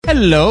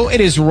Hello, it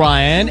is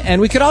Ryan,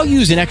 and we could all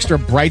use an extra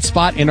bright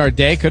spot in our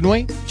day, couldn't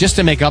we? Just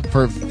to make up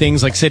for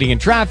things like sitting in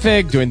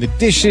traffic, doing the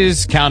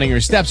dishes, counting your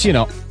steps, you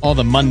know, all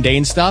the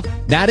mundane stuff.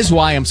 That is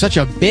why I'm such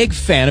a big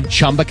fan of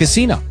Chumba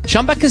Casino.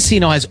 Chumba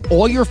Casino has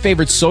all your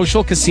favorite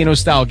social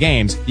casino-style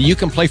games that you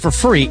can play for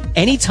free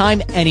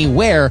anytime,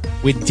 anywhere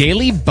with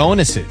daily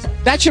bonuses.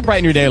 That should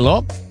brighten your day a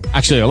little.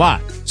 Actually, a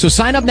lot. So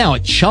sign up now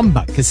at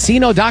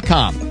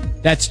ChumbaCasino.com.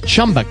 That's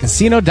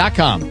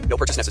ChumbaCasino.com. No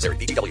purchase necessary.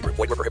 VGW Group.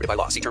 Void where prohibited by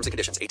law. See terms and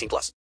conditions.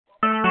 18+.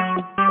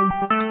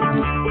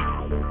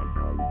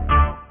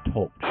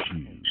 Talk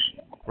shoes.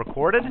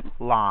 Recorded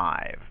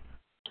live.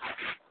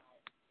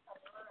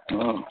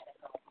 Oh.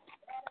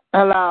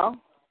 Hello?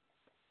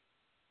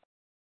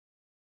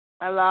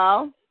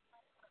 Hello?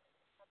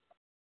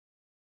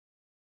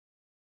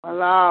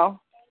 Hello?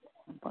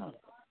 Hello?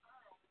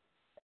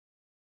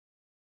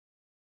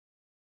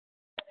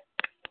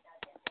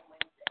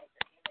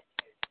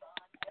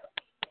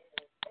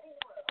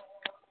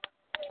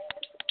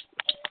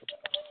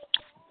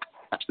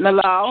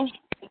 Hello?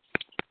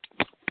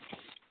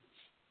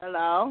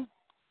 Hello?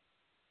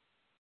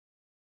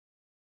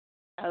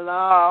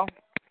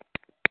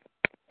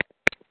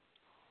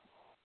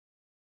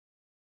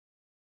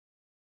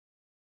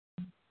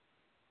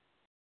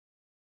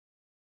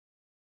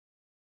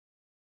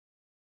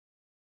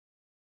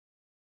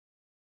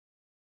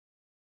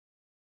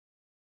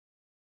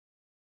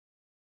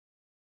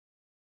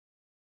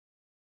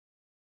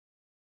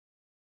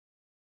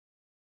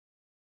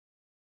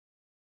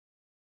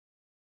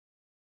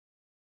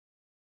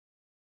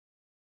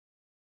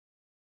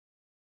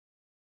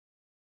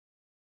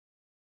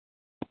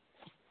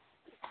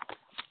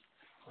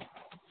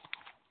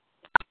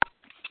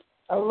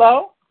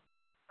 Hello?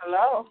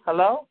 Hello?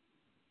 Hello?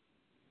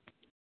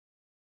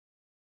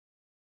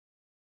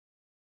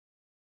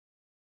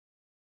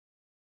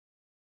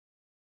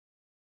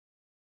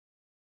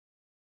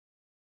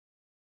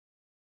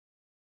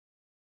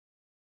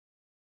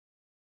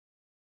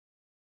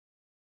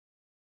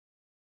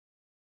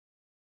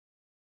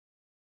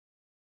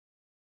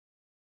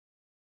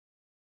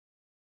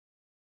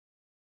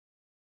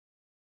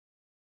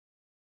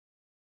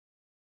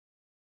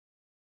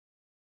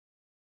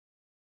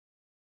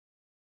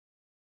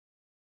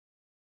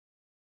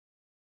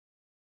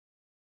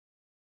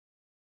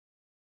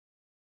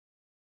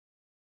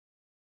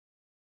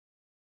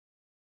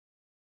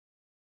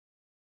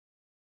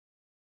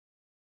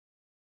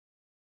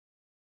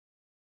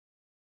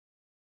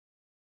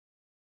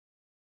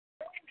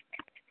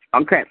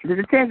 Okay.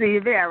 Mr. Tinsley,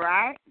 you there,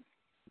 right?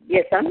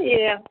 Yes, I'm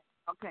here.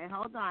 Okay,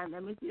 hold on.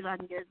 Let me see if I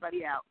can get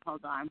everybody out.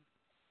 Hold on.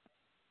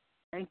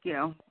 Thank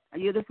you. Are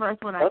you the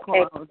first one I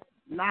called? I was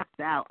knocked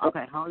out.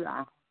 Okay, hold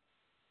on.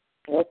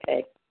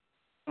 Okay.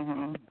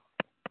 Mm-hmm.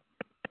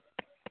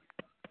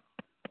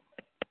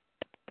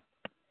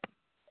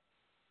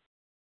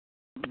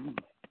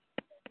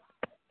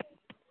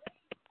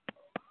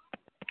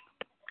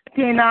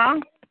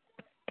 Tina?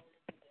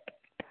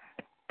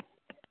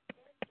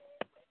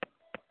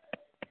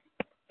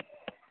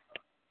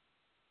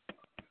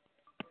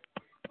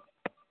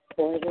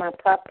 Where's my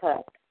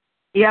pop-pop?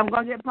 Yeah, I'm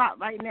going to get Pop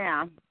right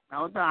now.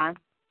 Hold on.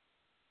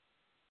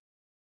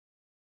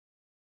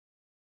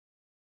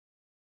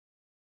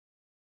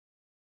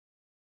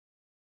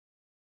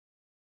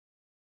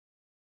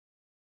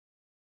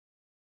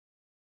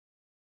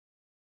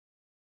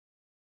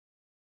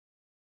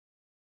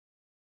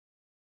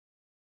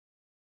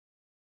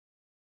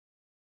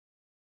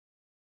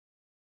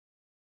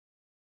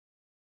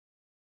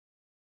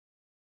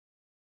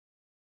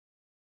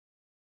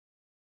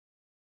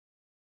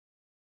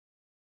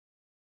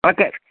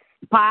 Okay.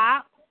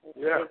 Pop?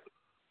 Yeah.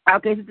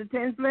 Okay, Mr.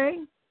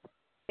 Tinsley?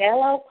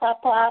 Hello,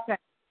 Pop-Pop. Okay.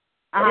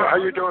 How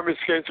you doing, Miss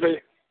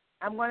Kinsley?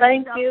 I'm going to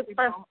Thank you.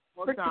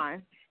 Hold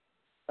on.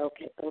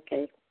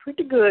 Okay.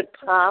 Pretty good,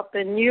 Pop.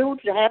 And you,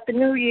 Happy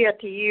New Year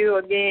to you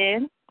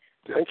again.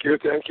 Thank you.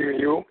 And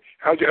you?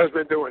 How's your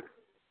husband doing?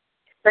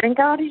 Thank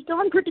God he's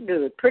doing pretty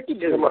good.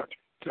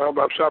 Tell him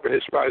I'm shopping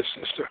his by his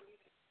sister.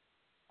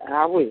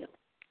 I will.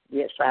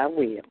 Yes, I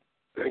will.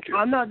 Thank you.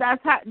 Oh, no,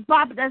 that's her,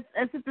 Pop, that's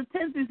Sister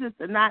Tinsley's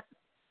sister, not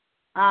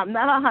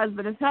her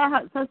husband. It's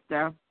her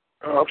sister.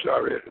 Oh, I'm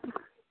sorry.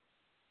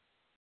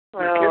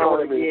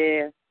 Oh,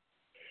 yeah.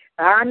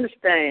 I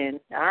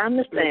understand,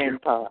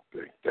 Pop.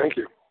 Thank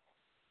you.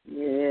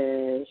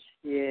 Yes.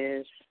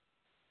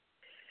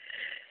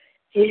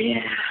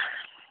 Yeah.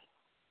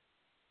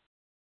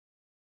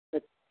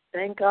 But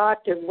thank God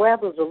the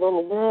weather's a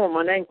little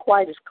warmer. It ain't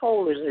quite as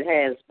cold as it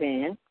has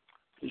been.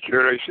 You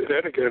sure they say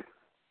that again?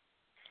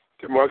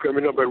 Tomorrow's going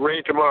to be nothing but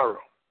rain tomorrow.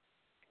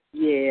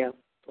 Yeah,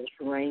 it's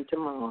rain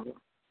tomorrow.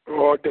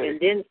 All day. And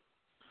then,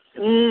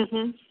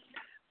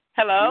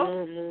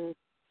 Hello? Mm-hmm.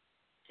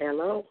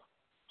 Hello?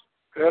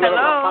 Hello?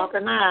 How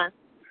can I?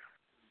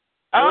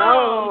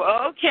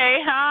 Oh, okay.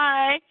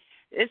 Hi.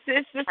 This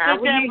is Sister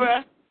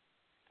Deborah.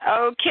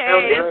 Okay.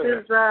 So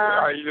this is,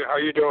 How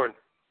you doing?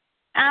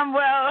 I'm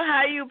well.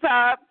 How you,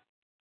 Pop?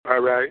 All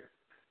right.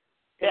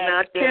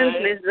 Now,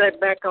 Tinsley's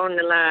back on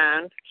the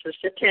line.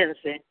 Sister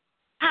Tinsley.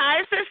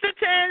 Hi, Sister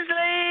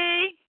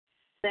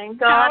Thank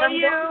God. How are I'm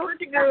you? doing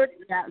pretty good.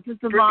 Yeah, Sister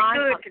Pretty Vaughn.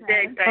 good Okay.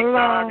 today, thank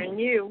God. And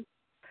you?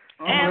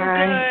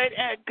 I'm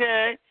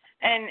good.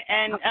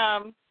 And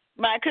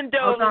my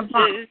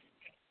condolences.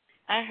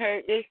 I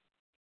heard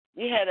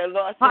you had a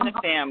loss in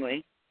the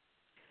family.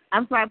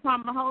 I'm sorry,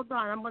 Palmer, hold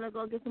on. I'm going to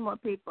go get some more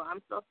people.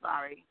 I'm so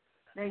sorry.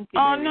 Thank you.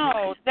 Oh, baby.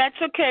 no, that's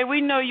okay. We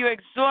know you're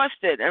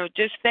exhausted.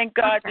 Just thank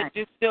God that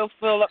you still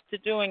feel up to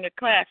doing a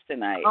class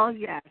tonight. Oh,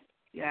 yes.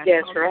 Yes,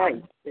 That's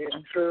right.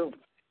 That's true.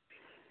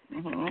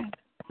 Mm-hmm.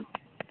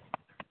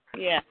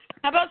 Yeah.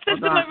 How about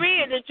Sister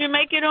Maria? Did you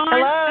make it on,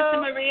 Hello?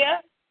 Sister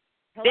Maria?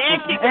 Hello? There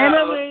she Hey,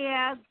 goes.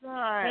 Maria,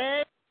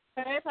 good.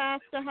 Hey,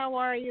 Pastor, how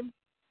are you?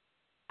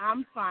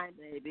 I'm fine,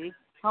 baby.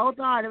 Hold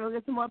on, and we'll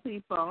get some more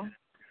people.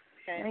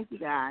 Okay. Thank you,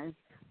 guys.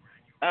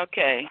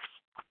 Okay.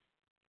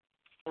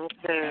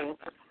 Okay.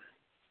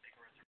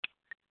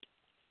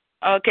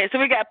 Okay, so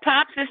we got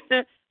Pop,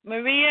 Sister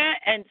Maria,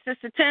 and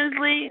Sister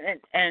Tinsley,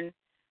 and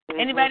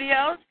anybody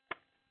else?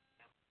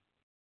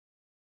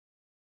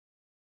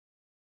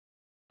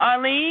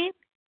 Arlene?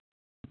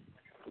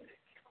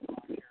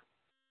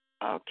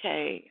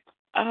 Okay.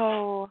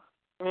 Oh.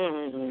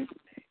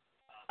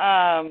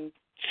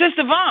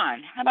 Sister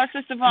Vaughn. How about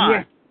Sister Vaun?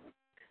 Yeah.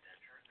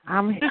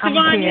 I'm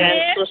Vaughn, here.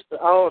 here? Sister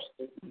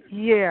Austin.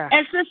 Yeah.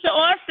 And Sister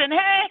Austin.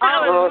 Hey,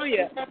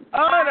 hallelujah.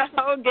 Oh,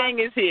 the whole gang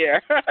is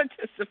here.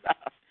 Just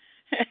about.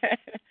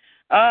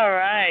 All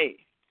right.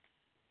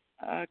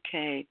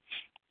 Okay.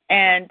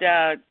 And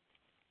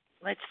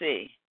let's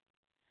see.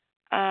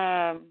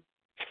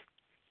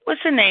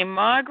 What's her name?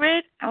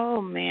 Margaret?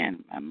 Oh,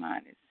 man, my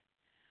mind is.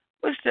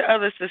 What's the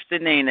other sister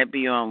name that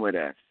be on with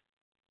us?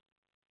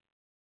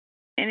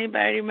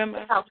 Anybody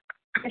remember?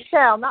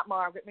 Michelle, not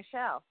Margaret,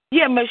 Michelle.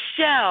 Yeah,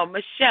 Michelle.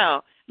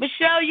 Michelle,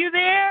 you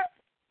there?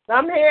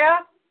 I'm here.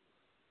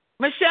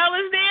 Michelle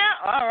is there?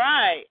 All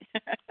right.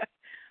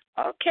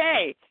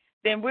 Okay.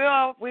 Then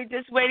we're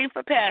just waiting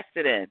for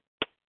Pastor then.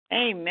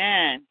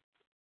 Amen.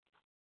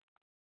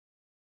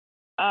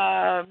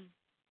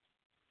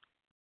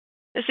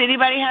 Does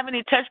anybody have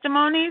any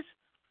testimonies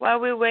while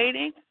we're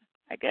waiting,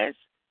 I guess,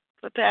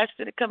 for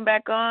Pastor to come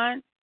back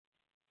on?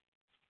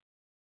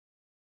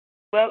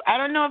 Well, I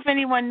don't know if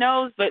anyone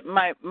knows, but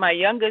my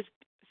youngest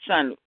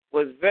son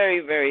was very,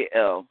 very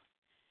ill.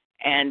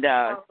 And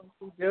How's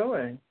he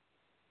doing?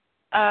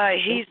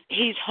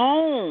 He's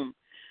home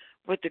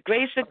with the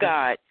grace of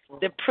God.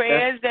 The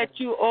prayers that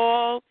you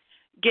all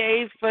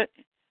gave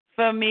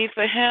for me,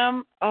 for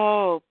him,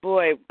 oh,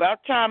 boy,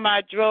 about time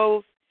I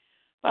drove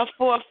about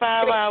 4 or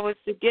 5 hours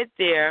to get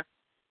there,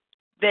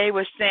 they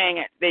were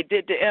saying they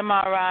did the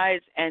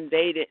MRIs and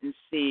they didn't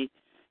see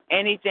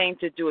anything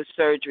to do with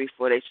surgery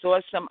for. They saw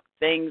some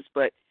things,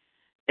 but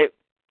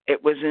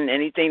it wasn't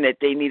anything that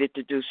they needed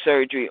to do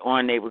surgery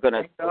on. They were going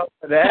to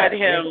cut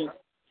him.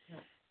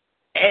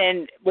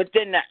 And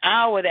within the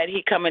hour that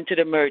he come into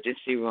the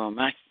emergency room,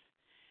 I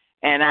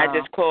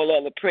just called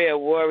all the prayer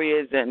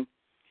warriors and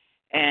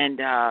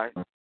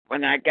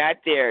when I got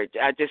there,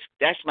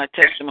 that's my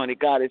testimony.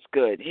 God is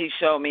good. He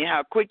showed me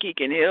how quick he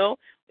can heal.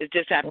 You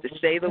just have to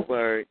say the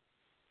word.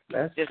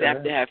 Have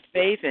to have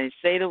faith and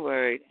say the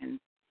word.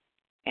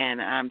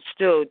 And I'm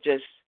still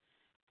just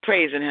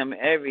praising him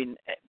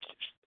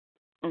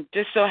I'm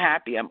just so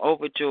happy. I'm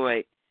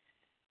overjoyed.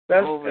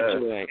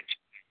 Overjoyed.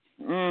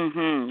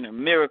 Good. A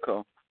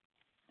miracle.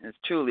 It's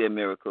truly a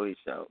miracle he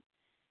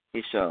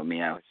showed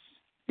me.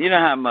 You know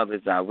how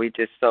mothers are. We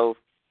just so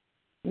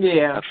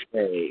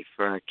afraid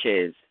for our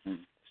kids and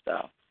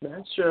stuff.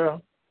 That's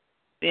true.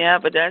 Yeah,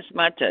 but that's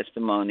my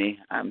testimony.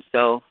 I'm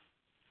so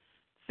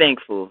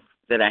thankful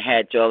that I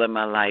had y'all in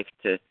my life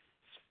to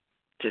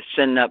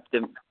send up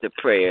the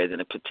prayers and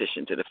the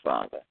petition to the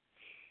Father.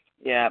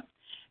 Yeah.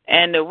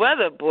 And the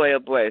weather, boy, oh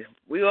boy,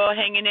 we all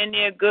hanging in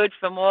there good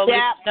from all this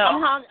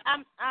snow.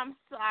 I'm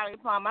sorry,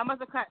 Palm. I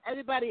must have cut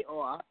everybody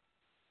off.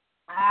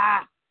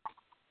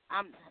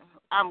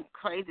 I'm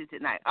crazy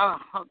tonight. Oh,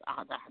 hold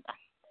on.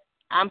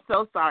 I'm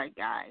so sorry,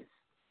 guys.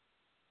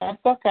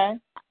 That's okay.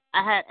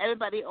 I had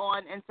everybody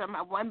on and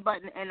one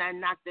button, and I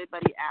knocked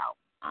everybody out.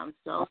 I'm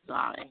so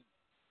sorry.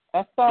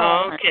 That's all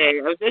right. Okay,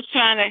 I was just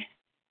trying to.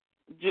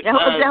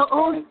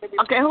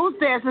 Who's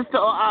there, Sister?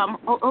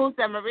 Who's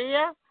there,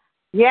 Maria?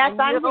 Yes,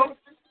 I'm here.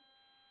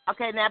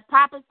 Okay, now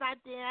Papa's not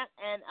there,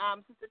 and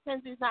Sister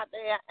Tinsley's not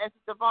there, and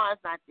Sister Vaughn's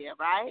not there,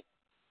 right?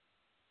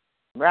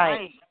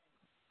 Right.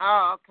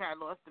 Oh, okay, I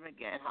lost him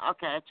again.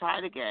 Okay, try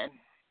it again.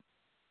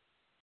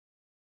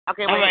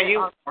 Okay, all right,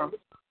 you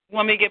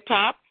want me to get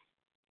Pop?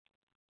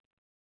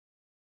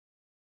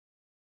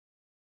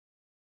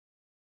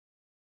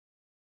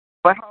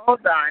 But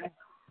hold on.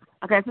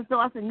 Okay, Sister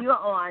Austin, you're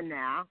on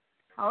now.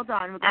 Hold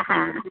on, we're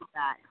going to be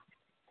back.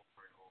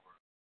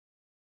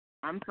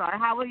 I'm sorry,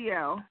 how are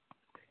you?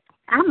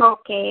 I'm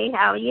okay.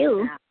 How are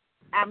you?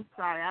 I'm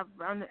sorry. I'm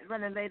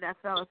running late. I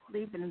fell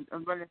asleep and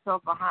I'm running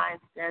so behind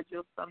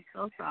schedule, so I'm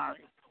so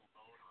sorry.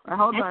 But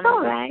hold on. That's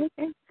all right.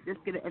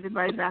 Just get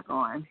everybody back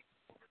on.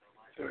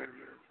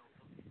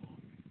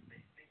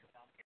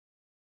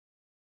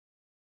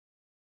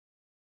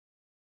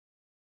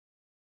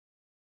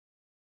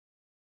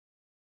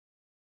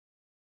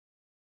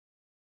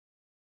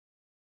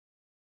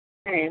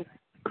 And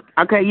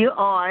Okay, you're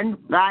on,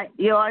 right?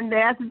 You're on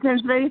there, Sister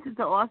Tinsley,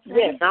 Sister Austin?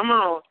 yes, I'm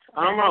on.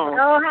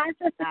 Oh, hi,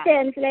 Sister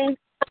Tinsley.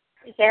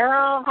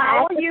 Carol,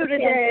 how are Sister you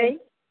today?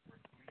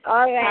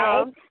 All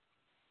right.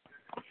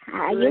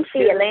 How are you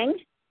feeling?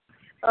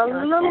 A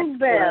little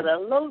better, a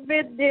little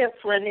bit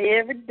different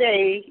every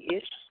day.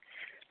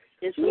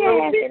 It's a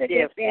little bit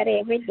different. Better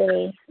every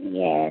day.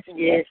 Yes,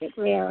 it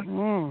will.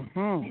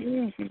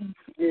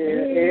 Yeah,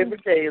 every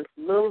day it's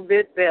a little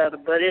bit better,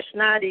 but it's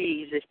not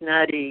easy. It's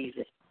not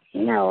easy.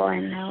 No, I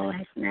know.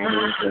 It's not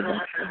easy.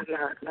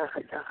 No.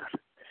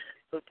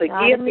 But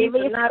forgive me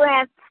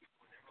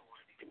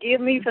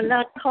for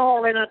not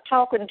calling or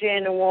talking to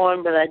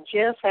anyone, but I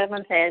just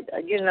haven't had,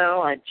 I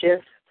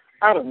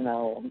don't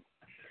know.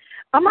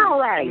 I'm all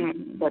right,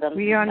 but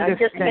we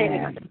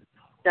understand.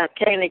 I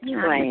can't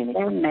explain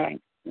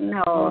it.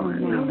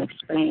 No,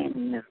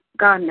 explain.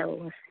 God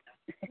knows.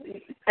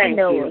 Thank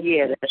you.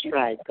 Yeah, that's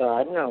right.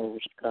 God knows.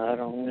 God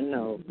only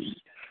knows.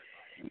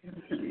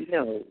 He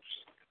knows.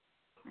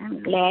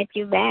 I'm glad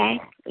you're back.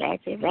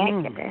 Today.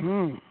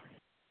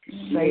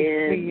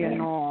 Safety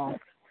and all.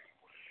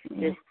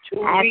 Just 2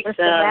 weeks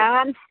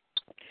out.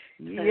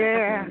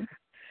 Yeah.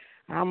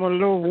 I'm a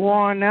little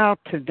worn out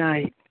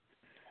tonight.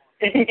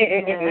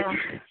 It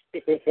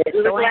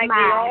looks like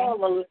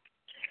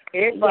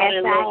everybody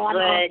looks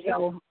dragged.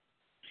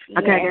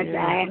 Okay, yes,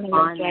 I am a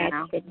little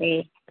dragged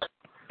today.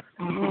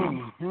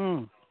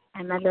 I'm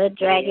a little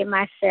dragging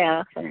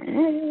myself.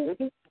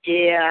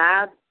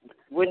 Yeah, I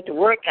went to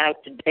work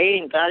out today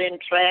and got in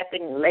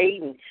traffic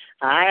late, and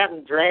I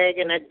am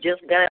dragging. I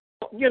just got,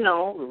 a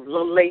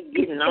little late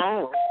getting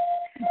on.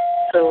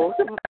 So,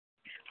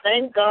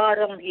 thank God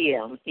I'm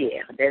here.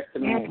 That's the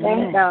main thing.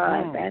 Thank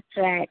God. That's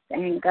right.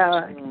 Thank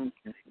God.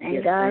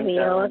 Thank God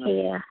we're all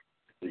here.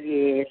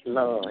 Yes,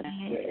 Lord.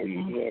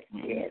 Yes.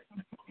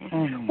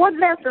 What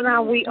lesson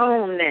are we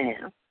on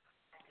now?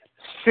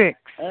 6.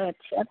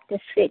 Chapter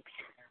 6.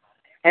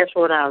 That's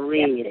what I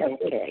read.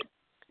 Okay.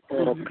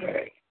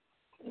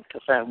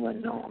 Because I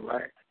wasn't on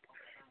right.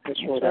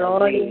 That's what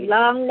I read. These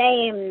long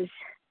names.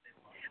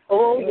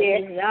 Oh,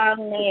 yes.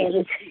 Long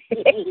names.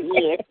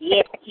 Yes.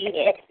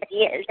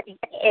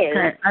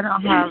 Okay, I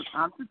don't have,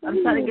 I'm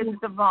trying to get to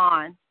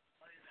Devon.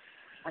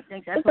 I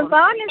think that's Sister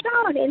Vaughn is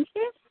on, isn't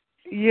she?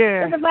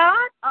 Yeah. Sister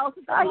Vaughn? Oh,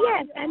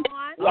 yes.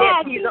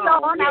 Yes, she's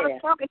on. I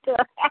was talking to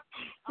her.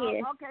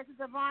 Yes. Okay, so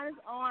Devon is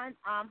on.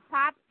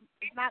 Pop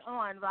is not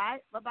on,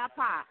 right? What about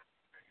Pop?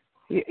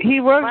 He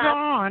was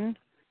on.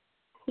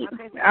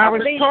 Okay, so I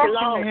was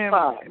talking to him,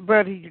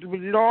 but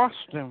we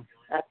lost him.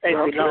 I think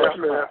we lost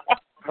him.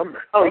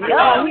 Oh, he's there.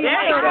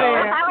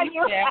 How are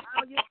you?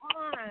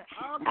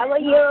 How are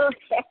you?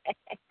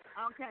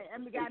 Okay, and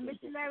we got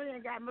Missionary and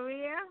we got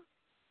Maria.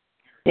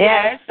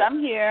 Yes, I'm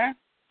here.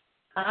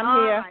 I'm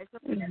here. Right, so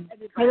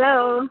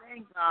hello.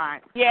 Thank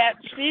God. Yeah,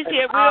 she's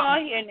here. We're all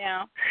here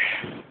now.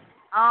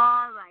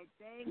 All right,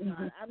 thank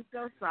God. I'm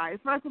so sorry.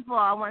 First of all,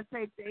 I want to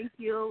say thank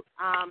you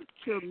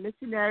to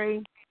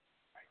Missionary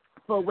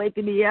for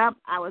waking me up.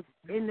 I was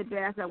in the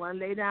bath. I want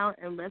to lay down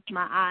and rest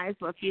my eyes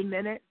for a few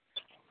minutes.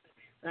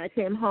 I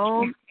came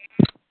home,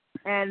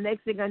 and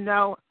next thing I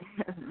know,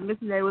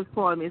 Missionary was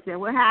calling me and saying,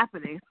 "What's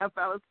happening?" I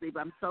fell asleep.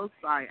 I'm so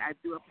sorry. I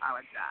do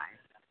apologize.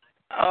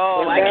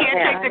 Oh, I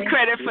can't take the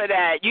credit for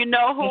that. You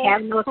know who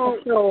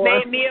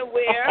made me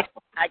aware?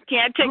 I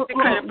can't take the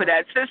credit for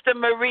that. Sister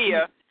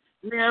Maria.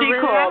 She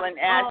called and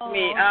asked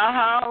me,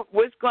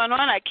 what's going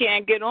on? I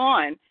can't get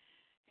on.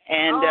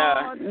 And,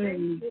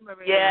 thank you,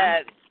 Maria.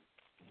 yes.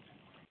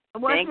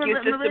 Thank you,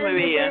 Sister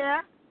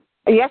Maria.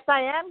 Yes, I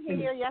am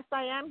here.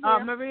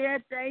 Maria,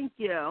 thank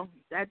you.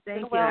 Thank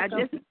you.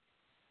 Welcome.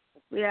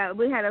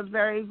 We had a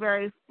very,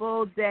 very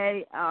full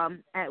day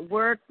at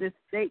work. The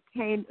state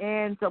came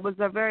in, so it was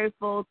a very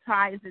full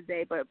time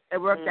today, but it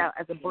worked out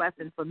as a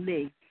blessing for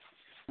me.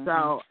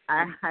 So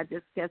I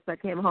just guess I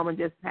came home and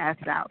just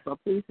passed out. So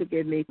please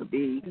forgive me for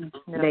being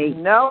late.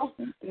 No,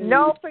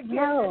 forgive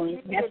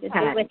you have to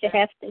do what you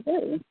have to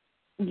do.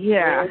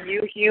 Yeah.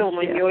 You're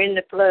human. Yeah. You're in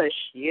the flesh,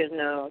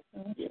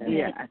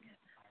 Yeah.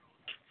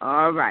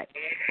 All right.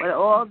 With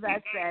all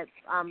that said,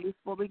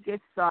 before we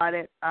get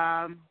started,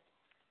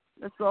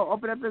 let's go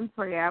open up in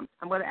prayer.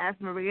 I'm going to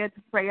ask Maria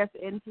to pray us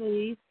in,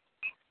 please.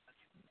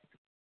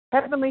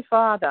 Heavenly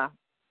Father,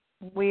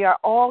 we are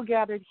all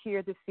gathered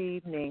here this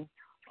evening,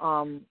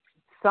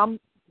 some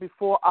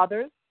before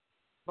others,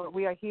 but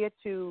we are here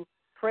to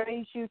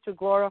praise you, to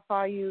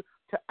glorify you,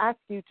 to ask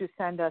you to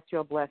send us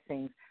your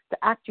blessings, to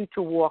ask you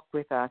to walk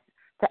with us,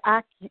 to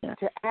ask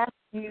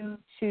you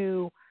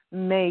to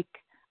make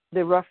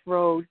the rough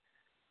road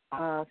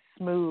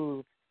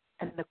smooth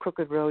and the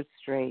crooked road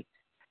straight.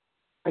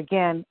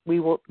 Again, we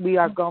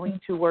are going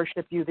to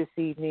worship you this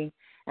evening,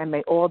 and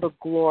may all the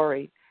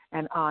glory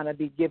and honor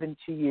be given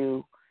to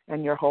you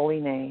in your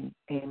holy name.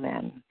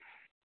 Amen.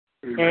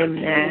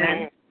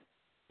 Amen.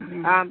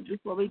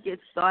 Before we get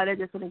started,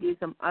 just want to give you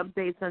some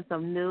updates on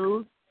some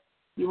news.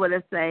 You want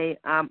to say,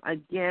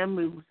 again,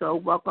 we so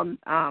welcome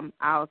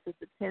our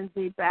Sister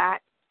Tinsley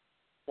back.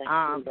 Thank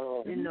you,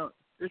 Lord.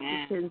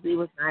 Sister Tinsley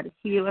was not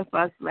here with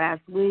us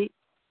last week.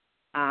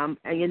 And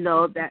you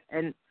know that,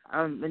 and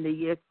when the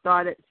year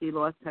started, she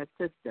lost her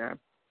sister.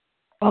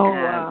 Oh,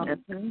 wow.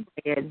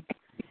 And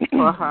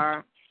for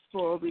her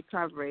full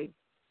recovery.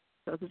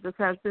 So, Sister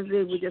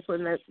Constantine, we just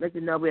want to let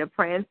you know we are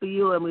praying for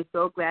you, and we're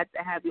so glad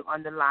to have you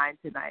on the line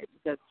tonight.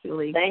 Because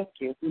truly, thank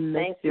you.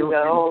 Thank you,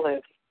 all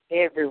of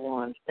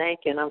everyone.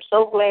 Thank you. And I'm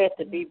so glad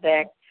to be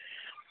back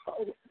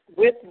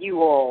with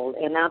you all.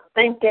 And I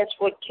think that's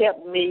what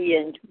kept me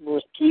and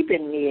was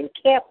keeping me and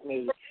kept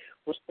me,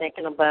 was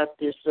thinking about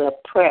this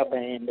prayer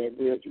band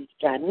that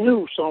I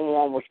knew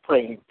someone was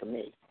praying for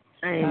me.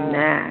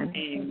 Amen.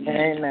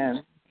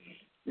 Amen.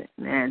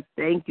 Amen.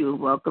 Thank you.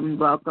 Welcome,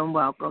 welcome,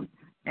 welcome.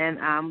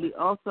 And we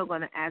also going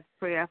to ask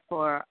prayer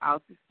for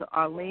our sister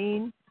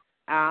Arlene,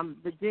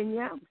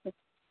 Virginia.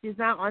 She's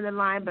not on the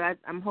line, but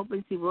I'm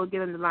hoping she will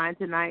get on the line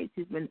tonight.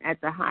 She's been at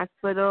the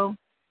hospital.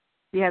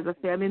 She has a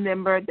family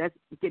member that's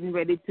getting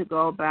ready to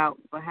go about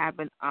for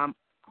having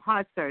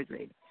heart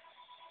surgery.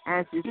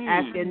 And she's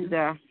asking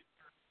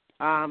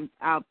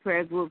our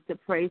prayer group to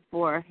pray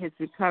for his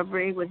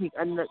recovery when he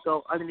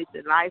go underneath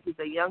the life. He's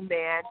a young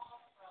man,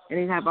 and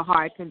he have a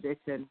heart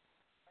condition.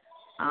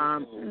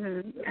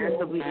 And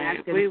so we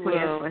ask in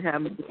prayer for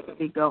him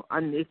to go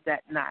underneath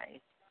that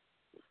knife.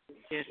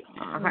 Yes.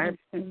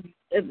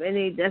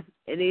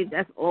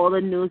 That's all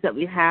the news that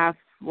we have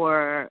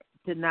for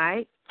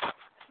tonight.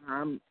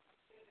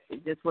 We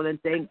just want to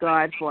thank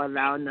God for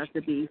allowing us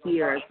to be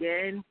here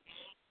again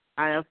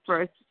on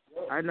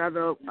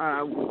another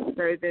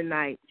Thursday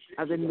night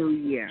of the new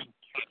year.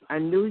 A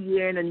new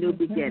year and a new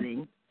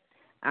beginning.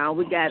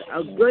 We got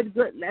a good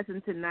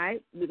lesson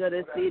tonight. We're going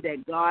to see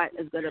that God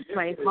is going to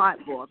play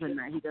hardball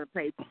tonight. He's going to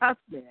play tough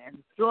man,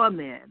 straw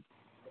man.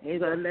 And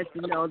he's going to let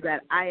you know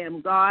that I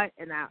am God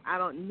and I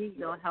don't need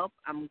no help.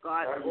 I'm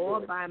God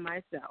all by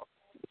myself.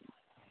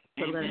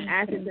 So I'm going to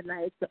ask you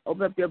tonight to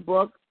open up your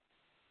book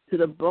to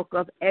the book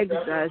of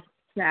Exodus,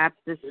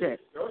 chapter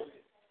 6.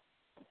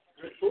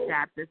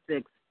 Chapter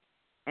 6.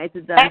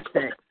 Exodus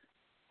 6.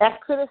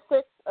 Exodus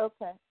 6?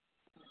 Okay.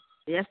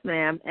 Yes,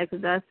 ma'am.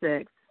 Exodus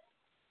 6.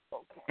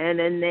 And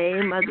the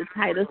name of the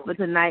title for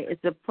tonight is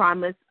The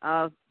Promise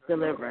of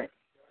Deliverance.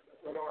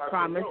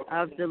 Promise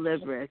of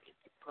Deliverance.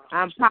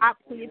 Pop,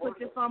 can you put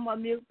your phone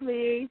on mute,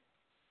 please?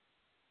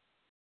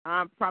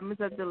 Promise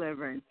of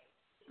Deliverance.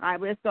 All right,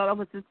 we'll start off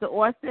with Sister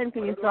Austin.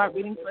 Can you start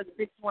reading for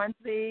 6-1,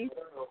 please?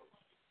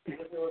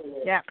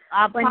 Yeah.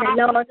 When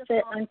the Lord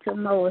said unto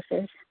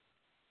Moses,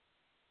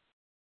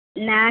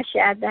 now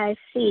shalt thou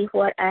see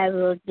what I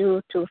will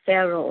do to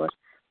Pharaoh,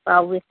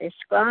 for with a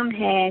strong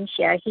hand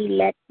shall he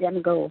let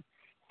them go,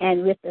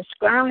 and with a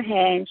strong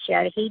hand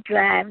shall he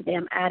drive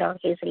them out of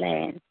his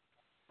land.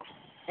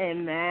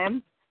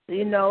 Amen. So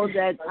you know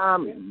that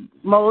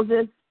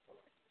Moses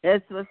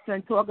was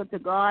talking to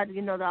God.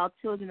 You know that our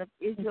children of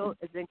Israel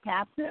is in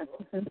captive,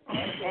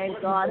 and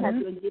God has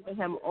been giving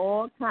him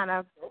all kind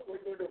of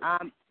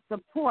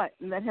support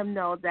and let him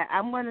know that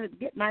I'm going to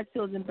get my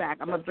children back.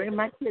 I'm going to bring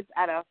my kids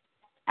out of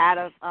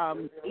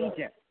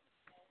Egypt.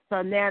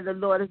 So now the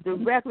Lord is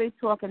directly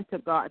talking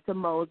to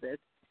Moses.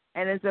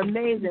 And it's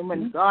amazing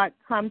when God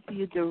comes to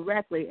you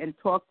directly and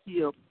talks to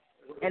you.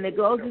 And it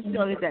goes to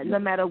show you that no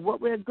matter what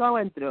we're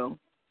going through,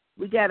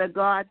 we got a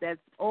God that's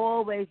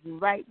always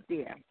right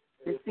there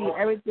to see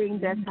everything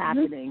that's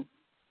happening.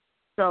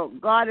 So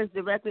God is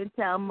directly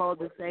telling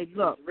Moses, say,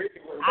 look,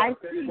 I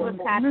see what's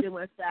happening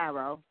with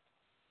Pharaoh.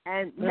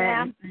 And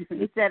now,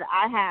 he said,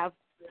 I have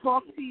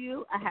talked to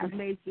you. I have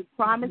made you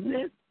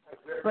promises.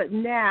 But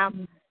now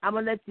I'm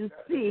going to let you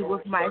see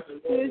with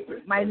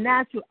my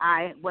natural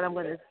eye what I'm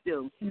going to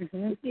do.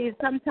 You see,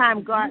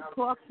 sometimes God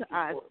talks to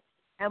us,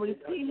 and we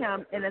see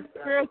him in a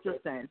spiritual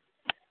sense,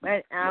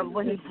 right,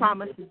 what he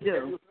promised to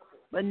do.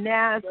 But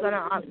now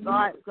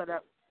God's going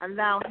to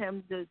allow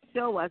him to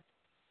show us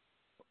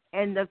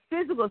in the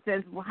physical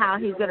sense how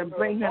he's going to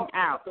bring him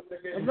out.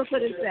 And look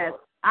what it says.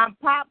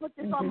 Pop, put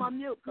your phone on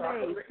mute,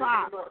 please.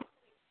 Pop,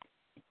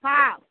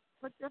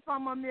 put your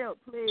phone on mute,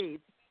 please.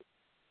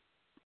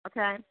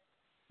 Okay?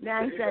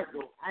 Now he said,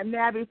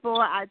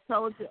 before I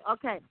told you,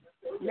 okay,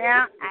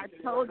 now I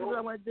told you what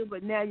I'm going to do,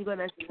 but now you're going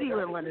to see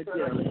what I'm going to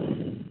do.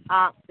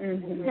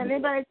 Can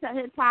anybody tell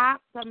him,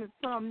 Pop, something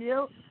to on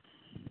mute?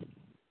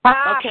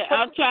 Pop, okay,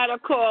 I'll try to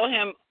call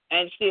him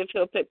and see if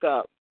he'll pick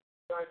up.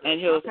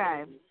 And he'll.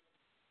 Okay.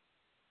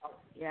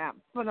 Yeah,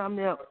 put on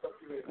mute.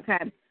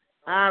 Okay.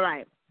 All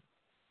right.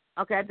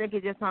 Okay, I think he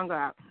just hung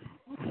up.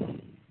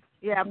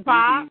 Yeah,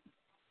 Pop.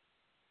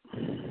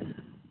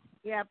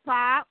 Yeah,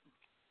 Pop.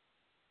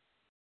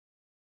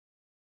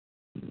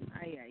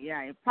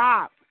 Yeah,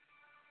 Pop.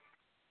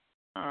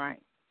 All right.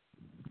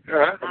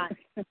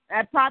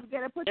 Pop,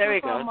 get to put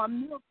your phone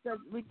on mute so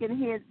we can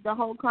hear the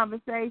whole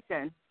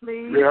conversation,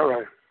 please. Yeah, all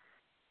right.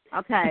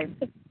 Okay.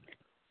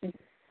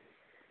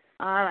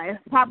 All right.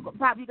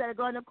 Pop, you got to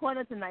go in the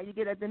corner tonight. You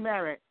get a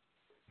demerit.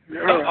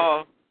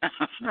 Uh-oh. We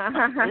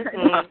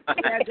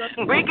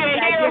can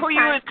hear who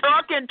you was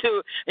talking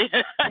to.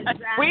 Exactly.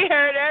 We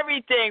heard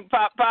everything,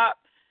 Pop.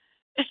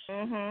 That's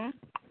all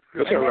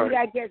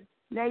right.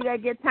 Now you gotta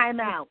get time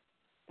out.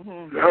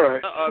 Mm-hmm. All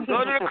right.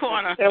 Go to the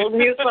corner. Tell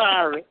me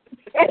sorry.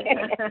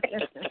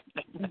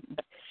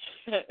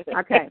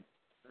 Okay.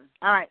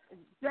 All right.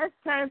 Just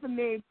turn for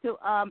me to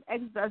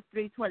Exodus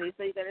 3:20,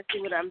 so you're gonna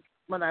see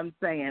what I'm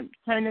saying.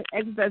 Turn to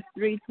Exodus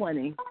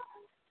 3:20.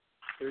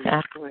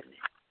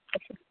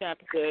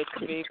 Chapter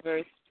 3,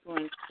 verse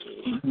 20.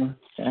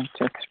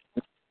 Chapter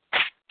 3,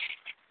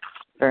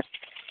 verse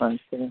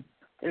 20.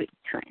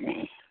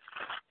 3:20.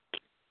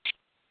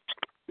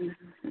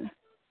 Mm-hmm.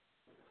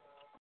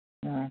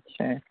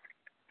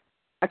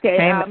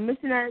 Okay,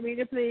 missionary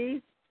reader,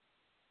 please.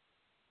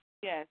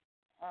 Yes.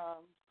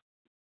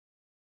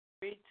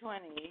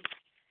 3:20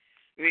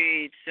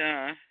 reads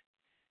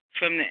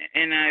from the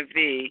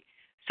NIV.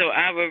 So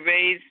I will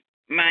raise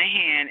my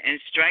hand and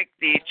strike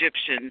the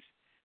Egyptians,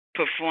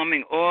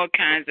 performing all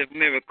kinds of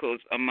miracles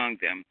among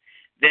them.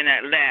 Then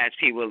at last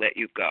he will let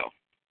you go.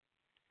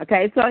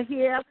 Okay, so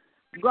here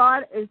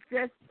God is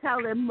just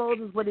telling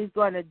Moses what he's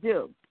going to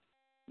do.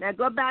 Now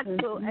go back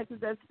to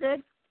Exodus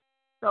 6.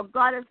 So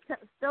God is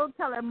still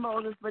telling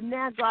Moses, but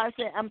now God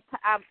said,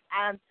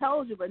 I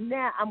told you, but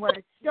now I'm going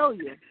to show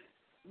you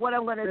what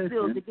I'm going to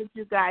do to get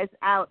you guys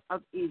out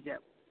of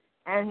Egypt.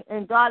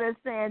 And God is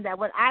saying that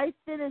when I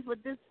finish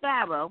with this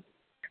Pharaoh,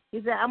 he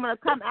said, I'm going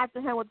to come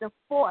after him with the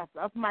force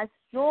of my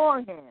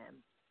strong hand.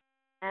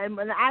 And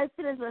when I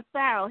finish with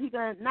Pharaoh, he's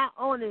going to not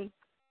only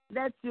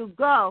let you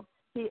go,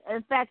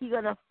 in fact, he's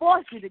going to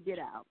force you to get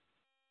out.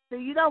 So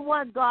you don't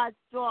want God's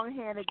strong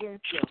hand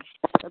against you.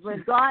 Because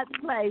when God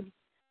plays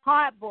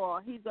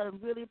hardball, he's going to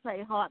really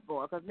play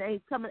hardball, because now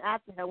he's coming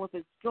after him with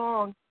his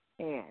strong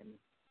hand.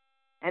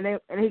 And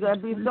he's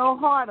going to be so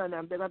hard on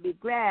them, they're going to be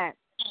glad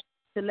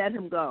to let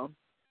him go.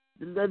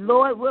 The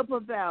Lord will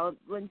prevail.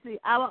 When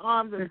our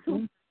arms are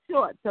too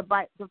short to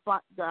fight with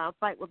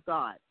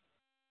God.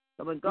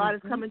 So when God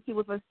is coming to you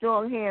with a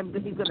strong hand,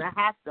 he's going to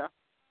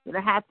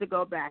have to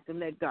go back and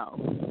let go.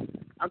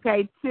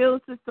 Okay, 2,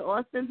 Sister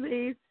Austin,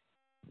 please.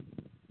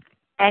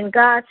 And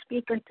God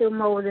speaking to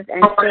Moses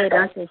and said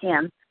unto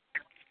him,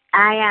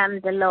 I am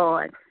the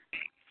Lord.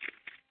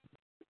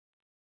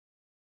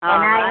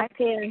 I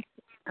appear.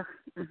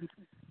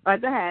 Go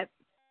ahead.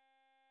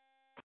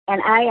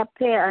 And I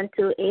appear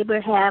unto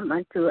Abraham,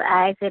 unto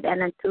Isaac,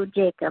 and unto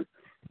Jacob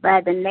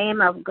by the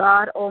name of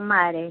God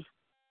Almighty,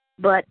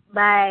 but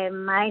by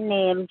my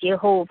name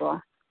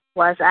Jehovah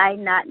was I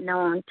not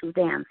known to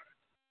them.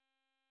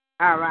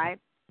 All right.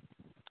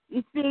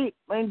 You see,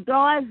 when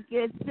God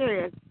gets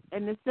serious,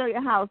 and to show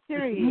you how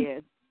serious he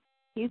is,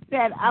 he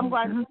said, I'm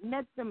going to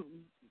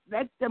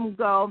let them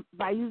go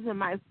by using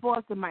my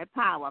force and my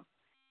power.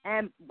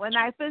 And when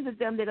I visit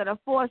them, they're going to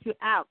force you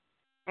out.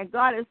 And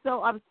God is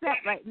so upset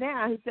right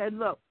now. He said,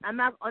 look, I'm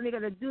not only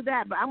going to do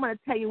that, but I'm going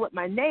to tell you what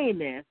my name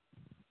is.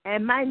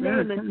 And my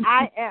name is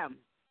I am.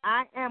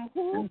 I am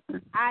who?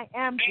 I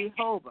am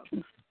Jehovah.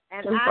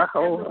 And I am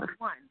the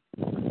one.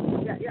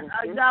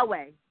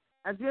 Yahweh.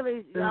 It's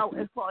really,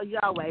 it's called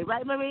Yahweh.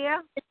 Right,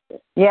 Maria?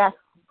 Yes.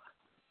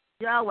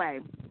 Yahweh.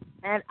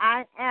 And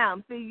I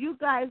am. See, you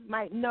guys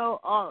might know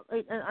all.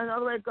 In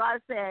other words,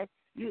 God said,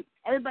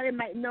 everybody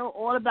might know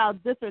all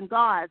about different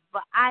gods,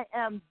 but I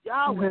am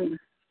Yahweh,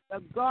 the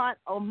God,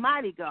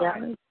 Almighty God.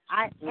 Yeah.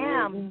 I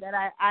am that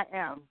I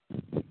am.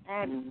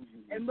 And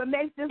what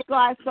makes this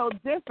God so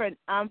different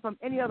from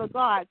any other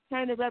God,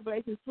 turn to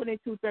Revelation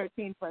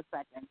 22:13 for a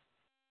second.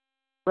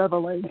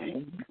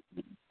 Revelation.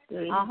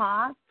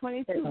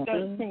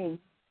 22:13.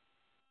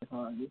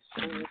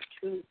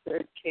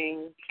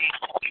 22:13.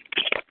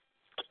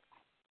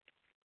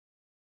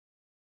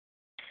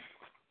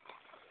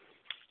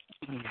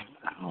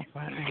 Alpha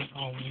and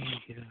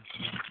Omega,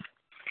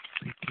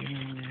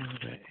 beginning and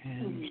the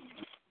end,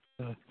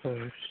 the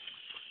first.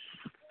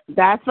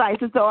 That's right.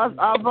 So,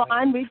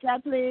 Vaughn, read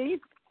that, please.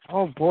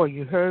 Oh, boy,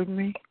 you heard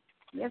me?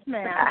 Yes,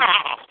 ma'am.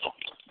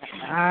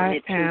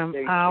 I am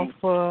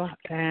Alpha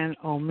and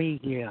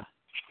Omega,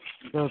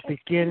 the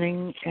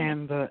beginning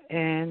and the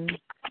end,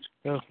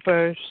 the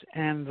first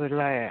and the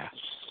last.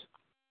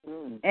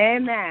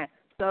 Amen.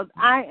 So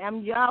I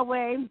am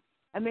Yahweh.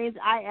 That means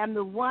I am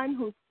the one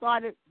who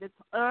started this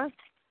earth.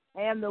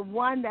 I am the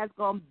one that's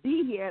going to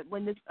be here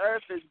when this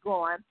earth is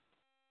gone.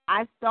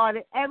 I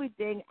started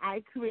everything.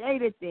 I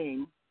created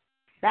things.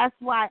 That's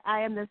why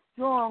I am the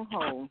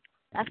stronghold.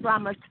 That's why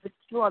I'm a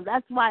strong.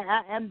 That's why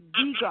I am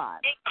the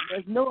God.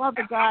 There's no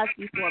other gods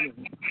before me.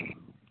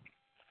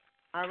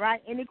 All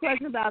right? Any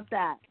question about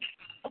that?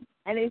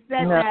 And he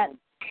said that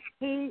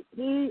he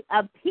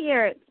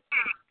appeared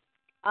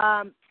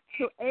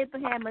to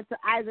Abraham and to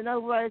Isaac. In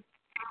other words,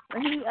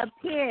 when he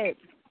appeared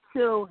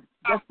to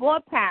the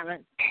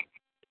foreparents,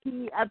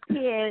 he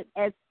appeared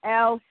as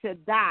El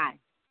Shaddai.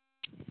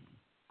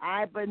 All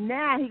right, but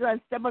now he's going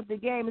to step up the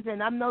game and say,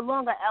 I'm no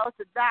longer El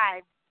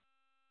Shaddai,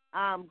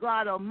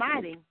 God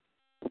Almighty.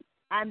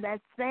 I'm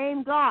that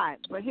same God,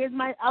 but here's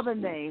my other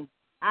name.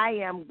 I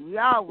am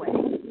Yahweh.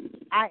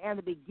 I am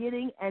the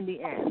beginning and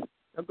the end.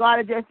 So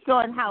God is just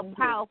showing how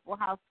powerful,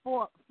 how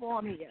strong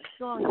he is.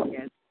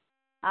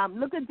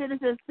 Look at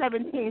Genesis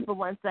 17 for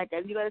 1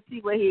 second. You're going to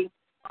see where he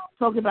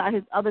talks about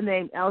his other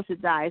name, El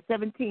Shaddai,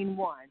 17:1.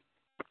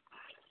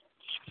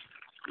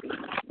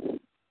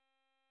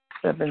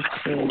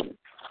 17.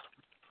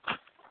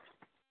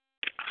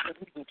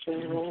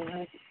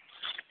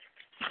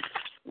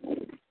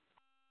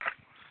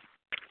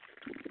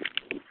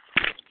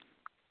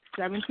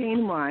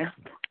 17:1.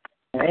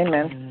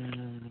 Amen.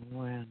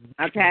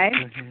 Okay.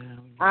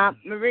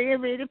 Maria,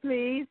 read it,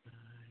 please.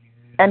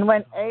 And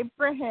when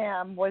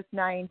Abraham was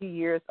 90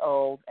 years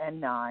old and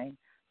 9,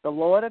 the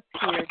Lord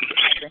appeared to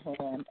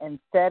Abraham and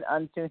said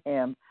unto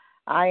him,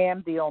 I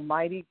am the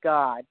Almighty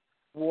God.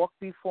 Walk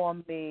before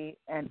me,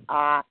 and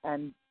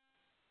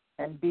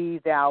be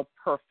thou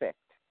perfect.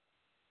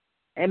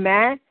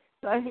 Amen.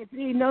 So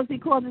he knows he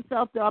calls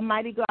himself the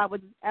Almighty God,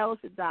 which is El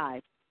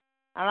Shaddai.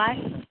 All right.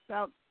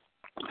 So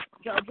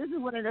this is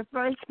one of the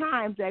first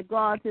times that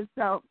God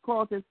himself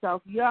calls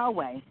himself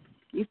Yahweh.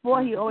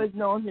 Before, he always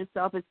known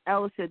himself as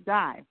El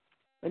Shaddai.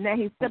 But now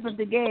he's stepping up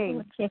the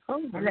game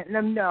and letting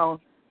them know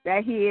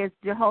that he is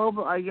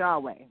Jehovah or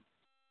Yahweh,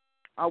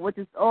 which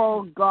is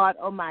all God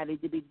Almighty,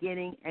 the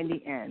beginning and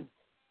the end.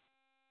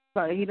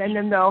 So he letting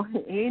them know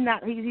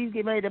he's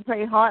getting ready to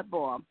play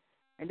hardball,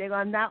 and they're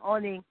gonna not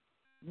only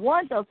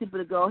want those people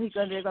to go,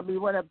 they're gonna be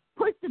want to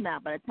push them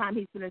out by the time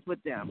he's finished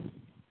with them.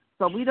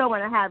 So we don't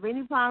want to have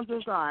any problems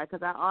with God,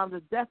 because our arms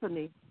are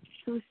definitely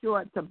too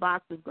short to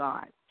box with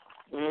God.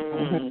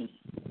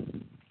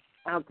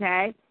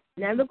 Okay.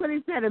 Now look what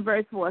he said in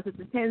verse 4.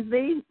 Sister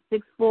Tinsley,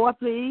 6:4,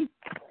 please.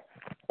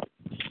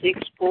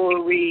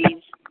 6:4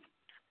 reads,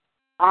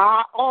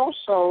 I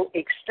also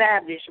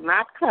established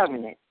my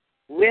covenant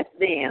with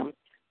them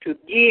to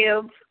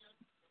give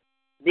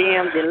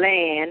them the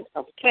land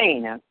of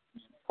Canaan,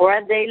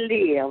 where they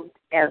lived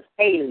as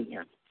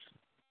aliens.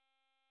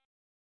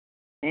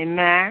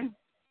 Amen.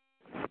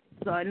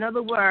 So in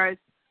other words,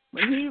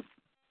 when he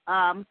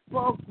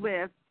spoke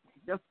with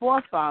the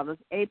forefathers,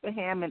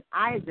 Abraham and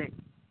Isaac,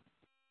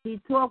 he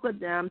talked with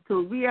them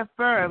to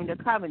reaffirm the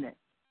covenant.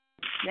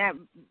 Now,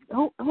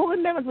 who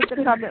remembers what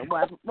the covenant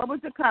was? What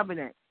was the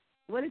covenant?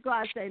 What did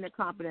God say in the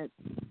covenant?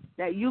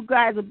 That you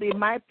guys will be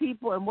my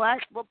people and what?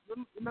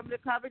 Remember the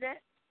covenant?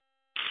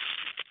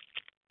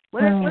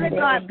 What did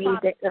God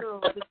promise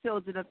to the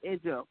children of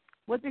Israel?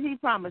 What did he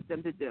promise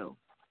them to do?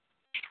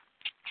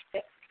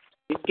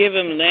 Give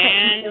them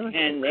land,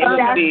 and they would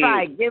That's be.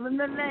 right. Give them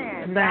the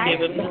land. Right?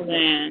 Give them the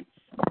land,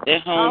 their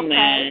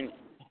homeland,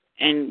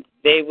 and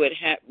they would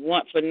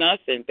want for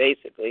nothing,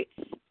 basically.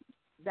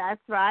 That's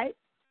right.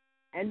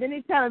 And then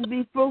he tells them,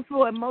 be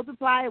fruitful and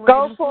multiply.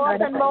 Go forth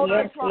and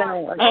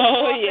multiply.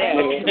 Oh, yeah.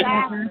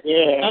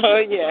 Yeah. Oh,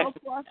 yeah. Go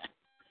forth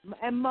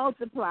and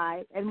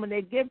multiply. And when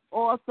they give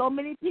so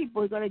many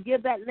people, he's going to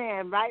give that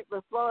land, right,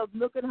 with flow of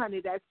milk and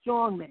honey, that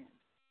strong man.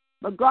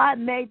 But God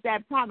made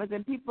that promise,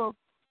 and people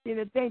seem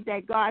to think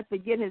that God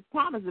forget his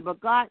promises, but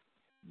God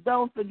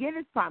don't forget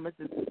his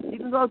promises. You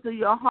can go through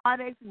your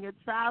heartaches and your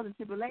trials and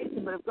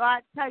tribulations, but if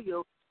God tell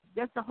you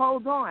just to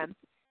hold on,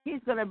 he's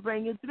going to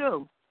bring you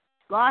through.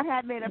 God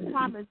had made a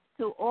promise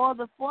to all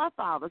the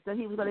forefathers that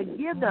he was going to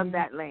give them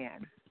that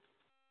land.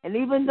 And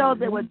even though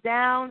they were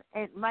down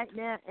right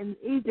now in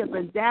Egypt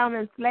and down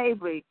in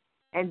slavery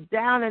and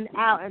down and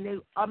out, and they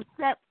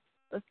upset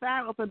the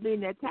Pharaoh for being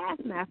their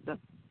taskmaster,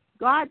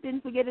 God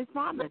didn't forget his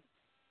promise.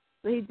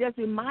 So he just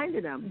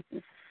reminded them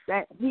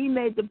that he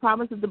made the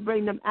promises to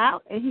bring them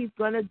out, and he's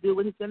going to do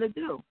what he's going to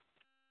do.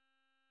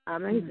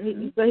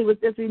 So he was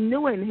just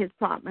renewing his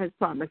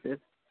promises.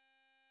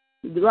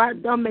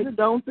 God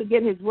don't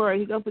forget his word.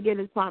 He don't forget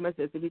his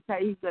promises. If he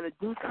tell you he's going to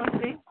do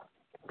something,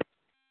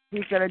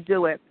 he's going to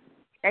do it.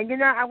 And,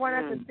 I want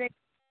us to think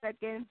a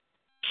second,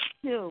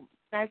 too.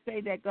 I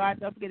say that God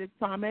don't forget his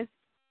promise.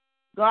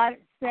 God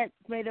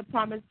made a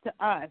promise to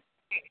us.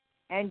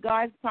 And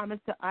God's promise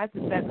to us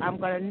is that I'm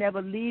going to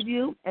never leave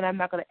you, and I'm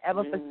not going to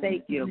ever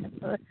forsake you.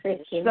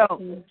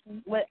 So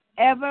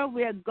whatever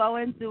we're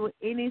going through,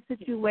 any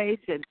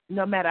situation,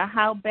 no matter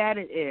how bad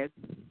it is,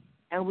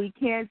 and we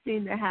can't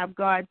seem to have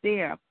God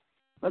there,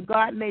 but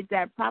God made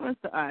that promise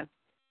to us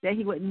that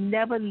he would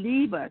never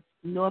leave us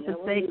nor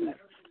forsake us.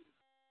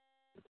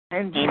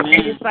 And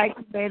just like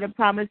he made a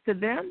promise to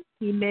them,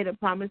 he made a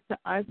promise to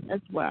us as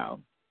well.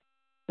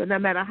 So no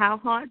matter how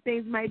hard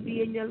things might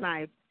be in your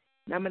life,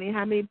 how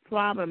many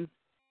problems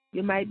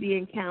you might be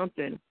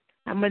encountering,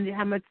 how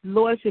much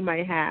loss you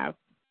might have,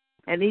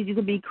 and you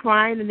could be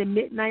crying in the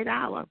midnight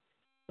hour.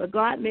 But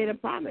God made a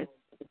promise.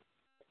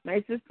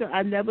 My sister,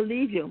 I'll never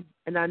leave you,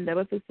 and I'll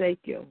never forsake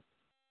you.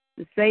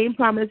 The same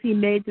promise he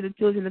made to the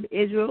children of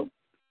Israel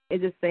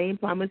is the same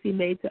promise he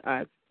made to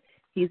us.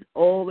 He's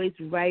always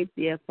right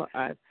there for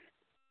us.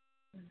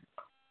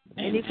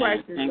 Any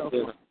questions?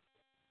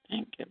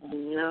 Thank you.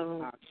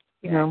 No.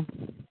 No.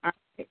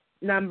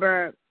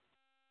 Number,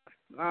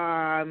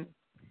 and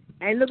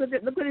look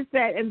what it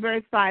said in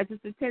verse 5.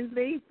 Sister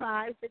Tinsley,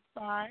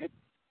 5:6-5.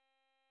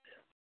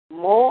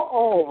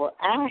 Moreover,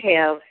 I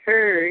have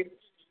heard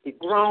the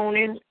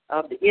groaning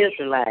of the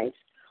Israelites,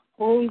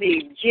 whom the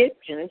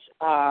Egyptians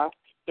are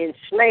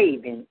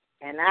enslaving,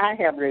 and I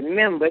have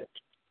remembered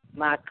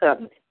my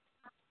covenant.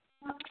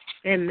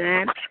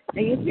 Amen.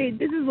 And you see,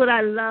 this is what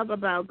I love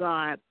about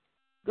God.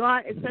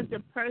 God is such a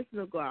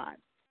personal God.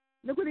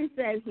 Look what he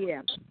said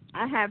here.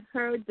 I have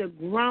heard the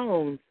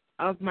groans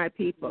of my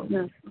people,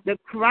 the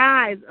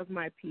cries of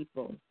my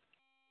people.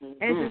 And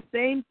it's the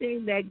same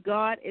thing that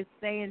God is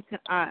saying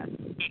to us.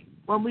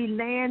 When we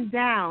land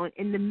down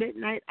in the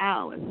midnight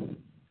hours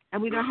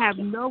and we don't have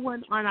no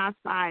one on our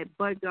side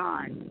but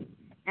God,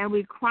 and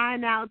we're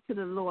crying out to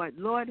the Lord,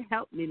 Lord,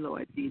 help me,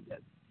 Lord Jesus.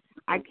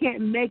 I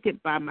can't make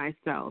it by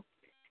myself.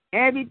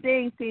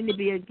 Everything seems to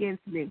be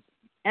against me.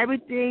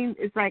 Everything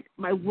is like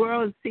my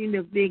world seems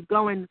to be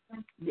going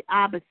the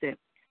opposite.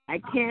 I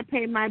can't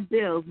pay my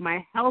bills.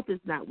 My health is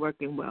not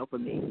working well for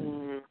me.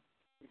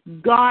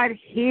 God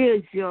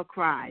hears your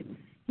cry.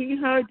 He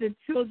heard the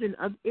children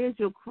of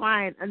Israel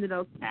crying under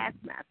those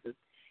taskmasters.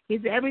 He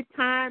said every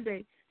time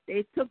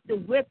they took the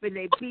whip and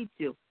they beat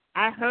you,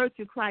 I heard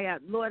you cry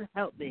out, Lord,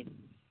 help me.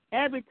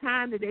 Every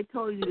time that they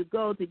told you to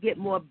go to get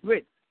more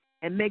bricks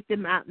and make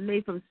them out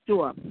made from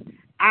straw,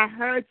 I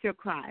heard your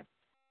cry.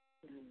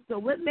 So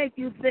what makes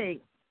you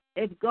think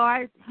if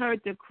God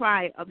heard the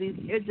cry of these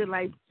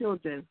Israelite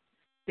children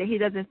that he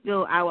doesn't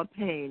feel our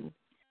pain,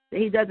 that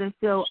he doesn't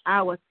feel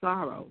our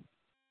sorrow?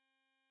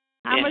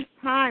 How much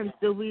time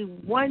do we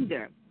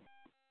wonder,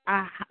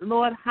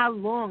 Lord, how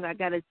long I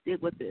got to deal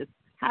with this?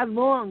 How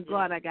long,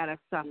 God, I got to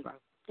suffer?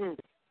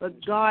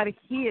 But God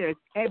hears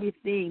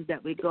everything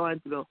that we're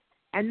going through.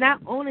 And not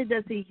only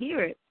does he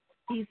hear it,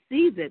 he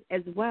sees it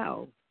as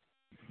well.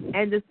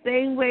 And the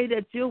same way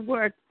that you're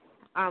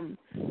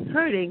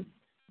hurting,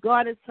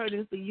 God is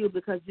hurting for you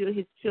because you're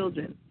his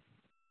children.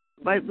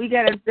 But we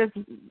got to just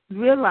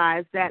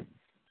realize that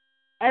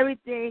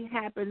everything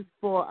happens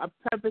for a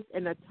purpose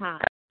and a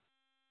time.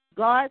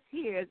 God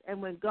hears,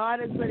 and when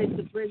God is ready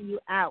to bring you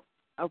out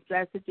of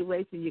that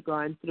situation you're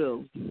going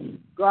through,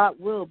 God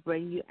will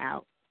bring you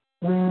out.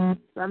 So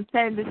I'm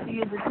saying this to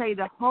you to tell you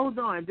to hold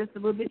on just a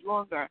little bit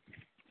longer.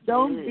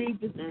 Don't be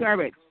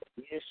discouraged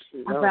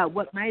about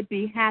what might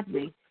be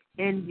happening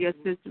in your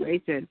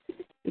situation.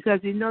 Because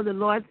you know the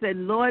Lord said,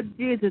 Lord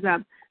Jesus,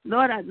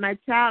 Lord, my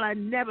child, I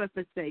never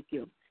forsake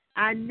you.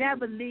 I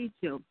never leave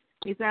you.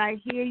 He said,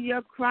 I hear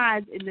your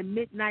cries in the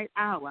midnight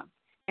hour,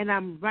 and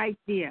I'm right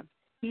there.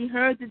 He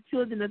heard the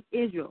children of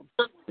Israel,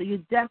 so you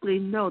definitely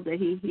know that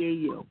he hears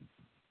you.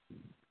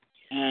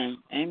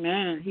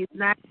 Amen. He's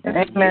not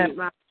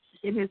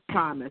in his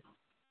promise.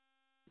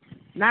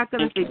 Not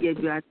going to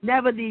forgive you. I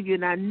never leave you,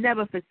 and I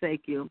never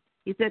forsake you.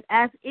 He said,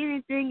 ask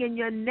anything in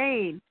your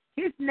name,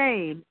 his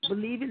name,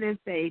 believing in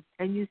faith,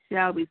 and you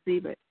shall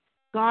receive it.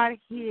 God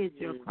hears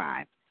your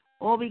cry.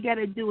 All we got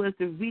to do is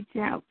to reach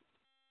out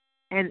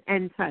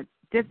and touch.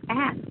 Just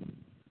ask.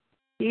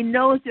 He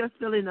knows your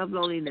feeling of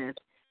loneliness.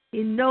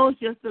 He knows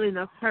your feeling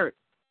of hurt.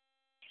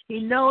 He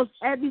knows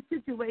every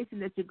situation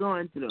that you're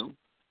going through.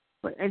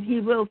 And he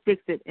will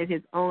fix it in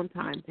his own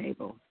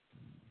timetable.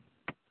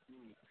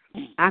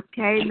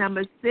 Okay,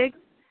 number 6,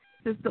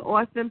 Sister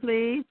Austin,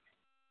 please.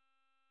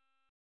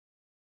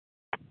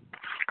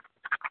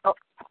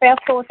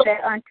 Wherefore said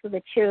unto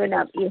the children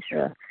of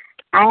Israel,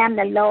 I am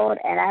the Lord,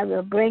 and I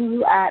will bring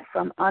you out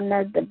from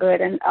under the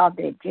burden of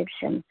the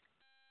Egyptians,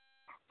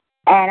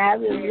 and I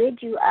will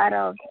rid you out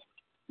of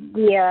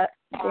their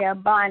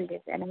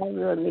bondage, and I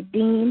will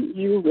redeem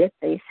you with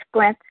a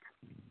strength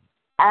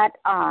at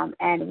arm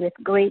and with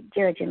great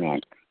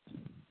judgment.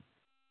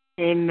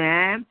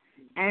 Amen.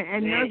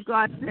 And notice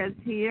God says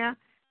here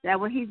that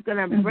when he's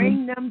going to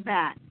bring them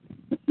back,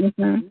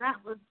 not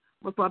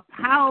with a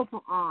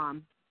powerful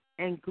arm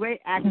and great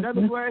act. In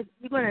other words,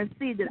 you're going to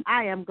see that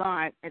I am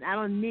God, and I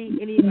don't need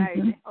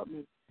anybody to help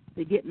me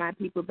to get my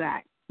people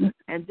back.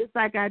 And just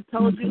like I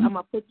told you, I'm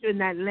going to put you in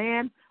that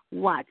land.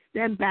 Watch.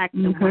 Stand back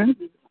and watch.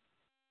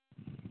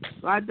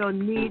 God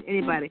don't need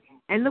anybody.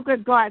 And look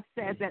what God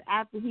says that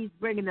after he's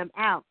bringing them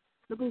out,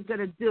 look what he's going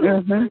to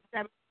do.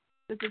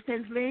 Sister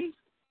Tinsley?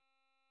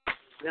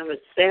 Number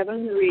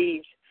 7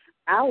 reads,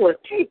 I will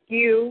take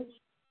you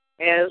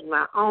as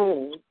my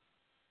own.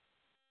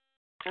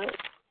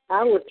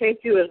 I will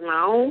take you as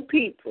my own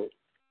people,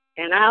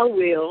 and I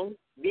will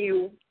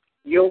be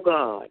your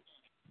God.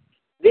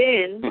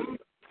 Then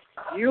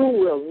you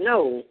will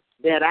know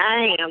that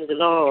I am the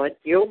Lord,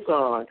 your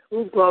God,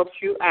 who brought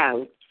you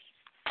out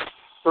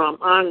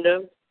from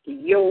under the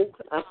yoke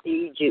of the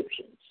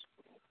Egyptians.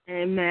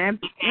 Amen.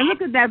 And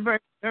look at that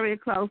verse very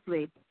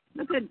closely.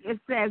 Look at it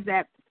says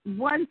that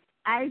once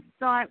I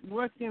start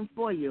working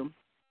for you,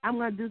 I'm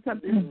going to do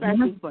something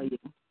special for you.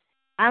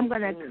 I'm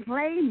going to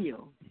claim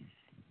you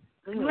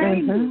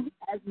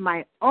as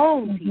my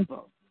own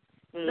people.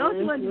 Those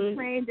who are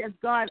claimed as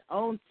God's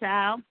own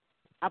child,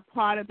 a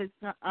part of his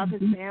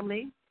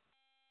family.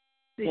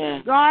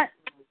 See, God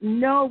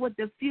knows what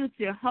the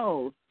future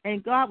holds,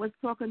 and God was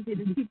talking to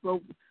the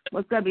people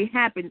what's going to be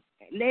happening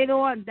later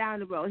on down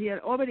the road. He had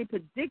already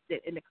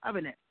predicted in the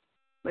covenant,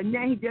 but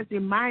now he just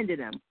reminded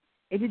them.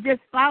 If you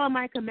just follow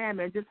my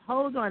commandments, just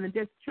hold on and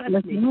just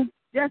trust me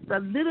just a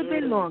little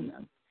bit longer,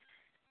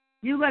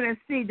 you're going to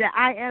see that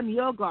I am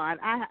your God,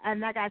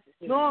 and I got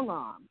strong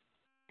arms,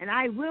 and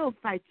I will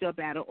fight your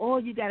battle.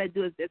 All you got to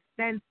do is just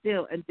stand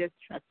still and just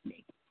trust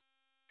me.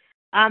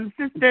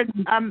 Sister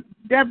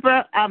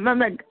Deborah, I'm going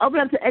to open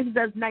up to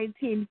Exodus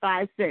 19:5-6.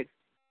 I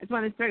just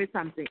want to show you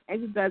something.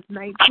 Exodus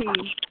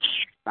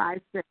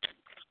 19:5-6.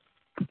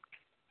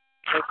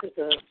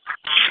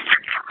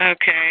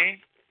 Okay.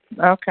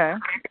 Okay.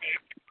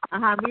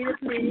 Read it,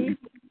 please.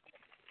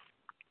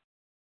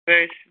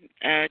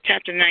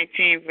 Chapter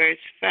 19, verse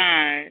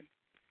 5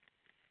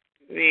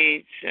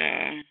 reads,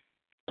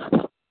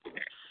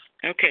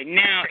 okay,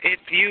 now if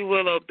you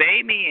will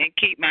obey me and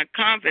keep my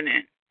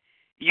covenant,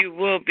 you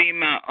will be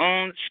my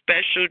own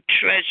special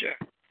treasure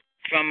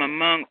from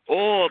among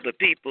all the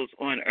peoples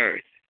on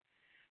earth.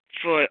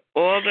 For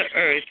all the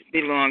earth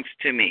belongs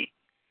to me,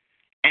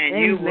 and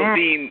you will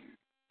be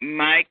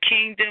my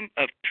kingdom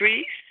of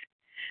priests,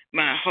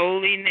 my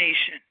holy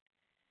nation.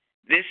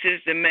 This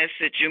is the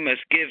message you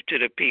must give to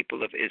the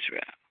people of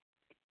Israel.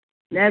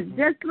 Now,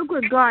 just look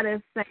what God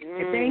is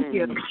saying. Thank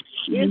you.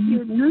 If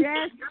you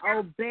just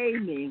obey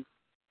me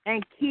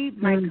and keep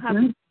my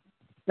covenant,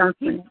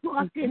 He's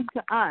talking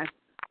to us.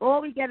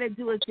 All we got to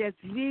do is just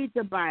read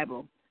the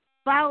Bible,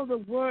 follow the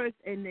words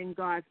in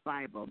God's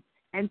Bible,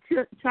 and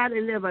try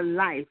to live a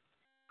life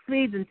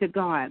pleasing to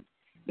God.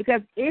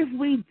 Because if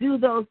we do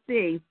those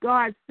things,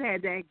 God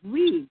said that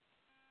we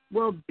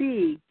will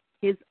be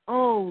His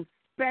own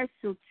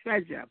special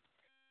treasure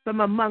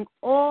from among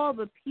all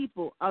the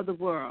people of the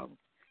world.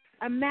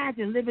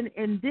 Imagine living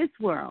in this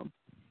world,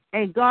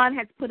 and God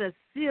has put a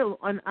seal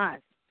on us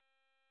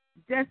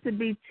just to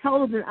be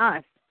chosen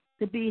us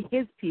to be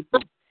His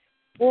people.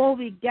 All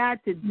we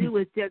got to do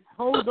is just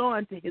hold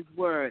on to His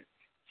word,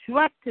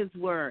 trust His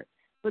word,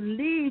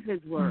 believe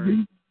His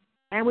word,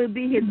 and we'll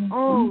be His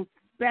own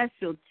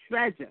special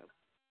treasure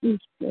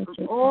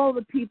from all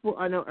the people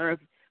on the earth.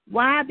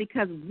 Why?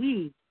 Because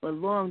we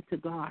belong to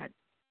God.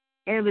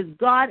 And if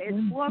God is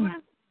for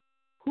us,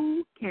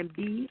 who can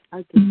be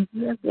against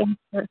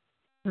us?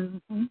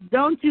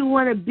 Don't you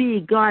want to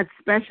be God's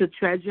special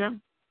treasure?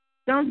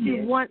 Don't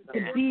you want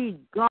to be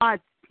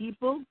God's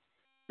people?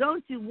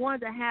 Don't you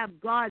want to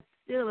have God's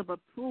seal of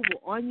approval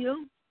on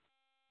you?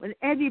 When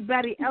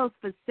everybody else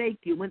forsake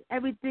you, when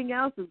everything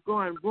else is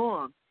going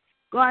wrong,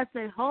 God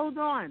said, hold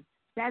on,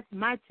 that's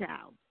my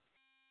child.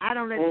 I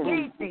don't let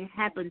anything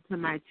happen to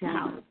my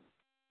child.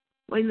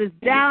 When it's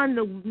down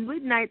the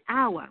midnight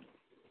hour,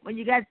 when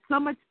you got so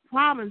much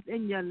problems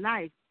in your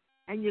life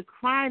and you're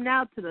crying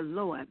out to the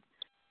Lord,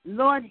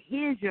 Lord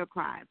hears your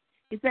cry.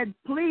 He said,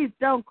 please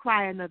don't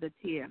cry another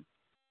tear.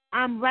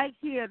 I'm right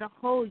here to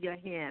hold your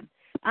hand.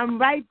 I'm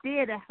right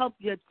there to help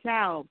your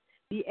child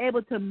be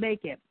able to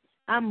make it.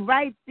 I'm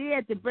right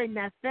there to bring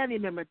that family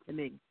member to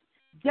me.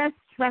 Just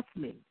trust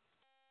me.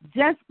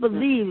 Just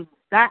believe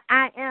that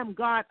I am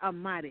God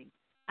Almighty.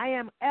 I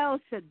am El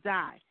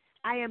Shaddai.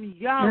 I am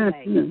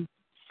Yahweh.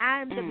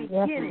 I am the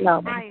beginning.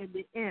 I am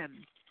the end.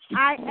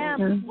 I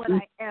am what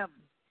I am.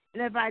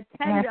 And if I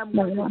tell you I'm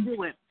going to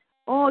do it,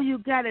 all you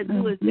got to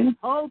do is just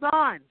hold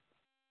on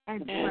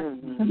and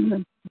trust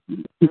me.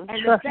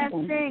 And the best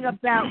thing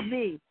about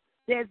me,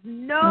 there's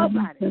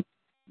nobody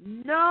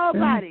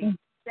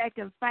that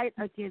can fight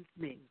against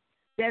me.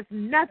 There's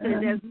nothing,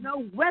 there's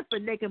no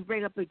weapon they can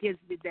bring up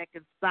against me that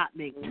can stop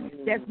me.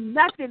 There's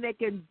nothing they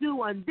can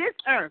do on this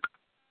earth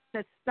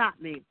to stop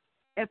me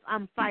if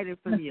I'm fighting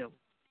from you.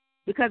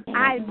 Because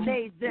I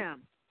made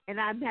them, and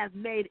I have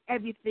made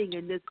everything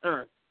in this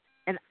earth.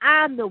 And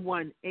I'm the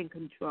one in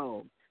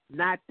control,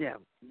 not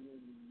them.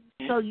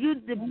 So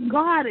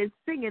God is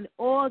singing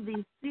all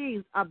these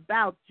things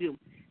about you,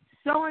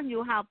 showing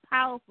you how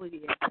powerful He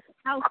is,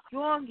 how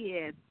strong He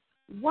is.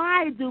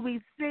 Why do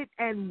we sit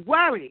and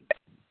worry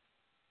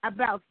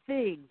about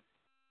things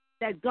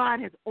that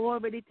God has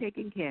already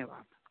taken care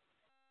of?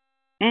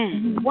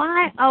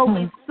 Why are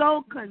we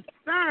so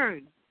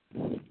concerned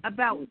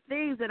about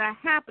things that are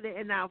happening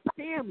in our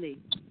family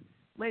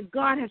when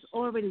God has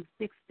already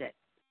fixed it?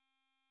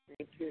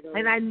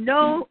 And I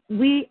know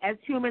we as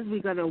humans,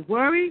 we're going to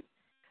worry,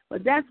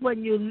 but that's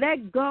when you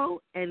let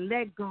go and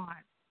let God.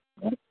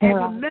 And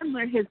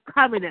remember His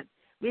covenant.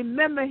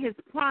 Remember His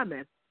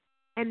promise.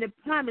 And the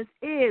promise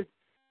is,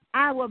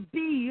 I will be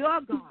your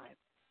God,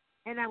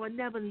 and I will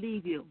never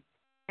leave you,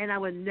 and I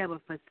will never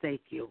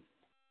forsake you.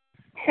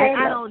 And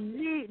I don't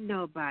need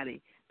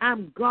nobody.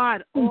 I'm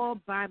God all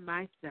by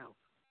myself.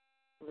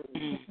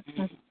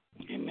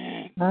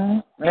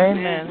 Amen.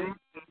 Amen.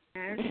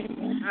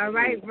 All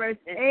right, verse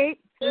 8,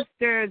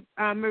 Sister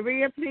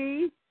Maria,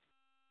 please.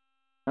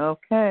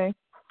 Okay.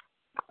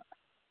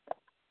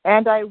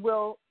 And I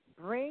will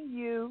bring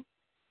you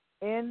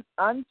in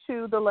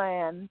unto the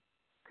land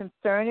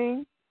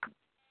concerning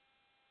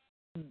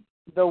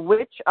the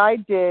which I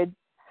did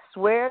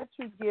swear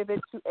to give it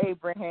to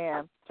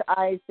Abraham, to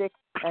Isaac,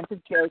 and to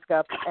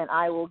Jacob, and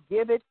I will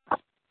give it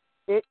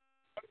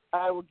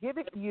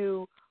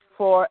you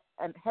for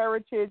an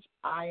heritage.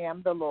 I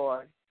am the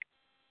Lord.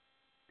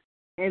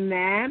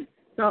 Amen.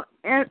 So,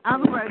 in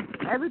other words,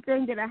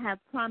 everything that I have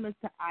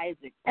promised to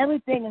Isaac,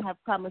 everything I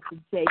have promised to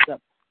Jacob,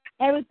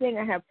 everything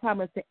I have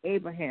promised to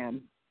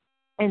Abraham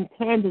in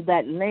terms of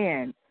that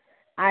land,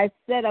 I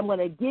said I'm going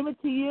to give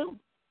it to you.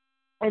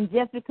 And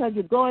just because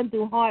you're going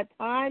through hard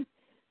times,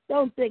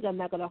 don't think I'm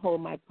not going to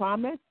hold my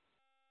promise.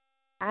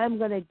 I'm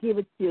going to give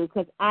it to you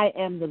because I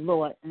am the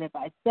Lord. And if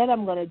I said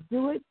I'm going to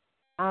do it,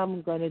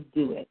 I'm going to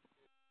do it.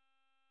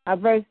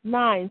 Verse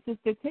 9,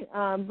 Sister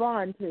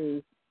Vaughn,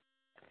 please.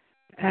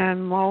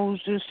 And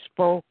Moses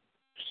spoke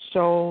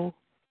so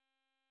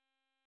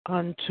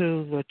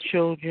unto the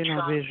children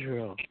of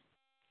Israel,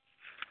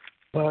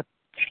 but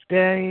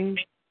they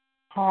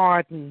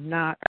hardened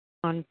not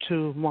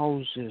unto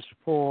Moses,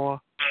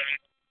 for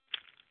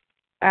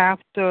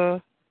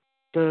after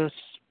the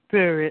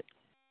Spirit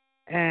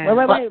and...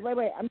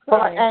 Wait. I'm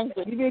sorry.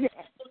 You did it.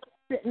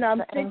 No,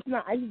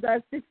 6-9. I just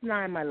got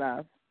 6-9, my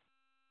love.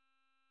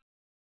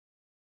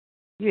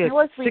 Yes, she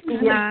was reading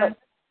it.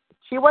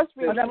 She was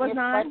reading that was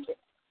 9?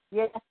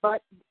 Yes,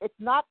 but it's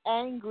not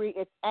angry,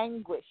 it's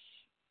anguish.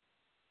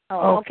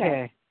 Oh,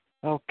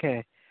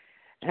 okay.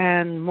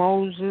 And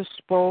Moses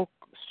spoke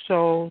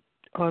so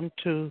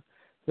unto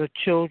the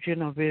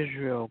children of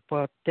Israel,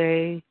 but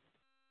they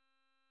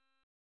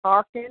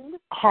hearkened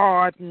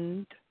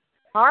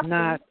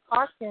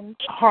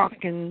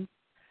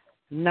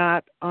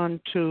not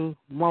unto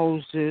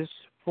Moses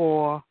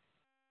for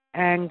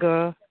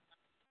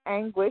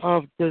anguish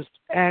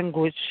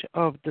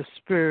of the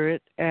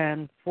Spirit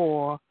and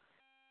for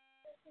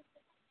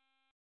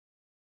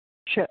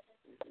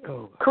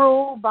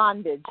cruel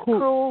bondage.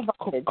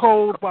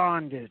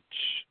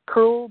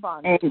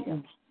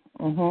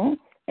 Mm-hmm.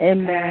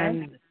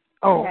 Amen.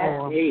 I'm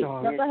sorry.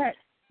 Go ahead.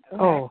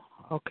 Oh,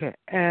 okay.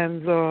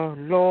 And the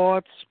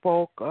Lord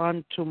spoke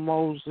unto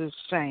Moses,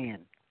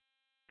 saying,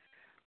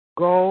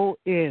 Go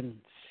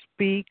in,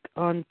 speak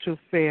unto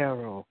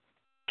Pharaoh,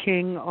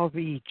 king of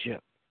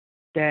Egypt,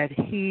 that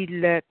he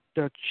let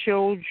the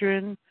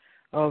children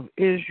of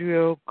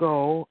Israel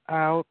go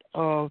out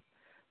of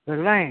the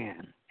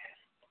land.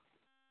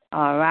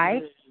 All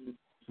right.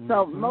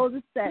 So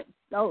Moses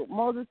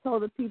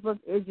told the people of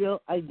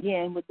Israel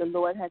again what the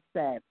Lord had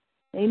said.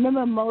 And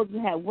remember, Moses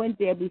had went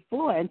there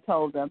before and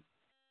told them,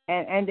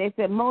 and they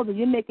said, Moses,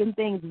 you're making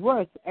things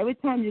worse. Every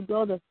time you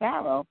go to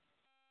Pharaoh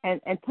and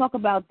talk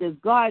about this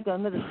God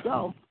gonna let us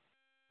go,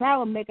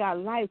 Pharaoh make our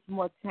lives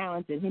more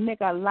challenging. He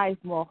make our lives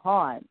more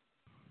hard.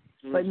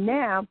 But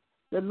now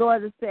the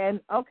Lord is saying,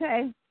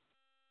 okay,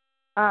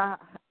 I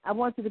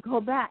want you to go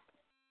back.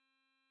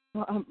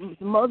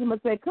 Moses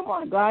must say, come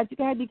on, God, you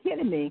got to be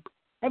kidding me.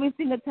 Every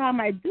single time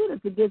I do this,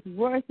 it gets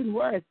worse and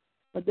worse.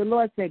 But the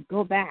Lord said,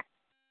 go back.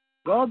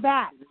 Go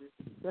back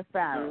to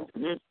Pharaoh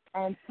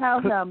and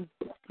tell him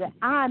that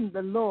I'm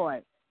the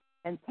Lord.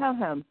 And tell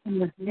him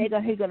he's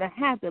going to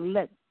have to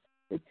let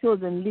the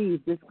children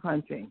leave this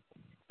country.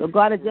 So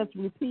God is just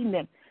repeating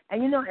them.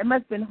 And, it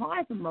must have been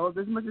hard for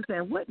Moses. He must have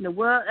said, what in the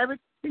world? Every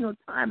single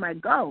time I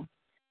go,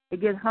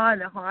 it gets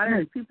harder and harder,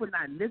 and people are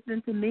not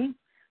listening to me.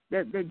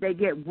 They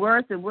get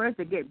worse and worse.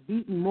 They get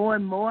beaten more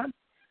and more.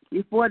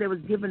 Before they was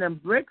giving them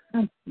bricks.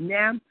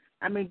 Now,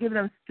 giving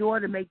them straw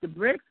to make the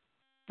bricks.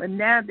 But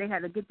now they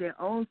had to get their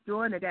own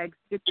straw and they got to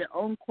get their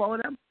own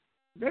quota.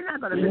 They're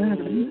not going to listen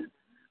to me.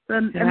 So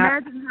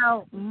imagine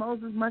how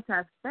Moses must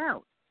have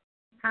felt.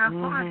 How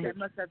hard that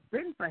must have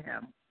been for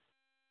him.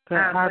 Go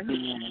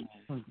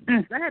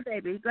ahead,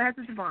 baby. Go ahead,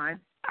 Sister Vaughn.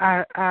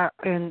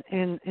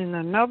 In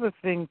another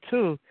thing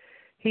too,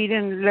 he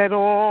didn't let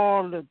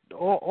all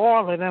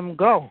of them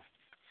go.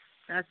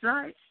 That's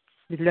right.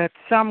 He let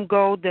some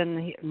go.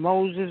 Then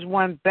Moses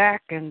went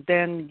back, and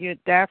then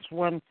that's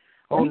when.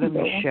 Oh, let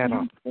me shut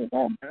up.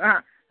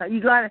 You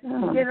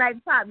get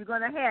like pop. You're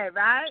gonna head,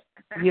 right?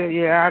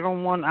 Yeah. I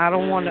don't want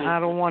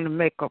to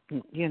make up.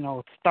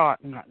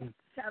 Start nothing.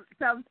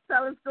 Tell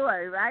a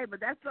story, right? But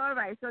that's all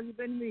right. So you've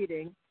been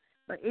reading.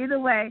 But either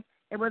way,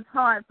 it was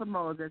hard for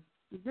Moses.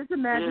 You just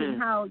imagine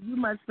how you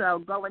must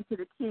go into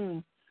the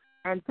king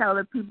and tell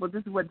the people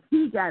this is what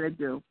he got to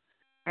do.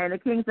 And the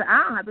king said,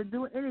 I don't have to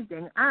do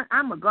anything.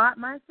 I'm a God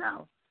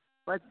myself.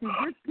 But see,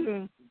 this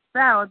king,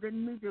 Pharaoh,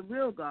 didn't meet the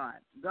real God,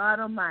 God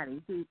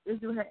Almighty. See,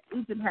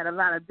 Egypt had a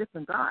lot of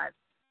different gods,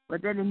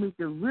 but they didn't meet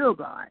the real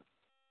God.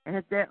 And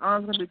if their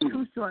arms going to be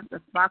too short to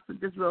box with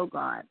this real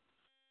God.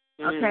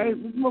 Okay,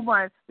 let's move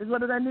on. This is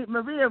what we're going to need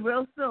Maria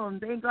real soon.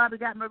 Thank God we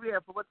got Maria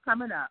for what's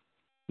coming up.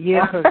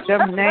 Yeah, because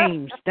them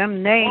names,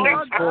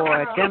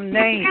 boy, them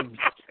names.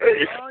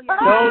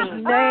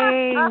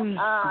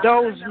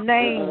 Those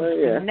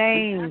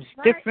names,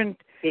 different.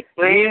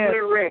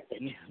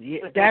 Yeah,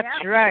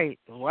 that's right.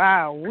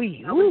 Wow,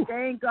 we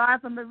thank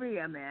God for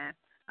Maria, man.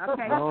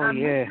 Okay,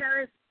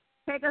 missionaries,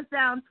 take us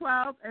down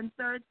 12 and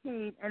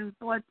 13 and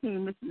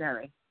 14,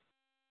 missionary.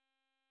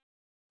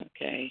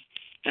 Okay.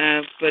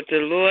 But the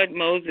Lord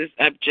Moses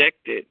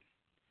objected.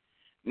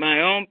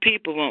 My own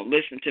people won't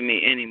listen to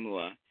me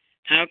anymore.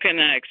 How can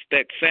I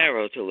expect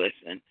Pharaoh to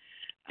listen?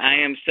 I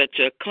am such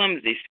a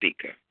clumsy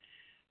speaker.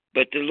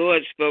 But the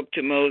Lord spoke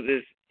to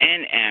Moses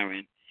and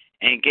Aaron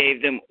and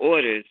gave them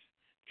orders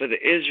for the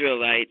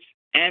Israelites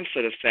and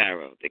for the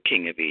Pharaoh, the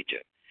king of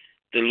Egypt.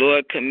 The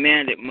Lord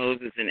commanded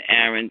Moses and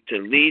Aaron to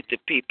lead the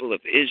people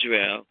of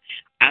Israel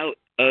out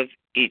of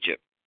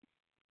Egypt.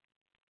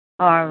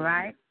 All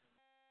right.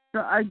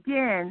 So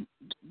again,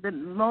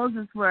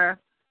 Moses were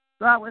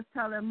God was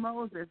telling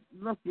Moses,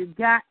 look, you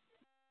got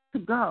to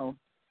go.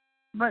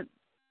 But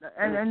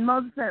and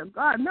Moses said,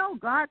 God, no,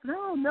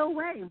 no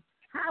way.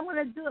 How am I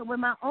going to do it when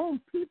my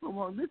own people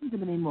won't listen to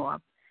me anymore?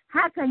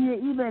 How can you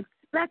even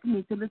expect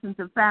me to listen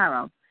to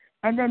Pharaoh?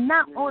 And then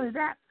not only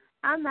that,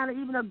 I'm not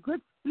even a good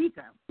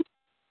speaker.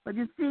 But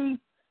you see,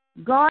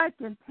 God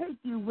can take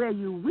you where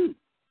you're weak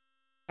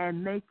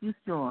and make you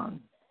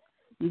strong.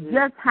 You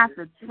just have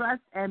to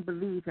trust and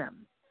believe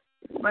him.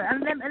 But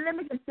let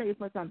me just tell you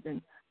for something.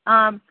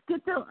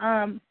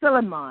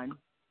 Philemon.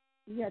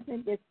 Yeah, I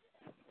think it's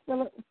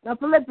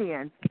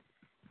Philippians.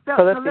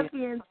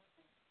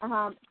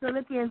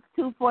 Philippians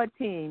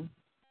 2:14.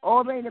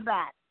 All the way in the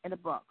back in the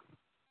book.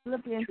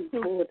 Philippians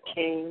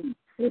 2:14.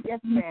 Yes,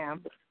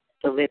 ma'am.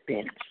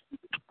 Philippians.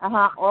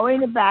 All the way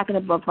in the back in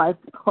the book by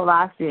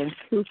Colossians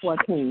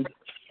 2:14.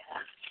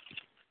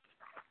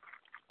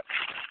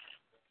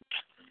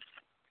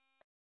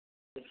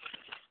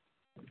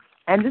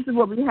 And this is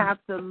what we have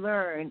to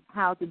learn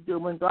how to do.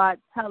 When God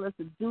tells us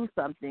to do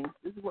something,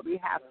 this is what we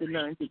have to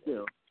learn to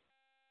do.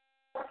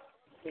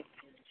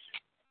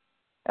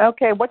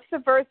 Okay, what's the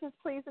verses,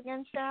 please,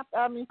 again,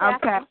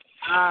 Okay.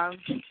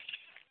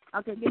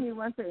 Okay, give me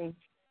one second.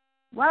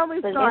 Why don't we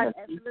start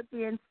at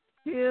Philippians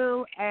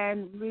 2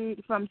 and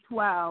read from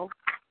 12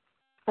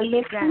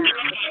 down.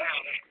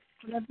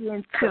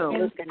 Philippians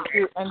 2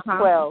 and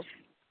 12.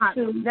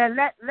 Then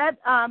let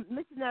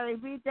missionary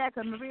read that,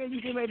 because Maria,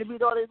 you're getting ready to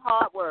read all these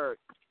hard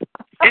words.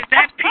 Is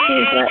that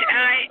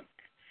PHILIPP?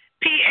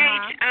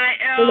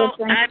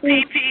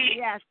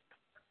 Yes.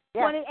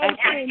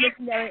 2018,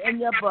 missionary, in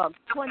your book.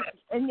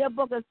 In your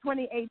book is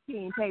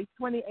 2018, page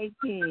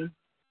 2018.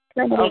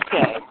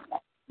 Okay.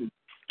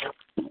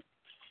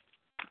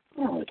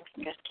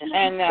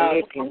 And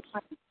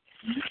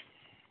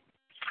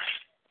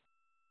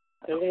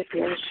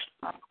Philippians.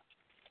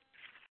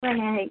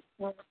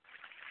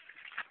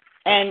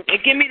 And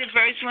give me the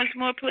verse once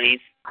more,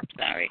 please. I'm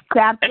sorry.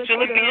 Chapter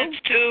Philippians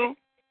 2.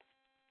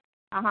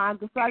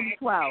 Start at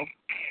 12.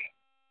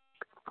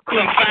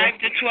 From 5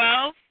 to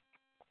 12?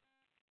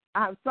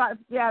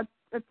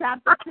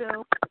 Chapter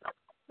 2.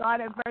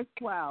 Start at verse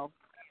 12.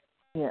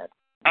 Yes.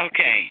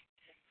 Okay.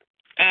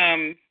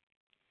 And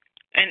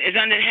it's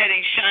under the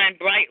heading Shine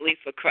Brightly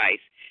for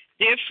Christ.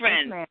 Dear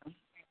friends,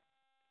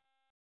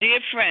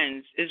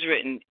 is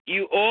written,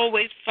 you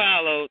always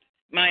followed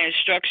my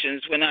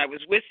instructions when I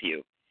was with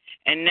you,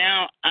 and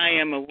now I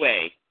am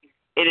away.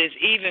 It is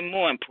even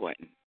more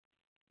important.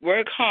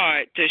 Work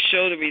hard to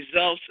show the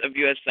results of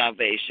your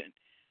salvation,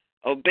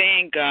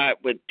 obeying God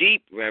with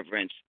deep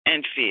reverence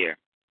and fear.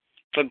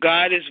 For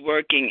God is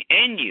working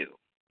in you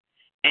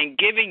and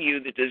giving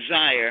you the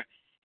desire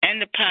and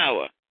the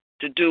power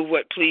to do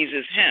what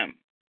pleases him.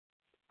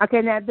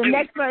 Okay, now the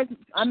next verse,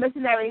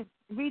 missionary,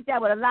 read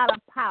that with a lot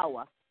of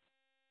power.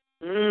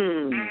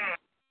 All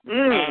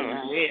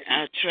right,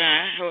 I'll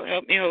try.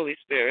 Help me, Holy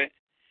Spirit.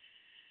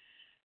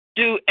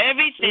 Do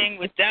everything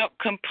without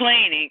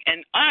complaining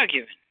and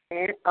arguing.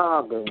 Did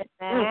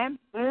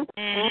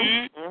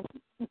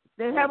you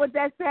hear what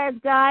that says,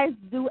 guys?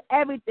 Do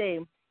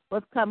everything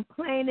with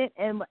complaining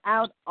and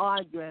without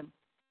arguing.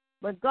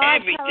 When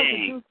God tells us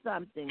to do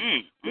something,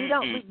 we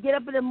get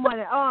up in the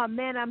morning, oh,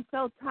 man, I'm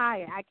so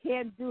tired. I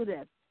can't do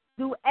this.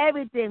 Do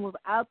everything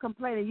without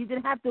complaining. You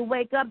didn't have to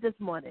wake up this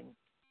morning.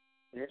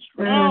 That's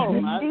right. Oh,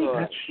 my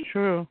God. That's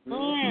true.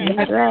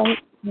 That's right.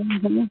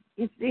 You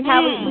see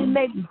how we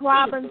make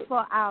problems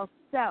for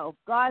ourselves.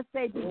 God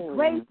said, be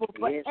grateful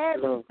for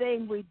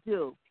everything we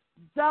do.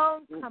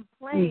 Don't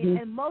complain,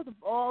 and most of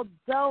all,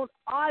 don't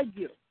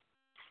argue.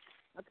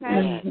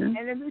 Okay? And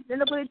then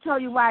look what he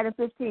told you right in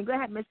 15. Go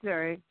ahead, Miss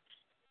Terry.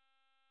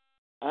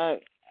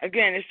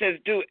 Again, it says,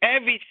 do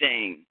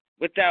everything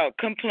without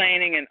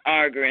complaining and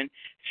arguing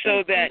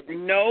so that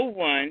no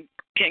one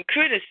can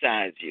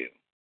criticize you.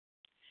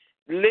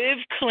 Live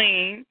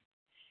clean,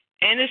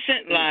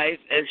 innocent lives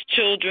as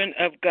children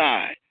of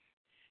God,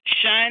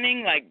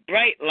 shining like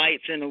bright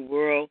lights in a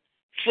world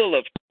full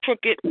of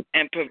crooked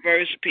and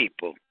perverse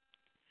people.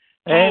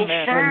 Hold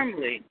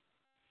firmly.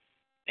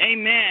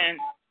 Amen.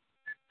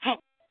 Hold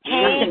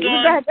on.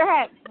 Go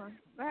ahead.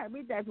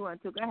 Read that one,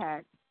 too. Go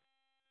ahead.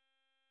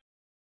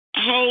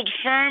 Hold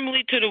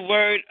firmly to the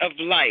word of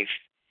life.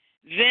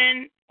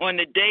 Then, on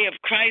the day of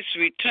Christ's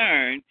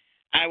return,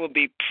 I will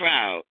be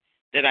proud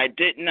that I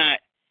did not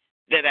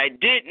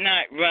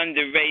run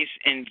the race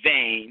in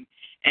vain,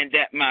 and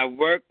that my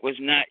work was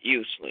not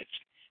useless.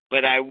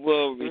 But I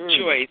will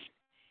rejoice,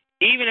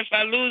 even if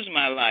I lose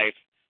my life,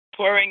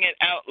 pouring it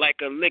out like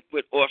a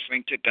liquid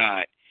offering to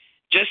God.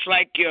 Just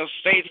like your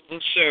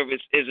faithful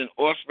service is an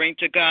offering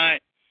to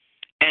God,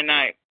 and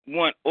I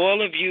want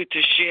all of you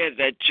to share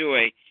that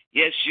joy.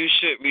 Yes, you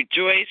should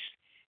rejoice,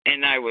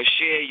 and I will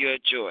share your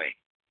joy.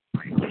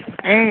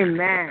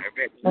 Amen.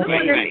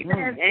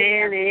 Amen.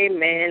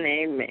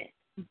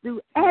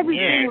 Do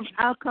everything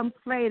without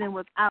complaining,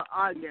 without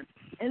arguing.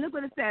 And look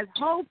what it says,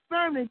 hold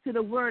firmly to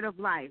the word of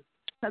life.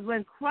 Because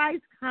when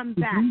Christ comes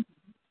back,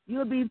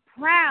 you'll be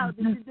proud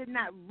that you did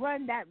not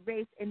run that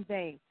race in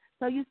vain.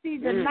 So you see,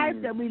 the life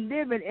that we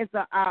live in is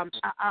a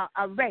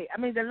race. I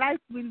mean, the life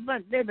we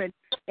live in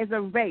is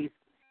a race.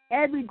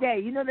 Every day,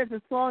 you know, there's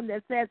a song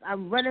that says,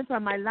 "I'm running for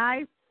my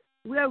life."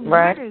 We're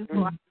running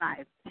for our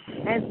life,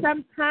 and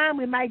sometimes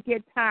we might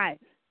get tired.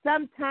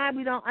 Sometimes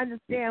we don't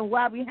understand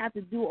why we have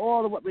to do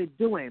all of what we're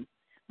doing.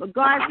 But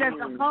God says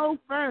to hold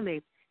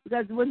firmly,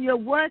 because when you're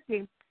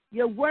working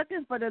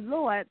for the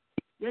Lord.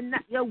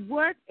 Your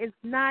work is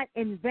not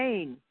in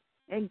vain.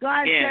 And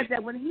God says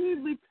that when He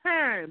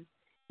returns,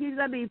 He's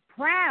going to be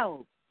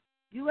proud.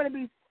 You're going to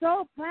be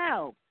so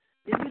proud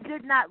that you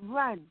did not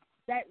run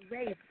that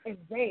race in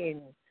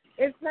vain.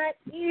 It's not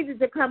easy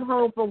to come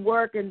home from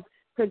work and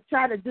to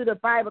try to do the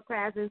Bible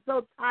class and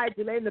so tired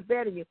you lay in the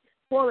bed and you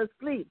fall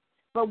asleep.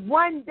 But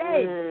one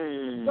day,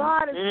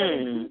 God is going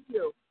to give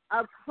you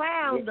a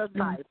crown of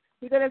life.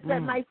 He's going to say,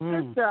 my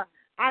sister,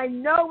 I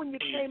know when you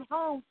came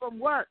home from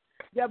work,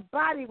 your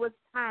body was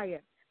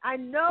tired. I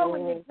know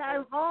when you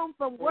came home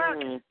from work,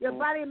 your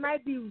body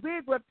might be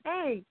rigged with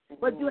pain,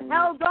 but you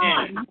held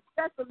on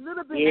just a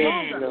little bit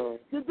longer.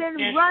 You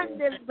didn't run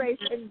this race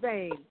in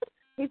vain.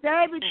 He said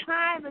every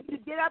time that you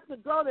get up to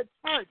go to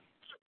church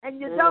and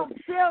you don't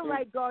feel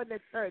like going to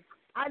church,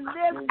 I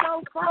live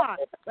so far,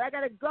 but I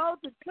got to go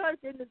to church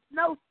in the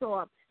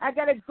snowstorm. I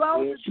got to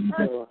go to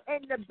church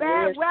in the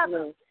bad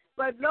weather.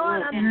 But,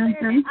 Lord, I'm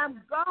saying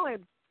I'm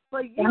going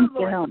for you,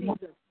 Lord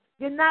Jesus.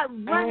 You're not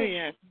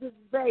running this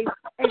race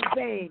in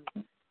vain.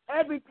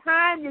 Every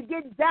time you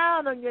get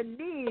down on your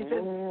knees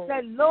and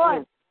say,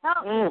 Lord,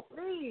 help me,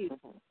 please.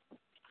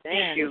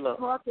 Thank you, Lord.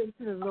 Talking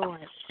to the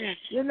Lord.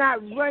 You're not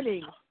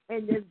running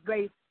in this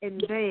race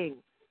in vain.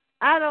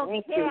 I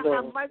don't care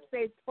how much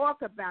they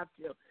talk about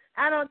you.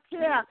 I don't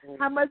care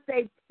how much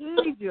they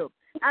tease you.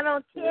 I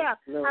don't care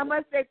how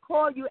much they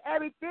call you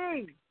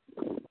everything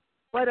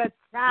but a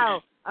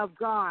child of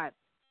God.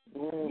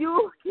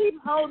 You keep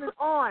holding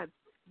on,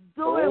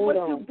 doing what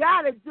you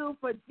got to do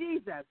for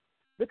Jesus,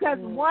 because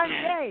one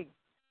day,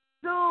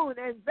 soon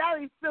and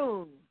very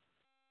soon,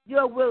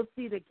 you will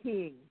see the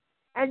King,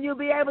 and you'll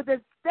be able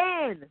to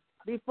stand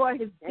before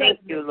His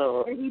judgment,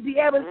 and He'll be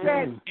able to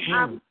say,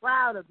 I'm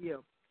proud of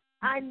you.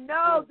 I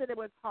know that it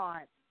was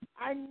hard.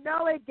 I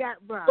know it got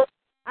rough.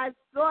 I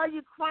saw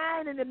you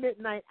crying in the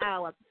midnight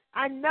hour.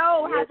 I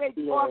know how they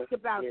talked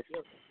about you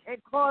and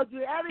called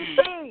you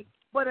everything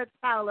but a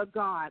child of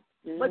God.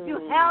 But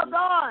you held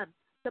on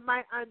to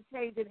my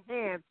unchanging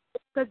hand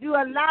because you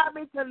allowed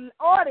me to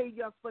order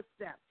your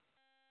footsteps.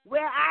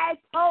 Where I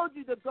told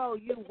you to go,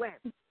 you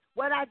went.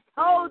 What I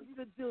told you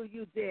to do,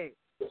 you did.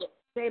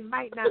 They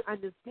might not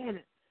understand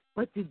it,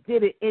 but you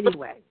did it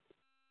anyway.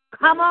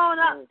 Come on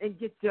up and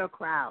get your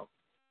crowd.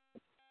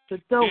 So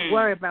don't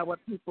worry about what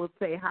people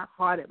say, how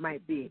hard it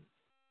might be.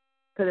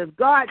 Because if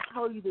God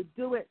told you to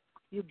do it,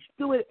 you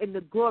do it in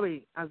the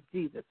glory of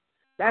Jesus.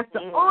 That's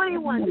the only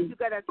one that you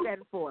got to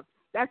stand for.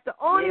 That's the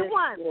only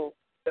one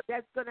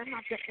that's going to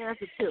have to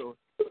answer to.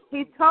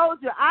 He told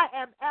you, I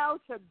am El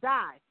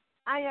Shaddai.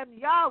 I am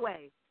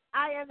Yahweh.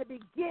 I am the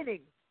beginning.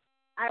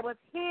 I was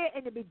here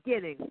in the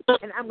beginning,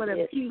 and I'm going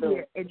to be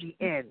here in the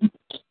end.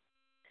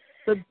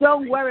 So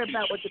don't worry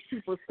about what the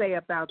people say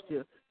about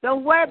you.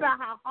 Don't worry about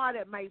how hard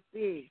it might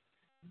be.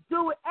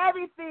 Do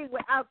everything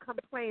without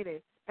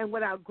complaining and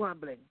without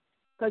grumbling,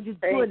 because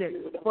you're doing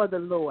it for the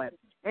Lord,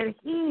 and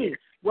He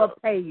will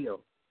pay you.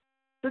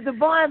 The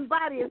divine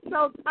body is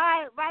so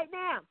tired right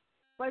now,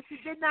 but she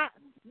did not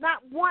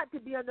want to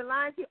be on the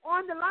line. She's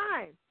on the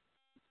line.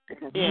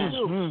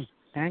 Yeah.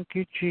 Thank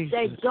you, Jesus.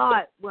 That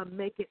God will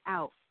make it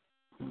out.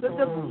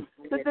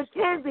 The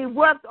Kenzie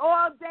worked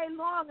all day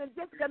long and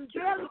just can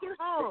barely get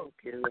home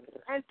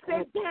and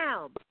sit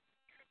down.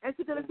 And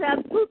she's going to say,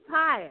 I'm too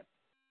tired.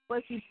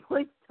 But she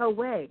pushed her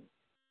way.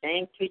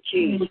 Thank you,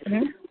 Jesus.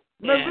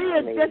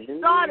 Maria just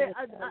started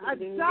a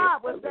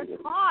job was just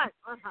hard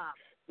on her.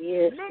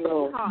 Yes,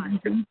 Lord. Hard.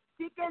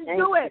 She can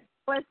do it,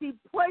 but she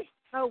pushed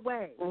her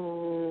way.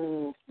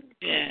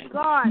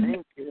 God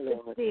is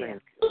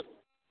there.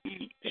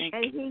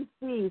 And He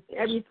sees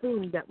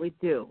everything that we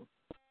do.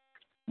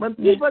 When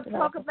people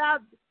talk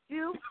about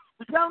you,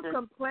 don't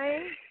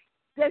complain.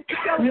 Just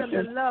show them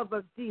the love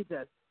of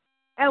Jesus.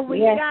 And we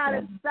got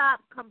to stop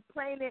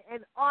complaining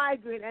and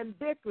arguing and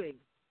bickering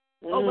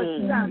over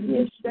stuff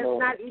that's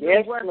not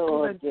even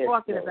worth even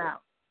talking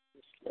about.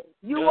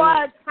 You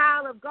are a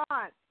child of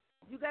God.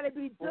 You got to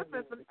be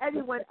different from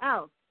everyone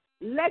else.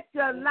 Let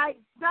your light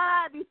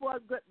shine before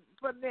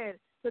men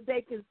so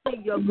they can see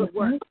your good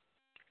work.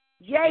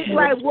 Yea, though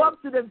I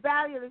walk through the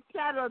valley of the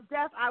shadow of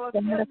death, I will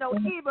fear no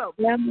evil,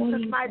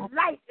 because my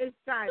light is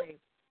shining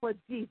for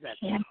Jesus.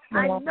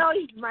 I know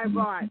He's my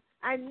rod.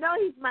 I know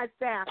He's my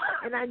staff,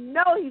 and I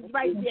know He's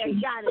right there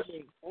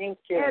guiding me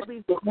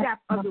every step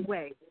of the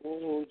way.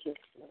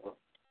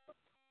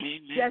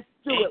 Just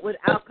do it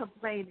without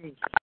complaining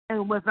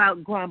and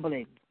without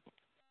grumbling.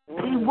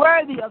 Be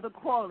worthy of the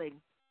calling.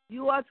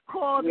 You are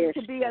called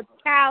to be a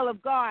child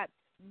of God.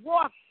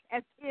 Walk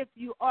as if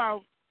you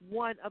are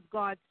one of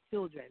God's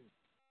children.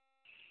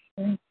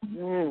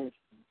 Amen.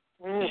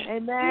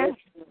 Now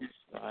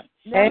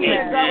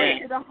we're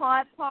going to the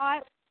hard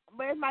part.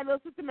 where's my little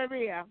sister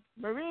Maria?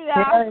 Maria.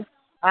 Yes,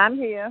 I'm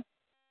here.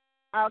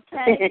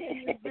 Okay,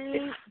 can you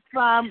read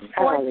from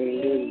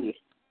 14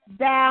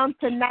 down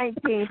to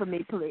 19 for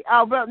me, please?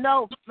 Oh, well,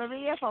 no,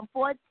 Maria, from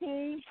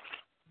 14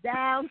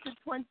 down to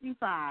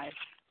 25.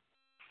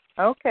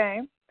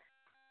 Okay.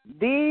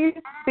 These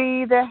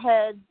be the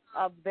heads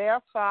of their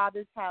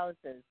fathers'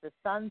 houses, the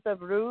sons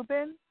of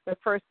Reuben, the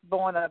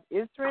firstborn of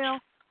Israel,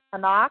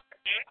 Hanak,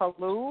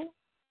 Palu,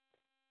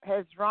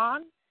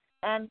 Hezron,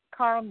 and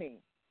Carmi.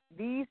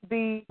 These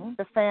be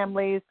the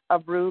families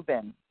of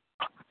Reuben.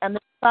 And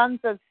the sons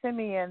of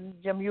Simeon,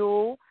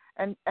 Jemuel,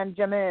 and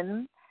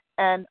Jamin,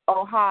 and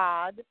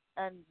Ohad,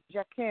 and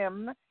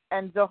Jachim,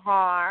 and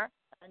Zohar,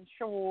 and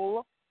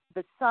Shaul,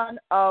 the son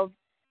of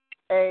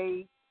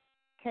a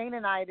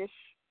Canaanitish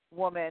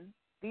woman.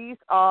 These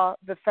are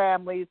the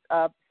families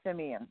of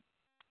Simeon.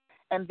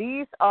 And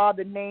these are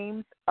the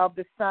names of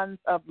the sons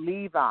of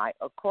Levi,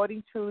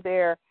 according to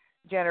their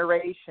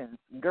generations: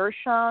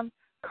 Gershon,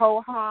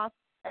 Kohath,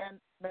 and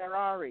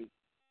Merari.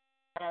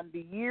 And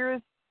the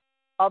years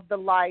of the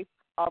life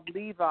of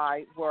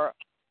Levi were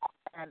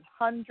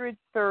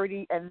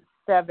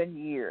 137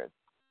 years.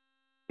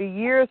 The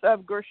years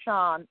of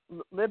Gershon,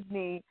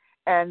 Libni,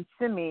 and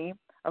Simi,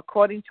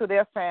 according to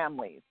their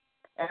families.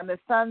 And the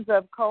sons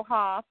of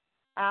Kohath,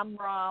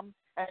 Amram,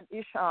 and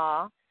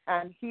Ishah,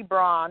 and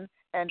Hebron,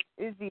 and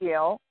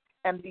Israel.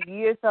 And the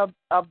years of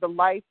the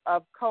life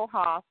of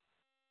Kohath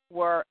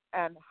were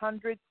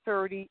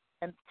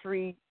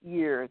 133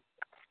 years.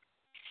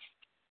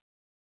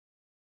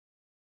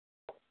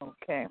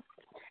 Okay.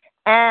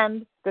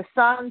 And the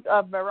sons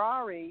of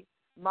Merari,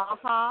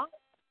 Mahali,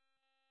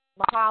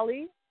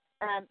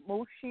 and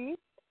Mushi.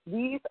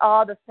 These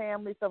are the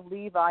families of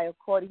Levi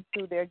according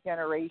to their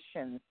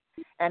generations.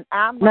 And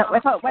Amram.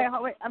 No,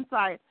 wait. I'm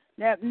sorry.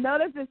 Now,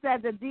 notice it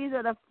says that these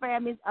are the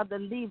families of the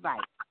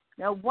Levites.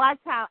 Now, watch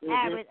how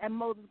Aaron and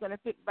Moses are going to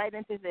fit right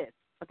into this.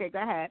 Okay, go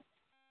ahead.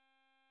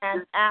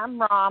 And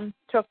Amram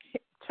took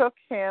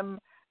him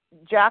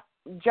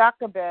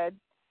Jochebed,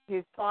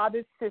 his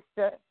father's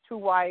sister, to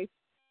wife,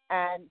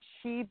 and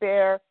she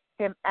bare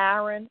him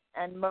Aaron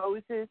and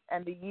Moses.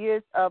 And the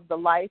years of the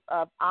life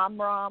of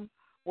Amram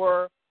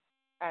were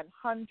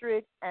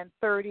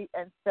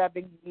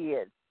 137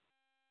 years.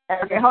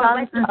 And okay, hold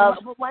on.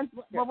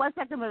 One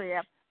second,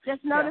 Maria.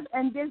 Just notice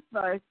in this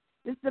verse,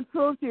 this is to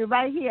prove to you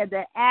right here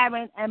that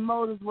Aaron and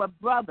Moses were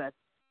brothers.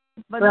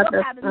 But look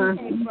how they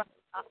became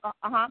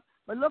brothers.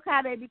 But look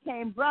how they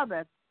became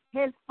brothers.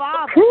 His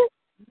father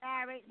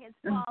married his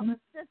father's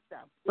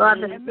sister.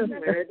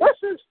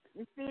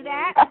 You see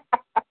that?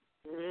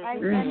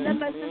 And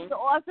remember, Sister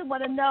Austin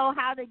want to know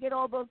how to get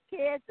all those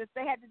kids. If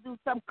they had to do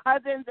some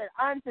cousins and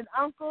aunts and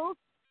uncles.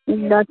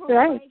 That's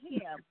right.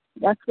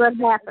 That's what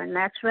happened.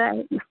 That's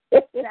right.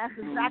 That's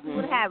exactly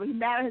what happened. He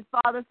married his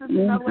father's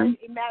sister. In other words,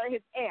 he married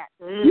his aunt.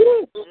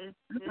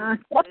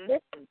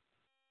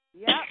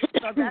 Yep.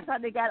 So that's how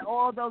they got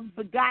all those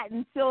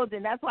begotten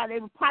children. That's why they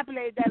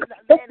populated that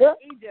land of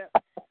Egypt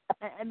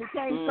and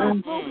became so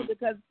fruitful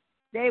because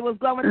they was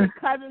going with their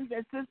cousins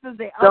and sisters.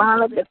 They going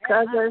with the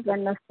cousins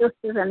and the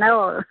sisters and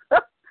all.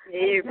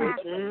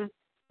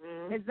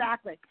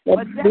 Exactly.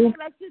 But just to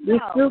let you know. Be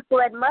fruitful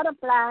and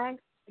multiply.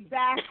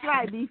 That's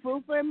right. Be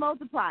fruitful and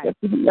multiply. But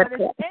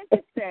it's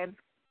interesting.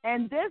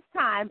 And this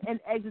time in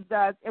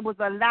Exodus, it was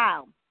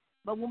allowed.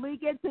 But when we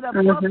get to the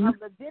book of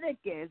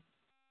Leviticus,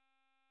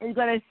 it's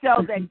going to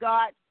show that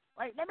God.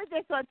 Wait, let me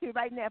just show it to you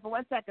right now for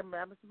 1 second,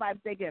 ma'am.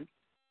 Somebody's thinking.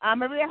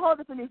 Maria, hold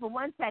it for me for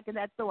 1 second.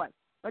 That thought.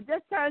 But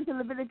just turn to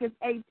Leviticus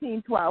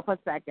 18:12 for a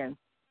second.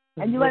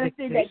 And you're going to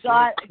see that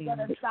God is going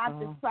to stop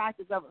this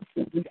practice of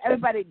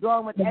everybody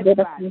going with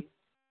everybody.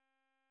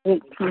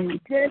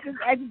 Genesis,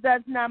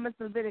 Exodus, Numbers,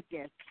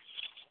 Leviticus.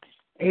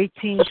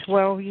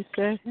 18:12, you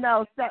said?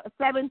 No,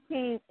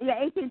 17.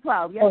 Yeah,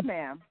 18:12. Yes,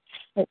 ma'am.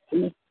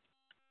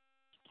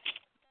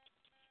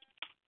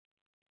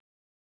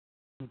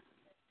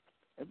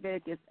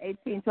 Leviticus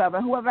 18:12.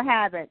 And whoever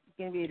has it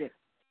can read it.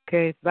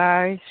 Okay,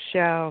 thou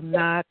shalt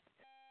not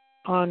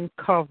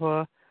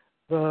uncover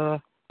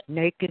the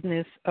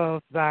nakedness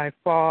of thy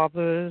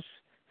father's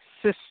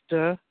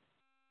sister.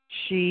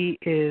 She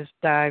is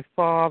thy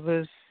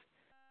father's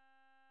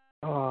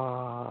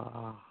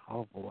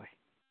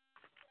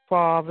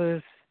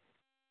father's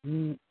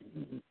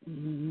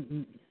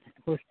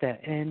what's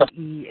that?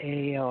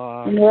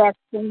 Near. Yes,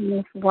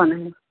 this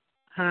woman.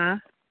 Huh?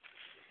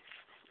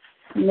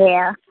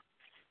 Yeah.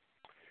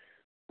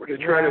 What they're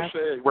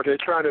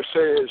trying to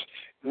say is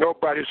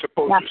nobody's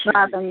supposed to see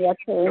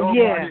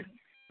you.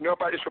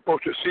 Nobody's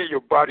supposed to see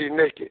your body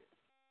naked.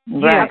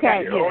 Right.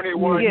 Okay. The only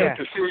one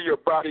to see your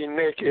body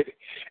naked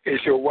is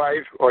your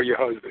wife or your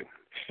husband.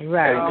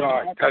 Right. And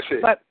God. That's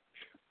it. But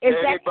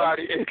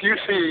anybody, if you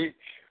see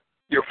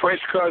your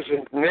first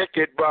cousin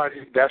naked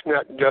body, that's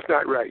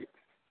not right.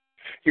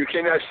 You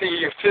cannot see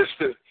your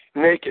sister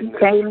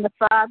nakedness. Same the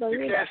father.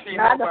 You can't see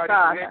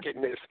nobody's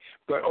nakedness,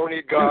 but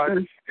only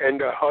God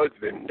and the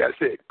husband. That's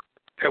it.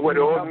 That's what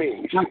it all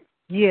means.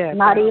 Yeah.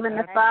 Not even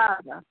the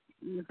father.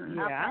 Yeah,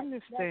 I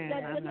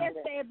understand. Do me a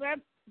favor.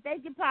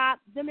 Thank you, Pop.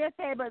 Do me a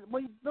favor.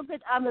 When you look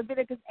at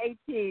Leviticus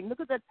 18, look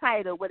at the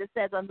title, what it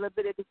says on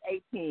Leviticus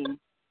 18.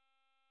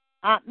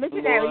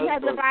 Missionary, you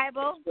have the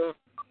Bible?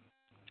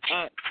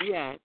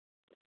 Yeah.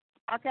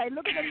 Okay,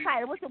 look at the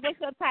title. What's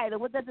your title?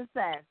 What does it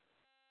say?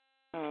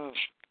 Oh,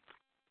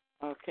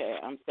 okay.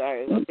 I'm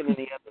sorry. Looking in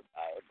the other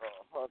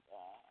Bible. Hold on.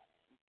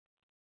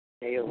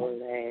 They will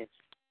last.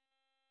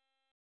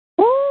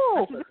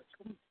 Ooh.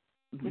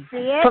 You see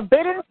it?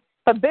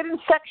 Forbidden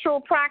sexual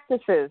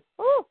practices.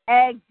 Ooh.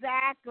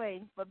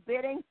 Exactly.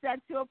 Forbidding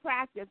sexual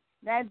practice.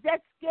 Now,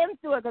 just skim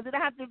through it because you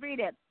don't have to read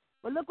it.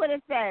 But look what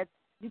it says.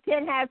 You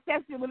can't have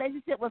sexual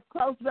relationship with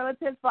close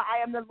relatives, for I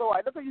am the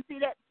Lord. Look what you see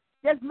that.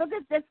 Just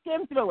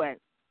skim through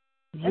it.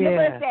 And look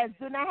what it says.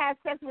 Do not have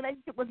sexual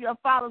relationship with your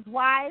father's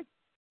wives.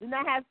 Do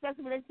not have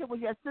sexual relationship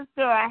with your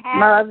sister or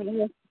half.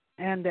 Mother.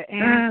 And the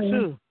aunt,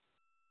 too.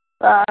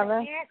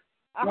 Father.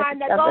 Now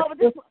go over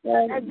this.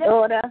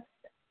 Daughter.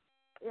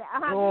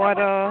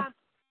 Daughter.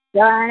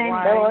 Son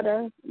and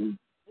daughter.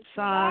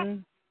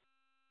 Son.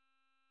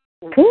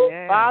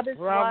 Father's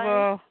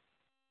brother. wife.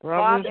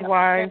 Brother's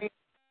wife.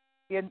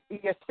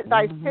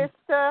 Thy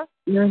sister.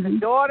 The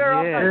daughter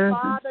of the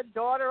father.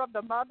 Daughter of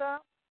the mother.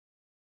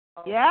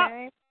 Okay.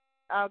 Yeah.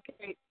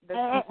 Okay.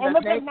 And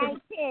look at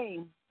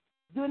 19.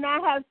 Do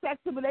not have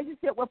sexual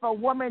relationship with a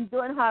woman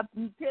during her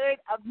period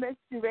of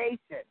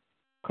menstruation.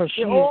 Because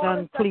she's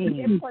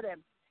unclean.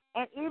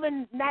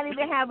 And not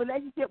even have a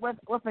relationship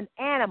with an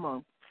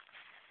animal.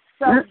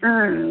 So,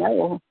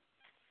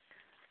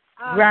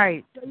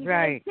 right. So you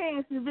get a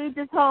chance to read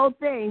this whole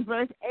thing.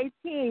 Verse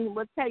 18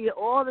 will tell you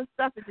all the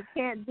stuff that you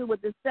can't do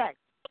with the sex.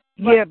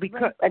 Yeah,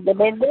 because they've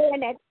been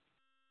doing it.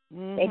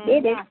 They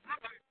did it.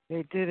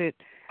 They did it.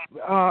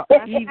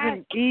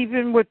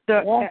 Even with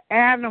the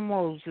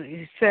animals,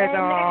 he said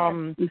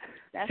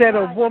said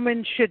a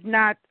woman should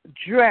not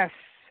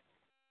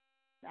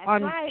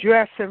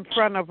undress in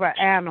front of an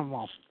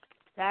animal.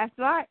 That's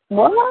right.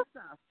 What?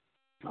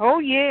 Oh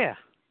yeah.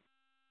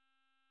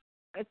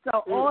 And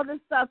so all the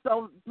stuff,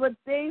 so with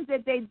things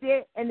that they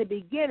did in the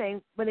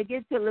beginning, when it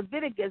gets to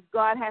Leviticus,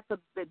 God has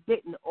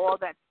forbidden all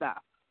that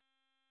stuff.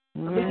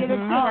 We get a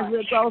chance,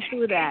 we'll go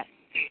through that.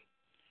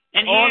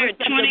 And here,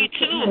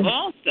 22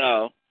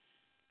 also.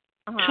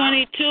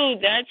 22,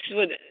 that's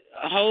what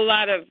a whole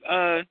lot of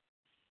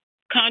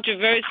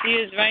controversy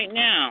is right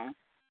now.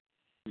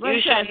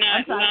 You should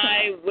not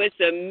lie with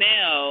a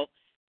male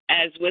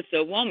as with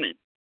a woman.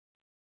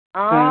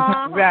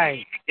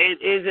 Right.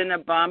 It is an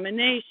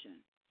abomination.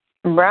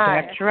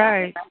 Right. That's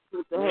right. That's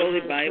what the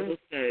Holy Bible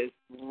says.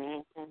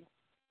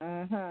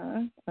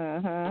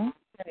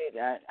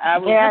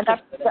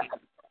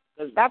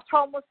 That's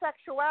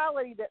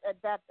homosexuality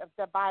that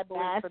the Bible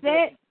is forbidding.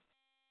 That's it.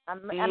 A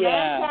man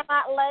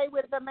cannot lay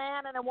with a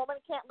man, and a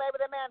woman can't lay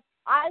with a man.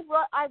 I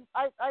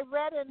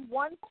read in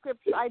one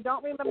scripture, I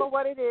don't remember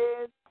what it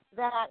is,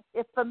 that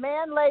if a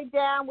man laid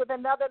down with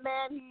another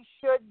man, he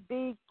should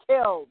be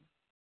killed.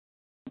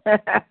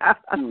 Back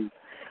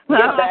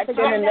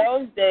in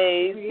those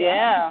days,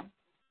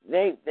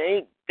 they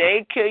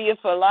kill you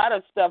for a lot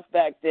of stuff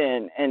back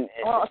then, and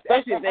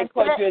especially if they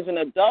caught you as an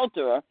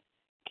adulterer.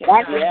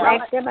 That's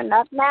effective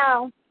enough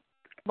now.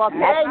 Well,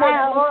 today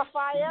they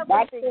glorify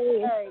everything.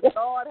 Today,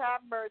 Lord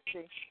have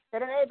mercy.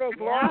 Today they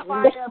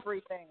glorify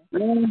everything.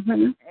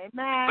 Amen.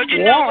 But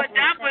you know what?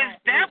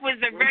 That was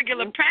a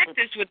regular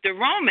practice with the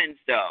Romans,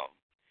 though.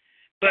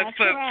 But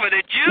for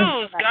the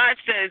Jews, God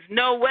says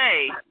no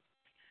way.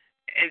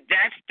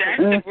 That's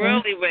the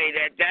worldly way.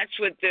 That's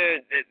what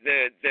the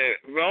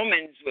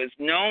Romans was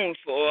known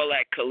for, all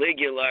that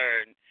Caligula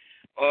and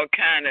all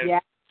kind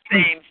of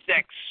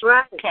same-sex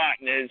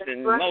partners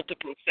and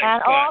multiple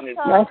sex partners.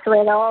 That's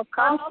where it all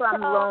comes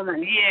from,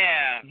 Romans.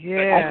 Yeah.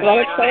 That's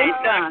where it came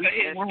from. For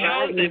his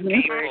chosen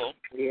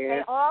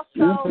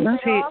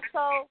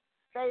people.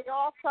 They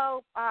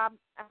also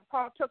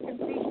partook in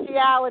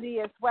bestiality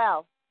as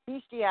well.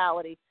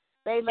 Bestiality.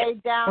 They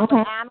laid down with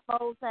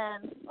animals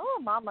and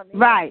Mama Mia.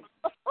 Right.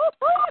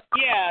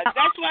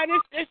 That's why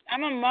this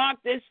I'm gonna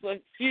mark this for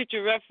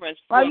future reference.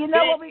 Well, you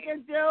know what we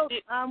can do?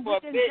 We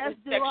can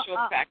just do sexual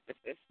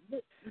practices.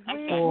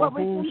 What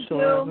we can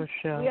do,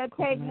 we'll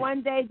take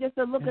one day just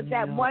to look at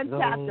that one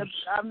chapter,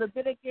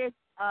 Leviticus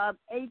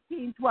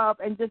 18:12,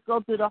 and just go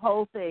through the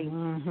whole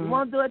thing. We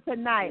won't do it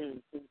tonight,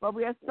 but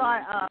we'll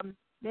start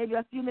maybe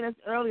a few minutes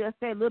earlier,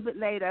 say a little bit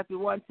later if you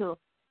want to,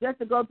 just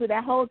to go through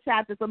that whole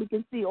chapter so we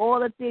can see all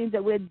the things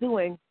that we're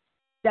doing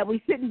that we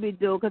shouldn't be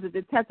doing because it's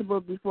detestable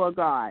before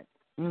God.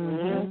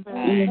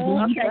 Okay,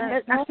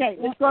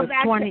 let's go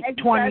back to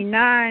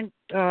 29,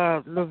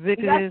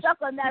 Leviticus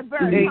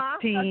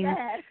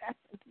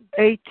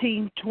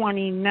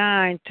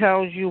 18:29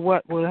 tells you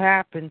what will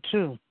happen,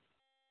 too.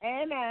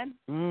 Amen.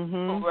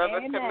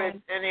 Whoever commits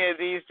any of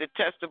these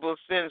detestable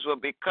sins will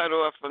be cut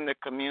off from the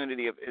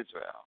community of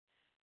Israel.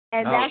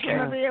 And that's what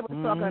Maria was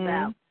talking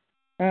about.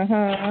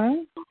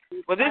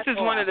 Well, this is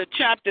one of the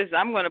chapters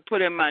I'm going to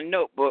put in my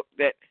notebook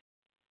that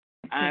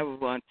I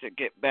want to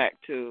get back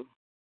to.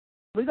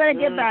 We're going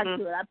to get back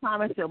to it. I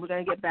promise you. We're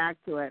going to get back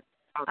to it.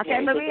 Okay,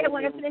 Maria,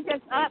 want to finish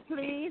this up,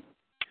 please?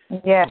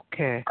 Yes.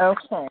 Okay.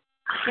 Okay.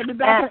 We'll be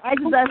back in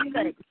Exodus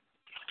 6.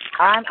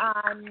 I'm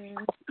on.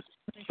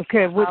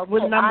 Okay, what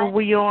number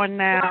we on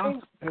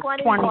now?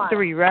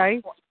 23,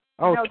 right?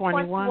 Oh, no,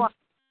 21?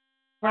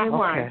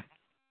 21. Okay.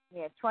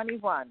 Yeah,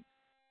 21.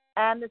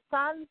 And the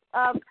sons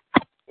of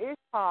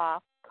Ishar,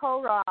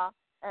 Korah,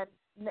 and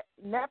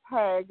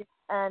Nepheg,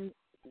 and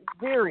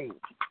Zeri.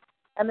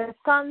 And the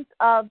sons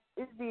of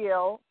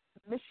Israel,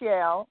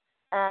 Mishael,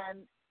 and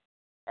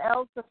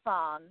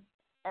Elzaphan,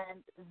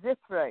 and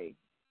Zithri.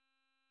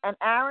 And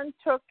Aaron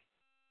took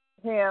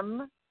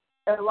him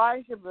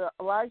Elijah,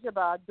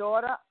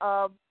 daughter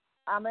of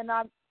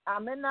Aminadab,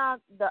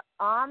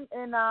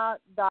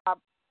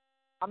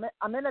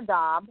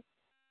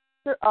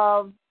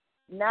 of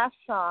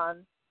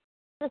Nashon.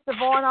 Sister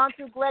Vaughn, aren't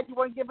you glad you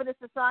weren't given this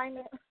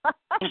assignment? Huh?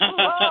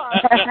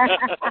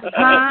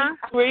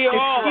 We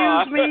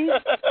all Excuse me?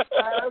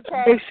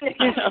 Okay.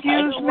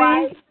 Excuse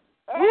me?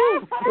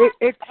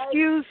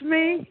 Excuse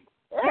me?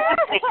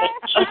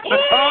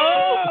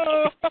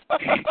 Oh.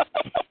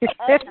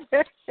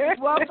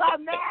 Well,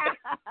 come now.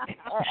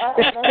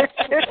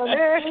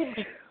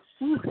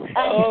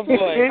 Oh,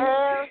 boy.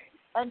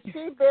 And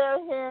she bare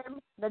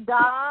him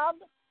Nadab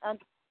and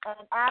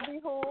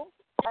Abihu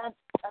and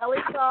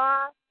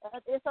Eleazar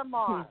and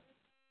Ithamar.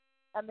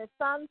 And the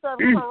sons of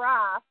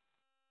Korath,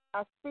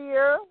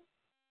 Asir,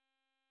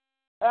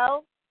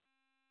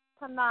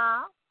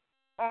 Elkanah,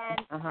 and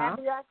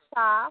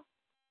Abiashah.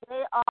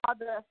 They are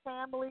the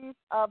families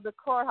of the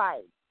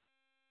Korhites.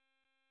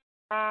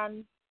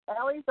 And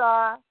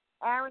Eleazar,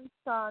 Aaron's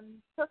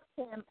son, took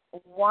him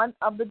one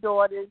of the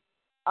daughters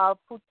of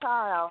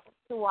Putiel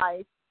to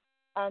wife,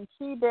 and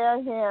she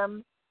bare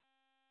him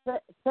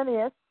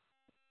Phinehas.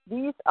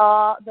 These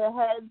are the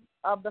heads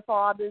of the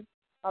fathers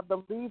of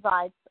the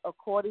Levites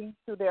according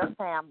to their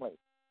families.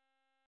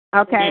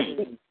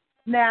 Okay.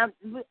 Now,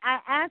 I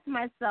asked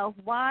myself,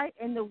 why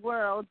in the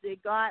world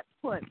did God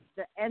put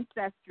the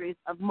ancestries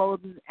of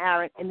Moses and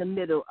Aaron in the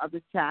middle of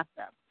the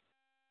chapter?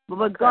 But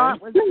what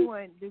God was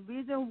doing, the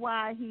reason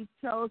why he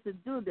chose to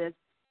do this,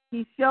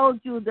 he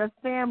showed you the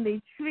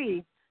family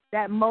tree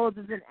that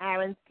Moses and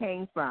Aaron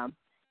came from.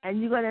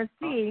 And you're going to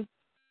see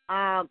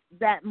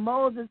that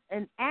Moses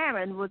and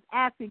Aaron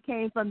actually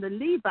came from the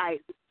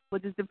Levites,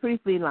 which is the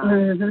priestly line.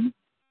 Mm-hmm.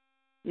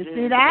 You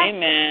see that?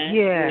 Amen.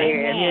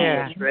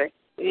 Yeah.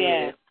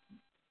 Yeah.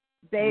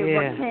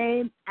 They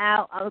came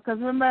out, because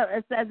remember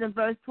it says in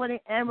verse 20,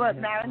 and what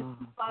Aaron's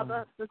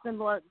father,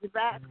 sister-in-law,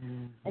 back,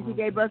 and she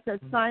gave us her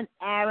son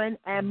Aaron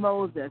and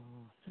Moses.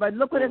 But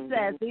look what it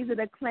says. These are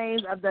the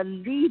claims of the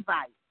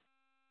Levites.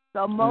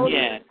 So Moses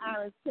and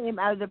Aaron came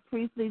out of the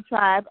priestly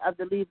tribe of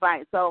the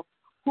Levites. So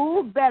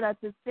who better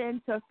to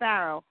send to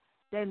Pharaoh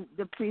than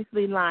the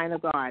priestly line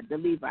of God, the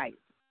Levites?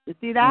 You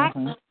see that?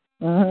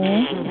 Mm-hmm.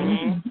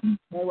 Mm-hmm.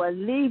 They were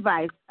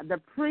Levites, the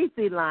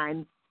priestly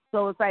line.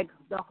 So it's like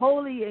the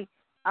holy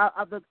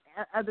of the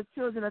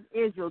children of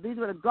Israel. These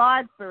were the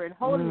God-fearing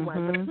holy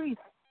ones, the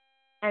priests,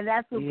 and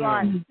that's who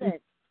God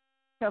sent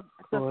to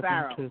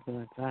Pharaoh.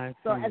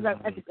 So as a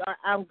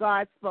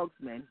God's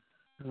spokesman,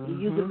 he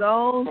used his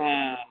own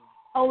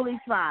holy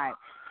tribe.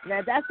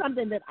 Now that's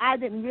something that I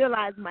didn't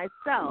realize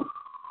myself.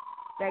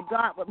 That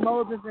God, with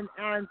Moses and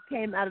Aaron,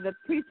 came out of the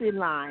priestly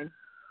line,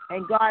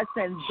 and God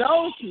sent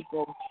those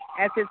people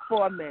as his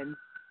foremen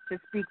to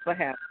speak for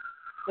him.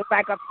 It's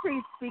like a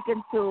priest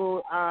speaking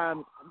to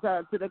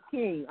the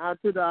king,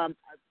 to the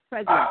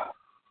president,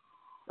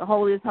 the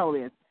holiest.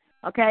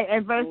 Okay,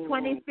 and verse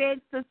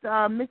 26,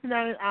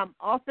 missionary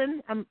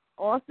Austin,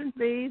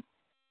 please.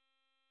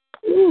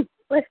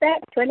 What's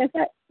that?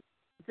 26.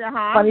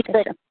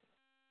 26.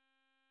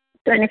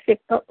 26.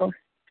 6:26.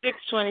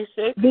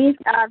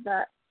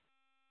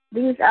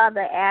 These are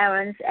the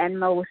Aarons and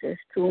Moses,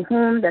 to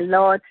whom the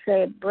Lord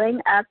said,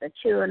 "Bring out the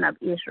children of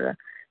Israel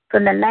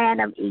from the land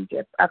of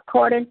Egypt,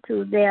 according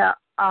to their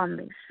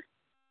armies."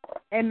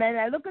 Amen.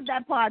 I look at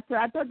that part too.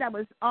 I thought that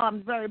was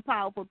very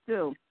powerful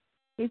too.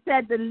 He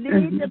said to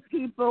lead the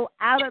people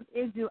out of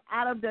Israel,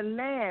 out of the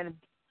land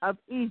of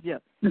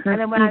Egypt. And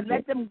then when I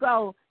let them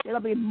go,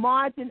 they'll be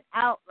marching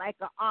out like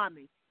an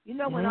army. You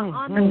know, when an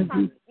army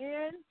comes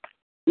in,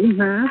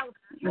 how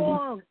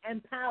strong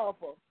and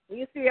powerful. When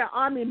you see an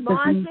army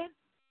marching,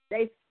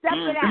 they step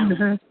it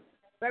out.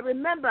 But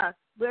remember,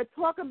 we're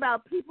talking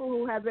about people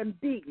who have been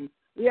beaten.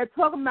 We are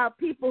talking about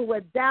people who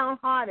were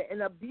downhearted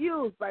and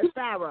abused by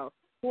Pharaoh,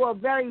 who are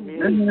very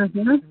weak and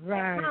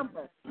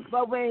humble.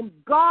 But when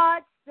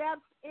God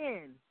steps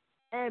in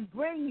and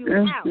brings you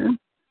out,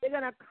 they're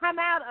going to come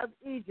out of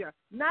Egypt,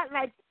 not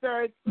like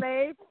third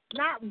slaves,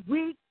 not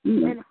weak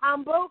and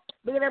humble,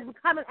 but they're going to be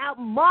coming out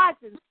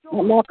marching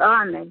strong.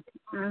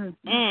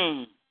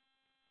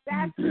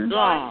 That's what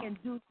God can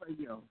do for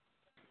you.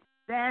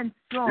 Stand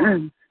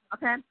strong.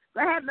 Okay? Go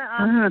ahead,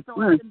 so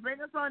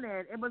bring us on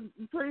in. It was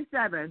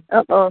 27.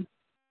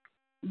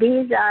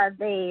 These are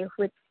they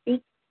which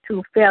speak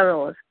to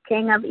Pharaoh,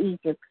 king of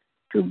Egypt,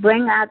 to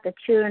bring out the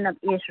children of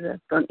Israel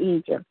from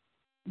Egypt.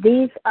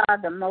 These are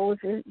that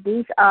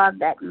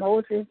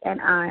Moses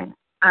and Aaron.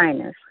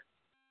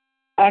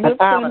 And it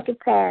came to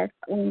pass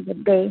on the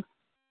day.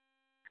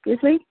 Excuse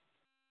me?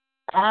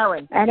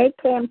 Aaron. And it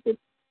came to,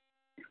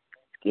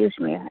 excuse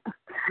me,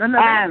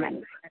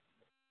 Aaron.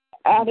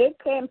 And it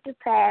came to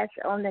pass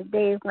on the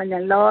day when the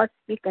Lord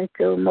spake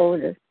unto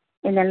Moses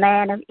in the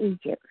land of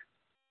Egypt,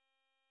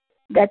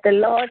 that the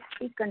Lord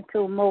spake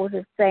unto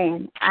Moses,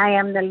 saying, I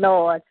am the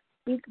Lord,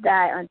 speak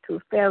thou unto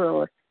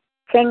Pharaoh,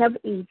 king of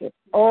Egypt,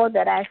 all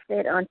that I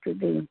said unto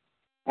thee.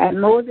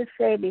 And Moses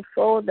said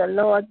before the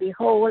Lord,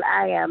 behold,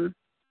 I am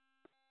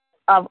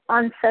of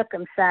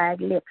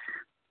uncircumcised lips,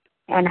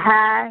 and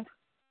how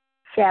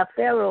shall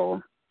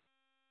Pharaoh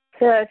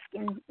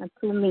hearken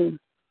unto me?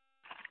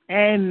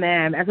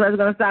 Amen. That's what I was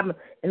going to stop.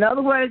 In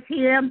other words,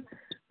 here,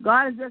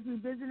 God is just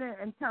revisiting it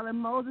and telling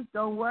Moses,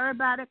 don't worry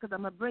about it because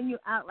I'm going to bring you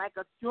out like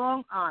a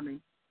strong army.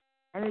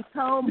 And he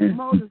told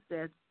Moses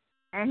this.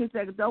 And he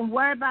said, don't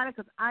worry about it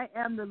because I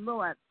am the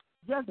Lord.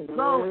 Just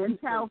go and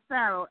tell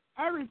Pharaoh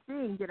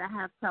everything that I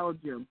have told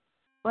you.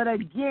 But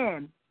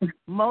again,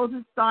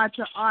 Moses started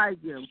to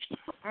argue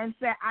and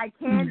said, I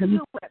can't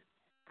do it.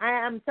 I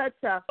am such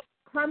a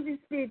clumsy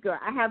speaker.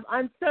 I have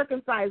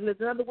uncircumcised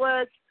lips. In other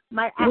words,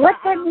 what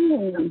that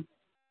mean?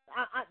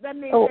 That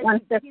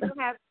means that he don't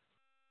have.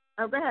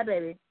 Oh, go ahead,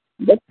 baby.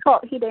 He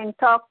didn't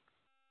talk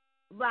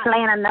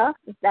plain enough.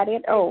 Is that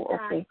it? Oh,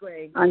 okay.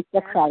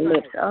 Uncircumcised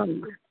lips.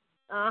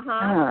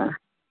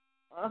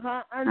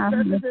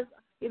 Uncircumcised.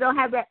 You don't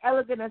have that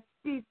elegant of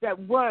speech, that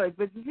words.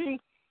 But you see,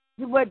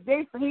 he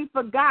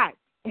forgot.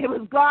 It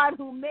was God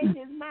who made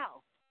his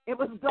mouth. It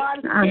was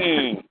God who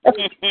made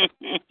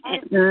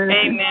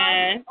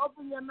Amen.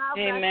 Open your mouth.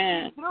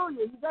 Amen. And through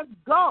you. You just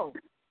go.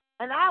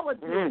 And I will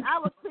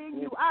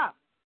clean you up.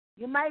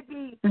 You might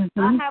be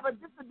have a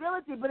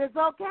disability, but it's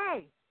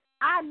okay.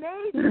 I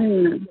made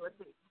you.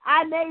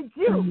 I made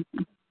you,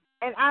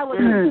 and I will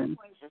take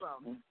you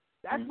from.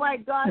 That's why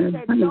God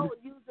said, don't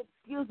use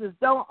excuses.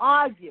 Don't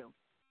argue.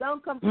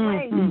 Don't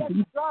complain. Just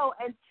go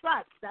and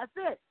trust. That's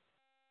it.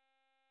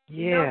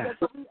 Yeah.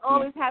 We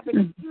always have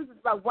excuses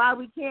about why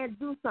we can't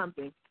do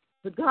something.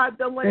 But God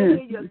don't want to hear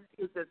your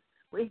excuses.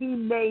 When He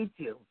made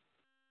you.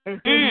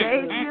 And He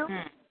made you,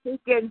 He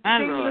can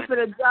send you for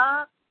the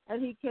job,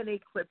 and He can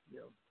equip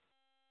you.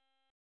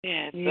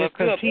 Yes, yeah,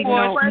 because He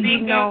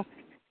know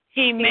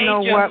He made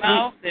your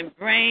mouth and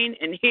brain,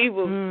 and He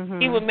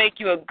will make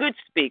you a good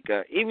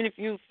speaker, even if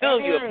you feel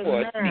you're a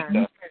poor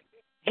speaker.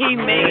 He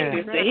made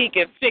you so He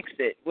can fix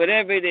it.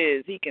 Whatever it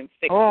is, He can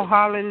fix it. Oh,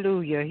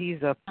 hallelujah.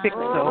 He's a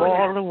fixer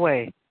all the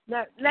way.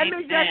 Now, let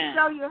me just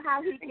show you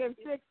how He can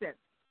fix it.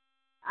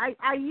 I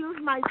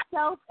use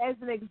myself as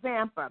an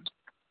example.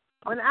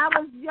 When I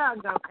was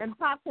younger, and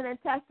Pop can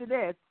attest to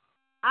this,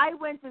 I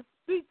went to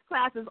speech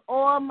classes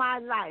all my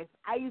life.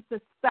 I used to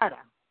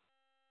stutter.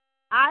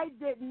 I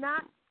did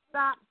not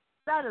stop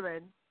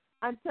stuttering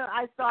until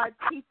I started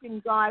teaching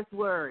God's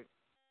Word.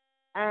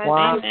 And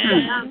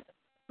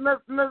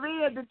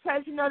Maria, the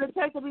church, you know the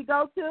church that we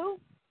go to?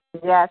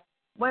 Yes.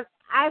 When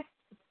I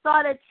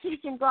started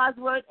teaching God's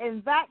Word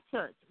in that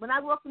church, when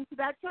I walked into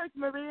that church,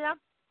 Maria,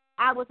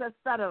 I was a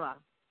stutterer.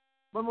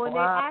 But when they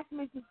asked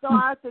me to go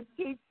out to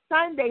teach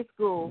Sunday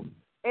school,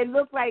 it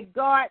looked like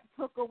God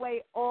took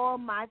away all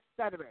my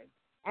stuttering.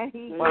 And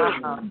He did.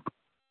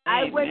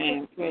 I went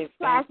to speech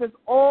classes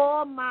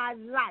all my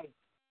life,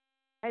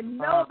 and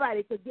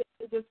nobody could get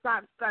me to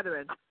stop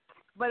stuttering.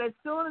 But as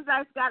soon as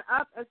I got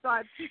up and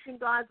started teaching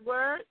God's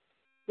Word,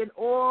 then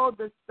all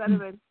the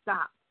stuttering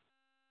stopped.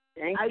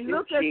 I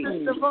looked at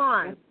Sister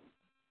Vaughn.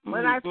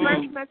 When I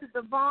first met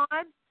Sister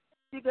Vaughn,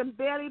 she can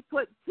barely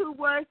put two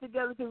words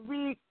together to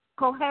read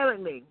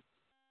coherently.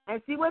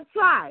 And she would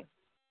try.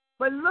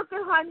 But look at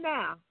her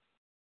now.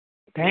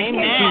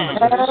 Amen.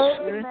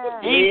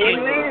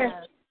 Amen.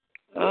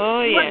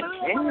 Oh, yes.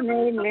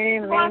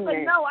 Amen.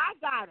 No, I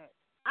got it.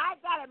 I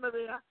got it,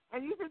 Maria.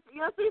 And you see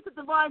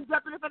Sister Vaughn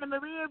jumping in front of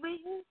Maria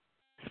reading?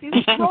 She's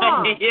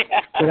strong.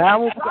 But I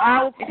will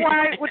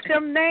quiet with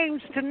them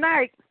names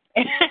tonight.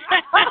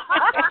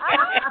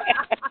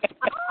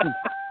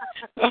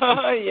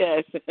 Oh,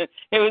 yes.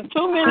 It was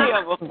too many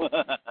of them.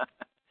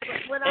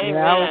 When I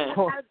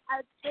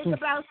think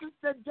about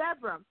Sister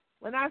Deborah.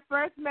 When I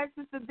first met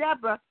Sister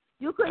Deborah,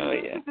 you couldn't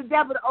get Sister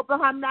Deborah to open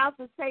her mouth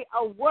and say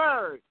a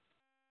word.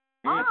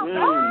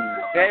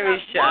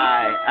 Very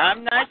shy.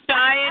 I'm not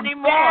shy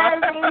anymore.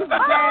 Very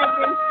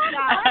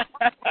shy.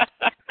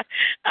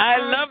 I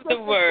love the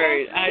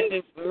word. I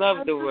just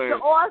love the word.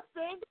 Sister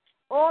Austin,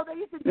 all they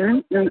used to do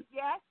was say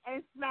yes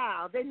and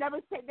smile. They never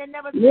talk much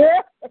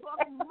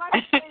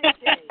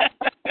anything.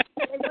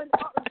 They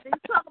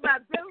talk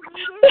about them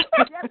reading,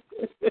 them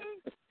teaching,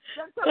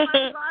 them talking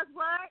about God's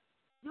Word.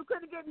 You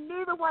couldn't get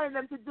neither one of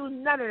them to do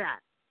none of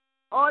that.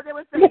 Or they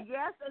would say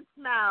yes and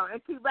smile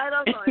and keep right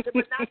on going. They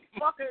would not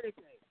talk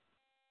anything.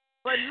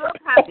 But look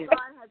how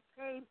God has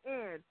came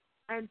in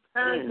and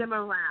turned them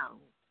around.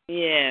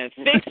 Yeah,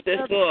 fixed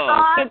us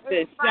all. Took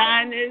the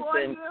shyness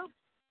and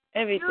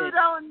everything. You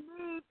don't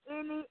need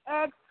any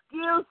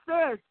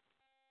excuses.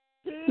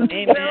 He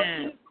Amen.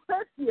 will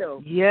equip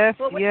you. Yes,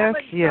 for yes,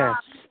 whatever yes.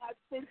 job He has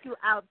sent you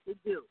out to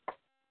do.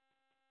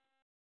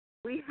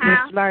 We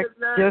have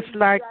just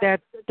like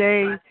that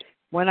day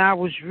when I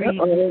was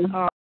reading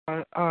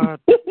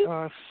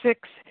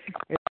 6,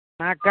 and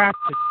I got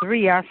to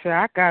 3. I said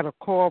I gotta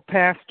call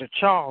Pastor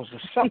Charles.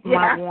 There's something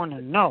I want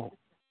to know.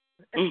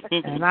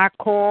 And I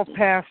called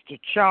Pastor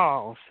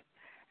Charles,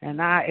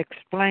 and I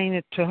explained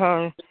it to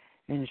her,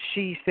 and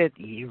she said,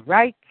 "You're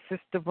right,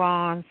 Sister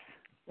Barnes."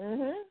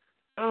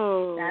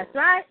 Oh, that's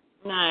right.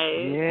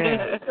 Nice.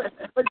 Yeah.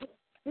 But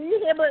do you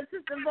hear what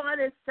Sister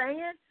Barnes is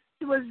saying?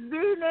 She was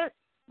reading it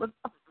with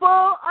a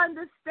full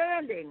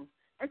understanding.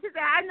 And she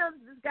said, I know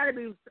this got to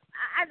be,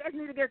 I just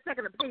need to get a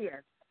second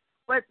opinion.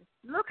 But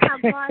look how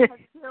God has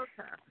healed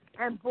her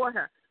and brought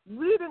her.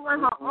 Reading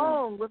on her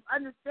own with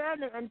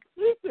understanding and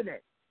teaching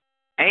it.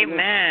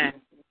 Amen.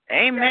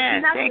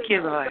 Amen. Thank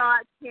you, Lord.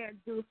 God can't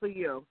do for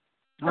you.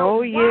 So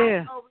oh,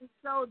 yeah. Why are we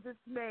so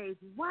dismayed?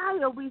 Why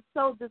are we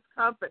so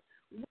discomforted?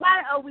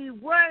 Why are we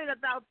worried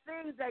about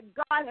things that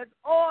God has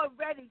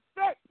already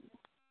fixed?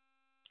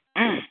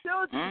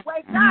 Children,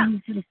 wake up.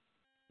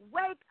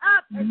 Wake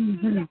up and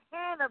see the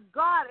hand of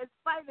God is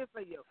fighting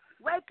for you.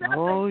 Wake up.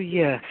 Oh,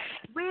 yes.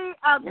 We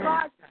are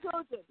God's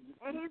children,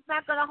 and He's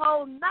not going to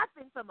hold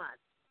nothing from us.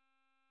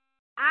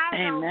 I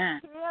don't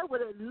care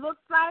what it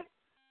looks like.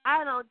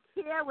 I don't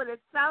care what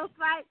it sounds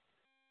like.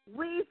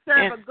 We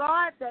serve a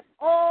God that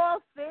all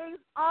things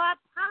are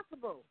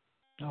possible.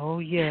 Oh,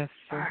 yes.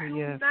 Oh,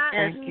 yes.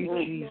 Thank you,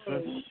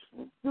 Jesus.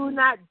 Do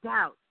not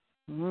doubt.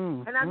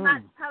 And I'm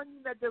not telling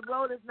you that the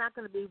road is not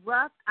going to be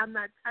rough. I'm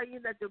not telling you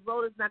that the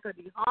road is not going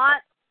to be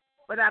hard.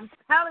 But I'm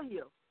telling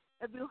you,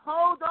 if you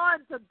hold on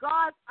to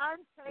God's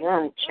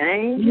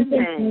unchanging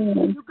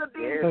hand, you could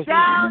be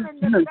down in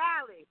the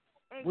valley.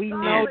 And we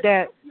God know will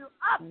that. lift you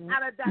up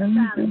out of that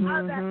valley,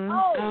 out of that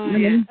hole,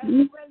 and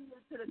bring you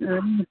to the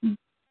top.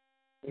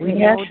 We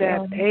know that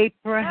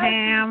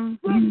Abraham,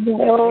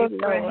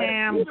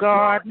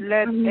 God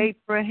led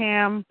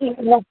Abraham,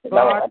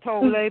 God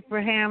told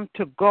Abraham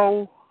to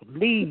go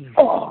leave,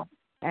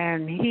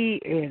 and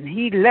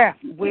he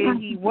left where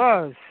he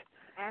was.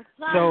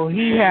 So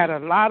he had a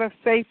lot of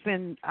faith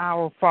in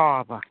our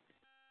Father.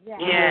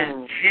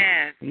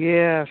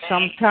 Yeah,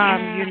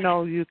 sometimes,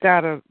 you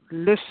got to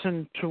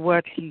listen to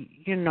what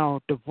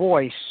the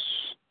voice.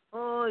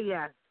 Oh,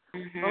 yes.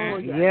 Oh,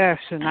 yes,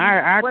 and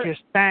I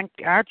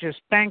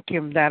just thank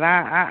him that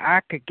I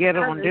could get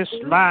on this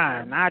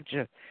line. I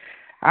just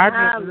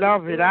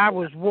love it. I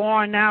was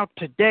worn out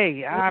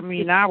today. I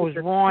mean, I was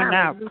worn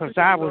out because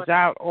I was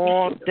out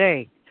all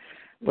day.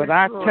 But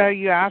I tell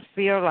you, I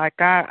feel like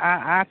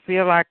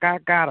I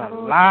got a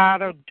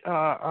lot of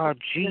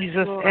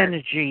Jesus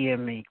energy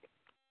in me.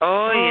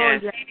 Oh,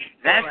 yes.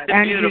 That's the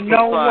and beautiful you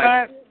know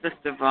part, what?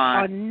 Sister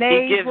Vaughn. A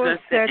neighbor he gives us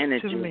the said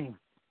energy. to me,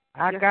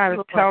 I got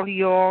to tell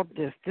you all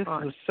this. This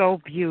was so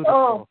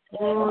beautiful.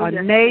 A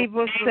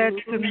neighbor said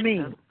to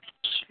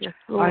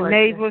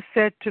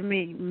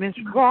me, Miss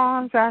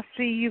Barnes, I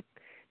see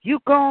you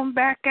going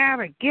back out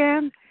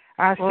again?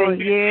 I said,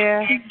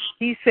 yeah.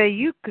 He said,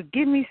 you could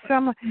give me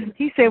some.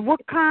 He said,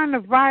 what kind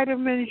of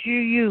vitamins you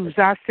use?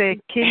 I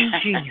said, King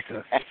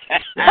Jesus.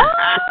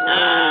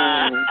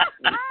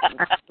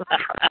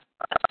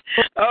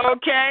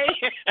 Okay.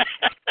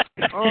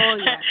 Oh,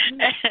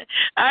 yeah.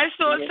 I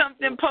saw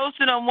something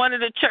posted on one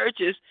of the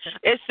churches.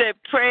 It said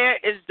prayer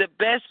is the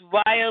best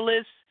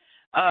wireless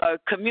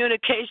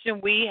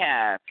communication we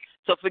have.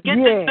 So forget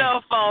the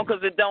cell phone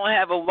because it don't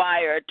have a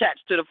wire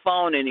attached to the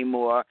phone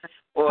anymore,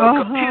 or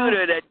a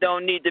computer that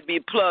don't need to be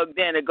plugged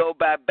in to go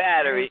by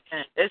battery.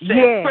 It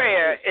says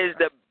prayer is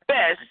the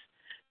best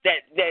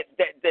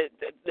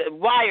the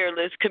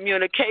wireless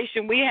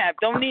communication we have.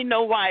 Don't need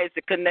no wires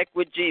to connect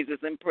with Jesus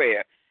in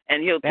prayer,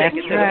 and He'll take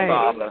it to the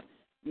Father.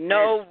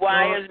 No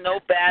wires, no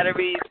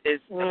batteries.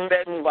 It's the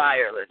best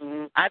wireless.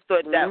 I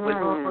thought that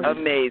was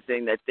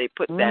amazing that they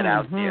put that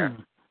out there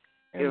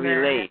to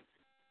relate.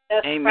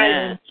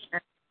 Amen.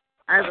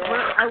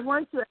 I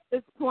want you at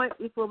this point,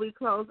 before we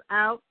close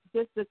out,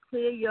 just to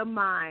clear your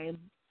mind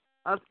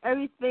of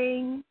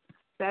everything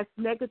that's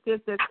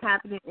negative that's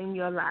happening in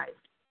your life.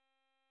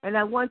 And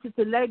I want you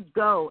to let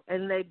go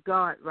and let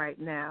God right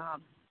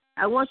now.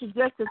 I want you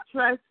just to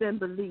trust and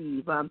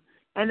believe.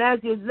 And as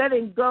you're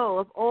letting go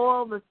of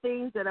all the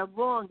things that are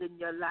wrong in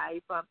your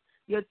life,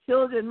 your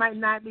children might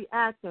not be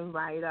acting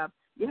right.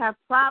 You have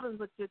problems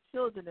with your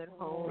children at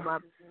home.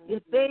 Your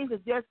things are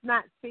just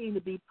not seen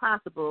to be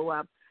possible.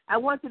 I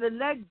want you to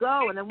let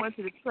go, and I want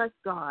you to trust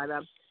God.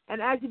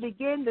 And as you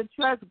begin to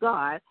trust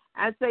God,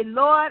 I say,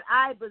 Lord,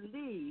 I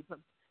believe.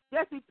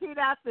 Just repeat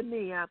after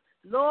me.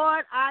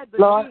 Lord, I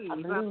believe.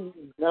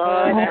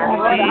 Lord,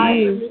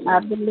 I believe. I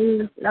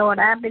believe. Lord,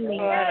 I believe.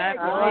 Lord, I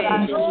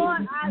believe.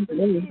 Lord, I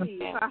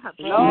believe.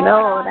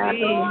 Lord,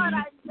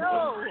 I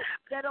know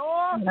that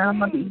all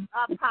things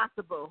are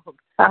possible.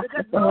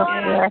 Because Lord,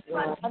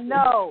 I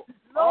know.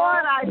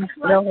 Lord, I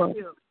trust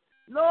you.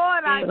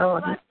 Lord, I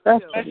trust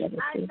you.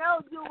 I know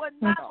you will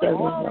not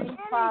withhold any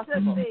good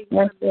thing from me.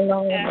 Thank you,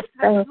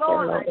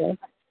 Lord.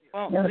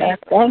 Lord, I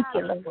thank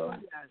you, Lord.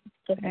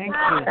 Thank you.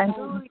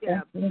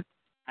 Hallelujah.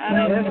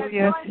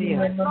 Yes.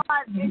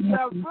 God in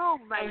your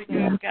room right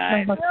now.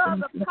 Feel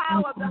the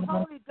power of the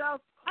Holy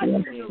Ghost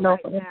touching you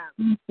right now.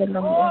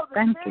 All the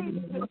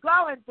things you're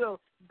going through,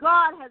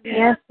 God has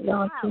Yes,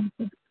 Lord.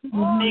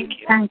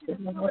 Thank you,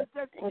 Lord.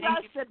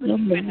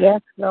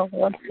 Yes,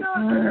 Lord. I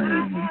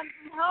am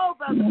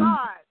Jehovah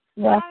God.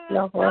 Yes,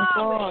 Lord.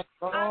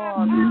 God.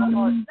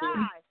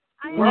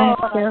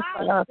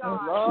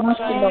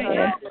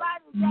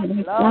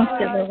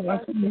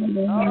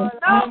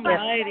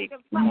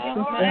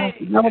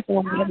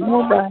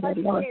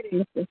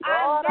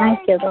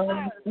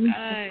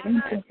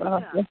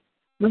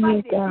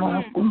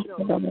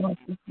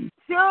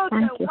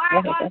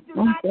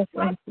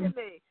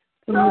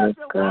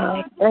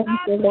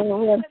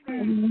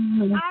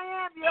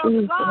 Yes,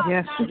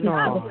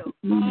 Lord.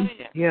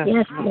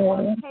 Yes,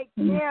 Lord. Take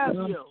care of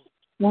you.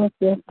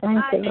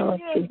 Thank you, Lord.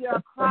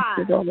 Your cry.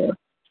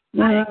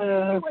 I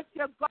see what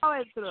you're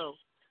going through.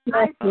 I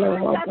see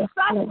what you're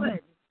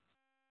suffering.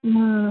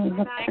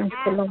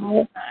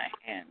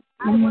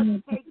 I want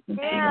to take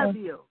care of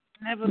you.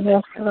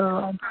 Yes,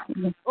 Lord.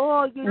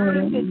 All you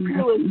need to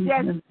do is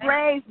just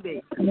praise me.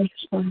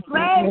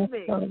 Praise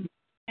me.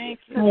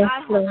 Yes,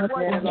 Lord. I'm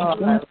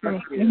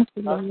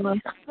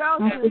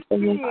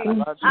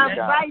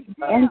right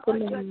there on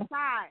your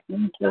side.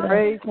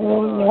 Praise you.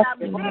 I'm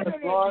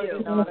living in you.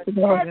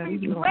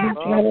 Every breath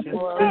that you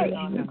take,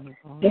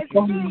 it's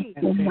me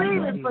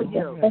breathing for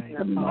you.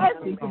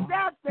 Every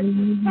step that you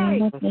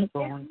take, it's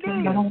me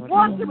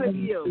walking with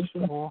you.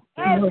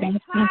 Every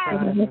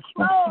time you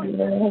close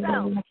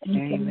yourself,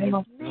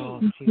 it's me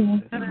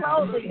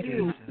clothing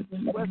you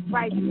with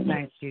righteousness.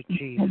 Thank you,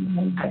 Jesus.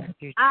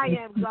 I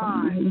am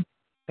God.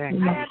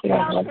 Thank I am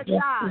El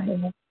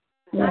Shaddai.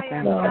 I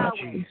am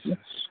Yahweh.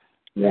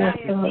 Yes,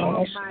 I am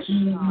Lord. Almighty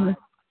God.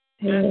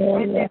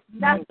 And there's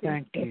nothing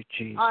Thank you,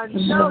 Jesus. or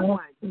no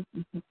one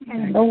can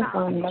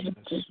stop me.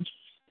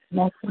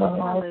 Yes, Lord.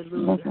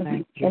 Hallelujah.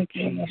 Thank you,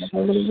 Jesus.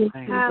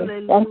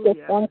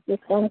 Hallelujah.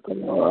 Thank you,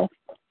 Lord.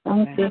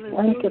 Thank you,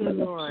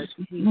 Lord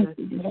Jesus.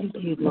 Thank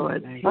you,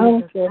 Lord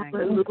Jesus.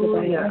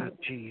 Hallelujah.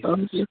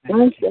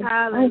 Jesus.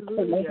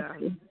 Hallelujah.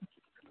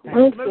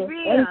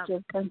 Maria,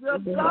 you're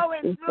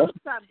going through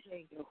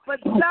something, but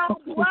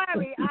don't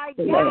worry, I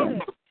get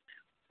it.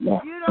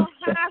 You don't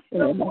have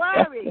to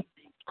worry.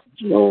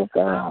 Oh,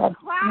 God. Don't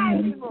cry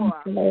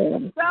anymore.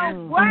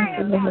 Don't worry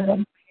about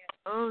it.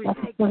 Oh,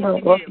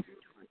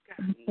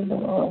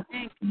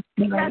 thank you.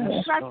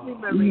 Just trust me,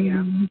 Maria.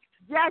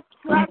 Just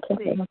trust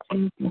me.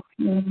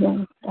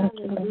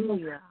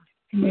 Hallelujah.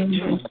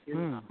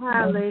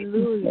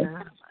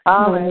 Hallelujah.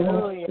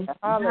 Hallelujah.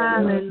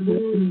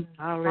 Hallelujah.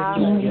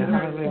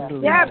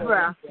 Hallelujah.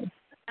 Deborah,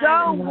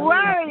 don't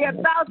worry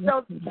about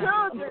those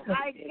children.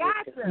 I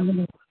got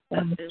them.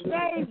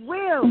 They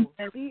will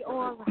be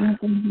all right.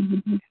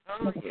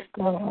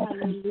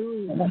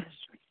 Hallelujah.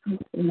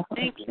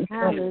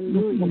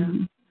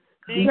 Hallelujah.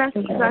 Just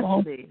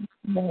trust me.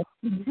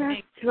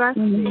 Just trust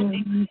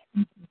me.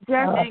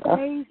 Just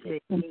praise me.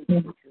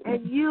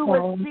 And you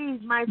will see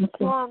my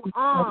strong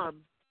arm.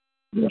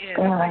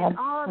 My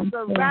arms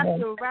are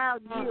wrapped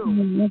around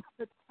you,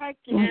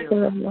 protecting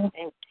you,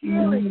 and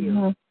healing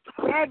you.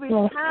 Every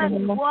time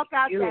you walk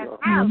out that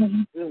house,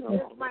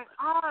 it's my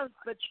arms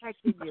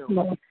protecting you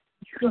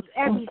from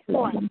every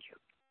thought.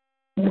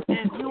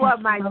 And you are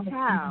my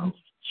child.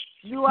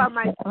 You are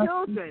my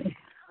children.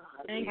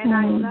 And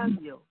I love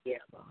you.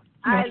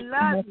 I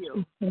love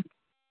you.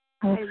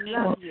 I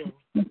love you.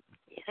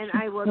 And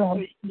I will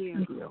take care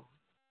of you.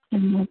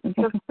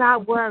 So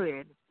stop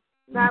worrying.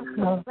 Stop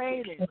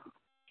complaining.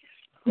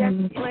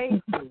 Just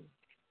praise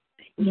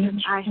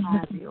me. I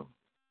have you.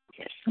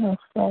 Oh,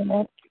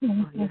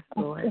 yes,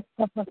 Lord.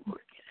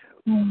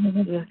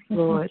 Yes,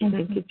 Lord.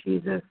 Thank you,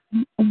 Jesus.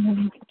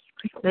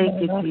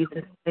 Thank you,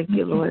 Jesus. Thank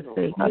you, Lord.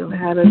 Thank you.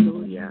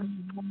 Hallelujah.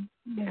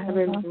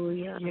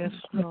 Hallelujah. Yes,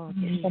 Lord.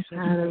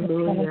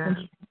 Hallelujah.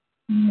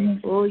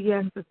 Oh,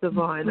 yes, Mr.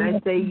 Vaughn.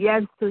 I say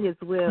yes to his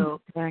will.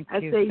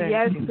 I say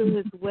yes to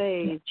his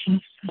ways.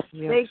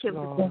 Thank you,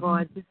 Mr.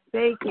 Vaughn. Just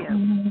thank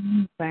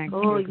him.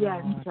 Oh,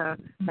 yes, sir.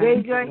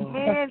 Raise your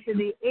hands in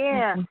the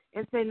air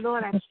and say,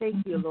 Lord, I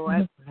thank you,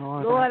 Lord.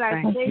 Lord,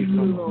 I thank you,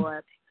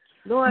 Lord.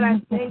 Lord, I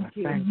thank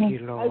you. As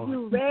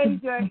you raise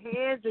your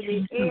hands in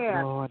the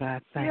air,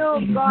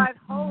 feel God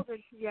holding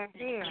to your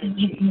hands.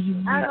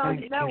 I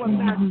don't know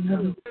about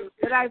you,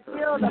 but I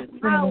feel the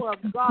power of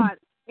God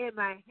in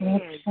my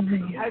hands.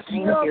 I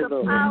feel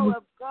the power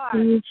of God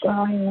in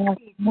my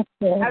feet.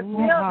 I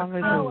feel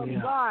the power of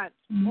God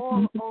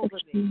all over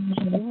me.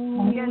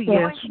 The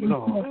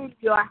anointing in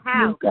your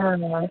house.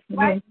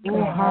 Right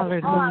there.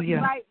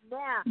 Hallelujah. Right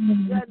now.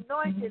 The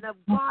anointing of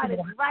God is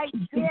right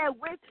there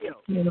with you.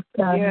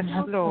 Yes,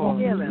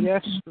 Lord.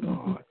 Yes,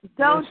 Lord.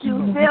 Don't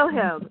you feel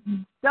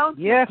him? Don't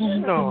you feel him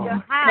in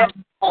your house?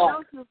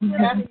 Don't you feel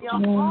him in your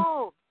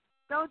home?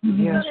 Don't you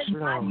feel his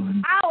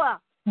mighty power?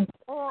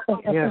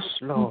 Yes,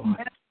 Lord.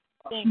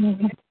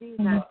 Be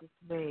not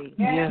dismayed.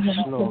 Yes,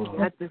 Lord.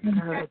 Not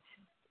discouraged.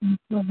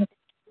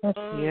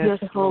 Yes,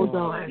 just hold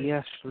on.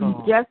 Yes,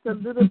 Lord. Just a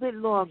little bit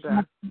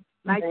longer.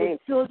 like the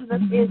children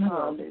of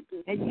Israel,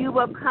 and you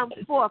will come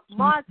forth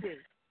marching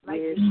like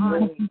the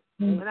army.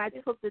 When I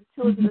took the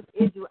children of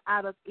Israel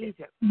out of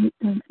Egypt,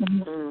 I'm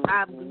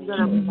going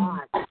to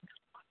march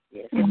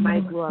in my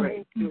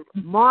glory,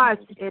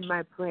 march in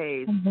my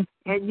praise,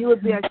 and you will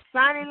be a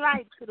shining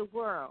light to the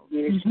world.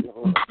 Yes,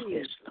 Lord.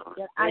 Yes, Lord.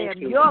 That I am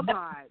your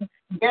God.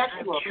 Yes,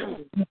 Lord.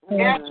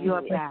 Yes,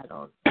 your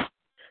battle.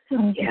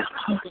 Yes.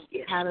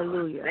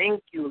 Hallelujah.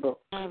 Thank you, Lord.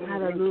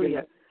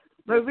 Hallelujah.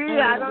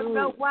 Maria, I don't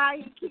know why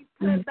he keeps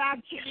coming back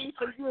to me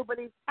for you, but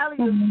he's telling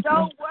you,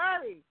 don't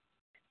worry.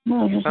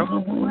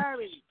 Don't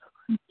worry.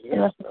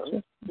 Yes.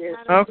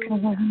 Okay.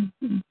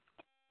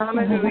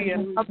 Hallelujah.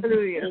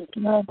 Hallelujah.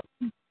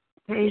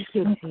 Thank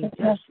you,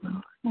 Jesus.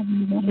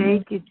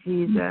 Thank you,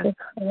 Jesus.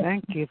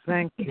 Thank you,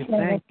 thank you,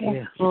 thank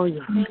you. Oh,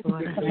 yes,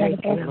 Lord.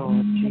 Thank you,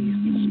 Lord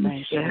Jesus.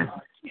 Thank you.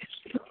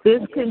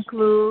 This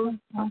concludes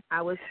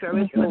our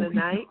service for the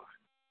night.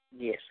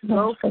 Yes.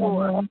 Go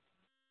forth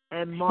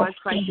and march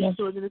like the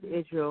children of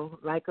Israel,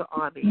 like an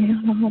army.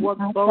 Walk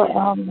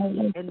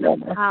boldly in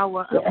the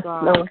power of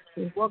God.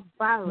 Walk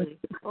boldly,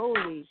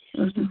 holy,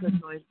 Jesus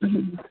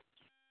anointed.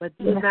 But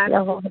do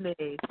not be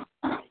dismayed.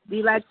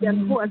 Be like that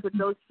horse with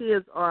those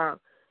shears are.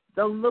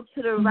 Don't look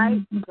to the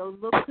right. Don't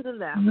look to the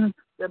left.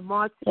 The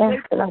march straight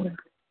forward.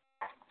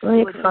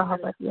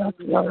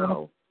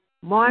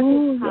 March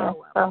in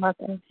power. March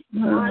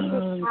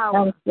in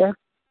power.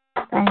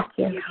 Thank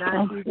you.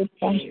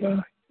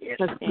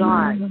 Because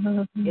God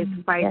is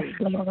fighting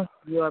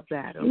your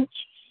battle.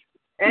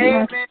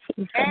 Amen.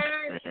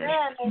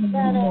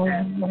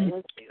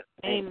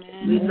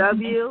 Amen. We love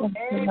you.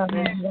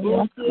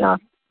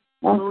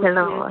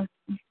 Lord.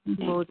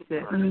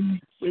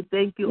 We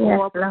thank you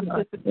all for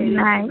participating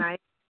tonight.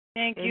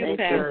 Thank you,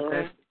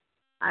 Pastor.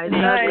 I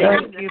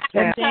love you,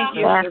 Pastor. Thank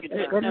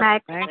you. Good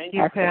night. Thank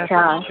you, Pastor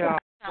Charles.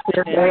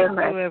 Thank you very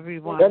much.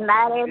 Everyone. Good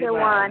night,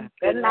 everyone.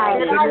 Good night.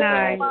 Good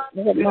night.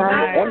 Good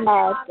night. Good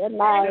night. Good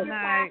night. Good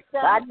night.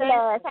 God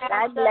bless.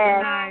 God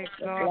bless.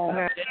 God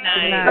bless. Good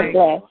night.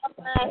 God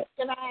bless.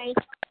 Good night.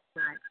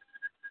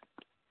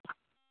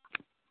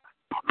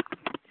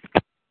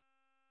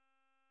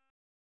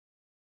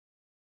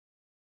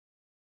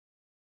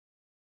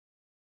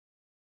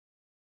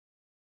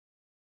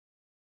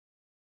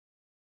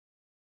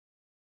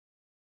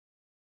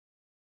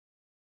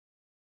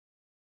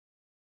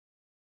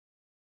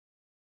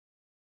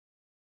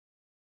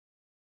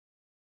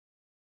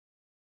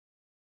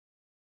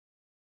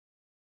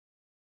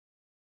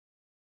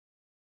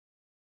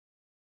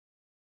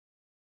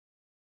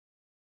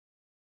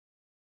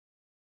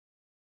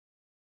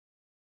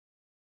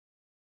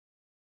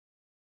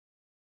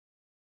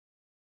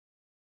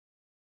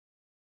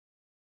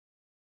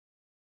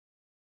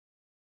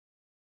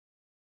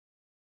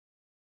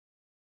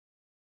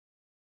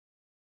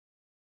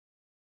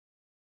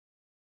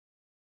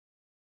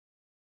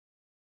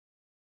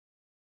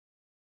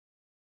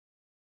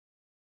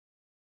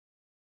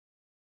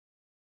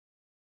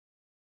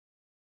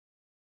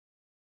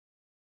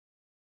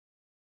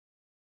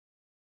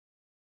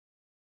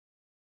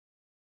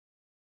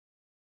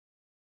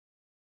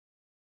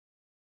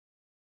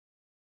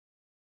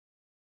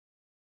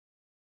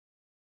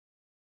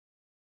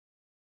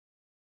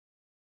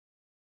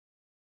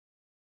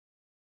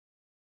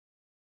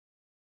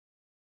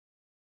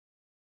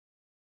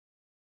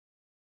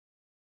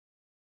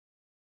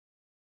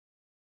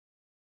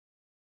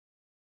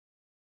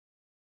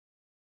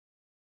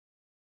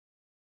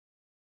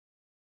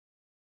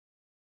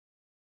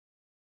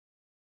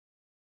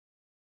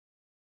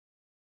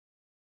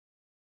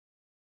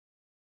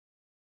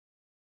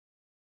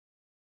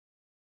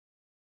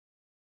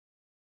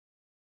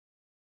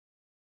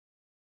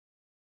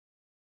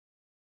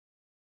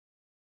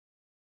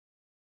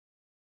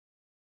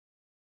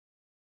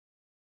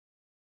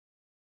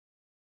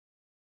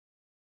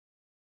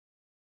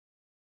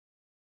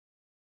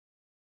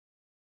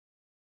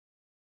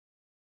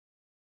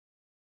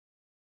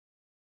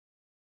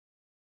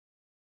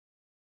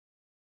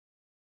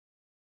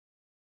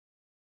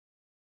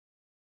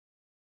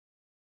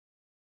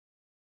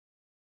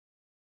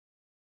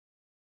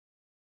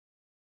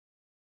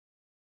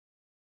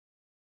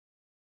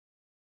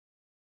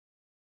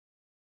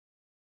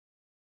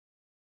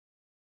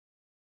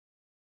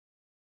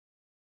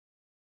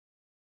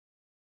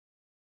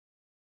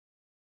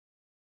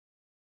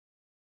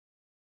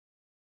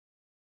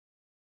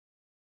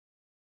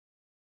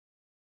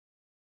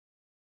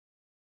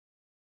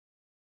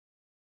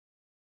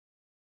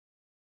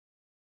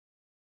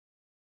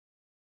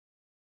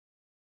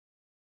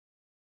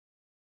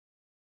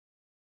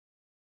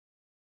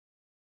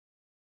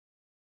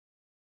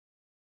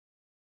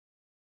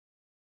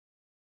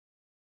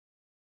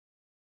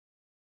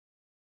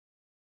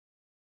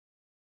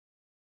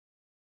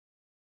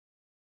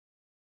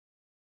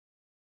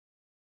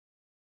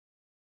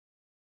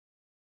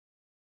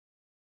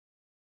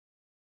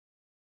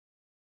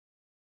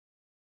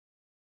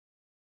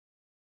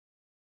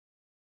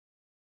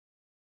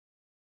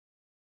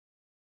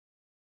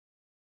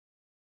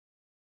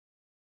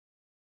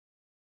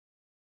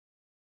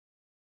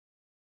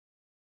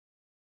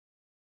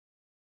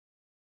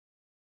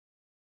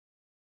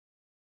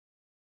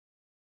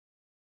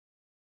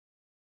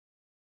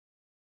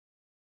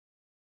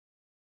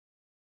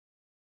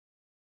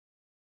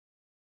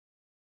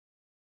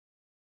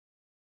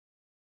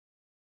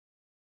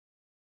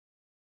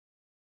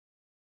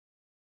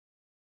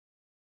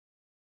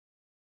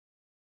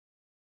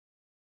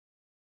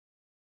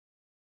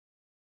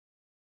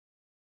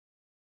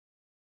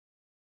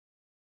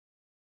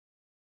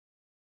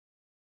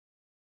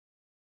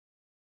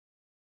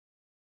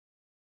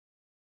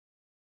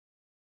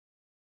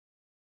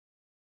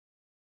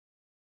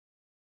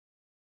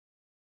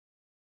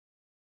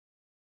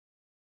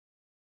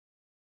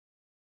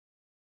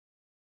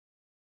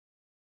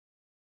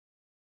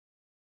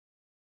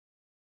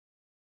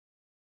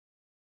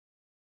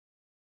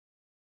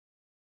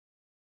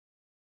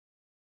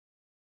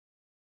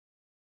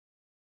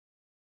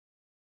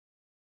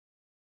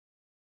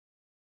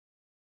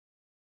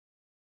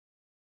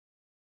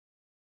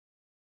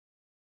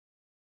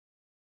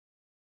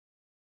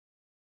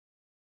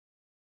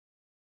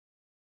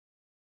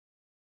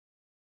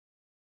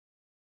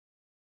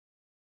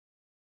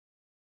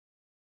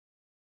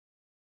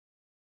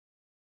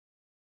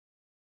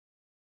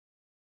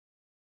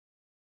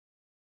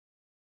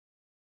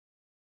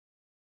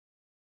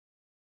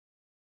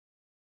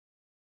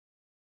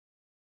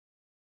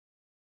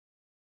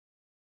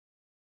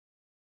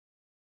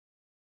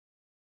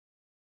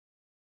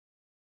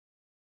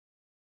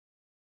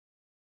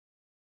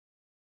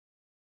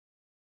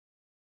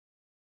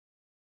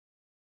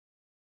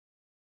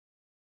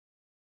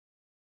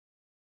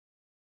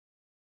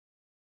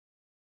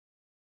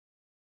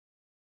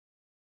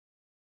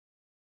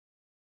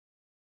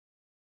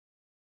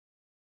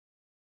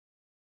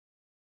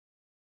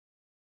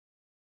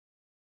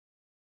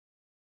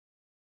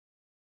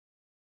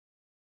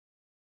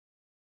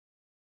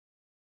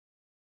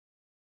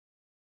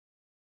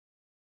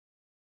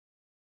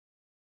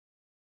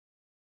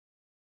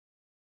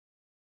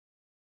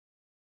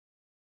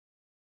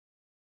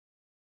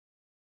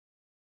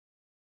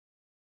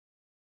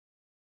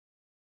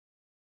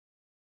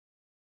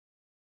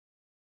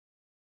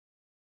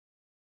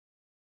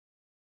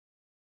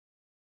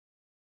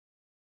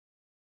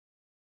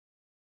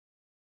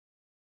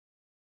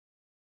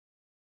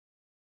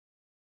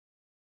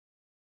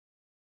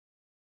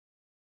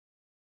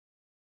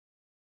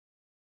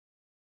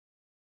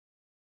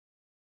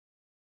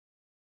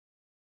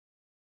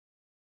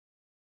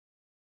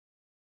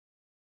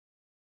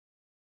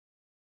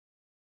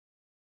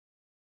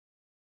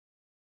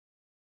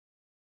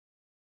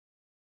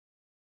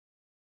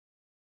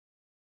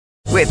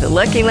 With the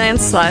Lucky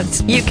Land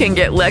Slots, you can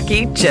get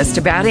lucky just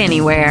about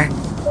anywhere.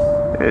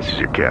 This is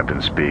your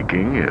captain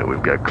speaking.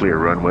 We've got clear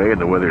runway and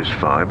the weather's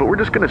fine, but we're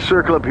just going to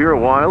circle up here a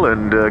while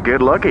and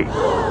get lucky.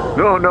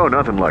 No,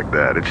 nothing like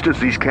that. It's just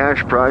these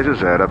cash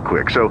prizes add up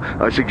quick. So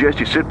I suggest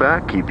you sit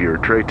back, keep your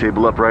tray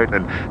table upright,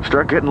 and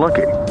start getting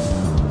lucky.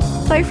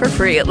 Play for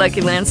free at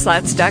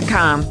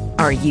LuckyLandSlots.com.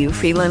 Are you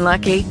feeling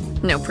lucky?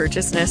 No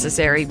purchase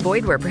necessary.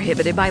 Void where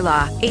prohibited by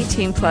law.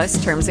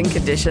 18+ terms and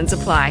conditions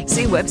apply.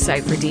 See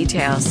website for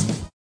details.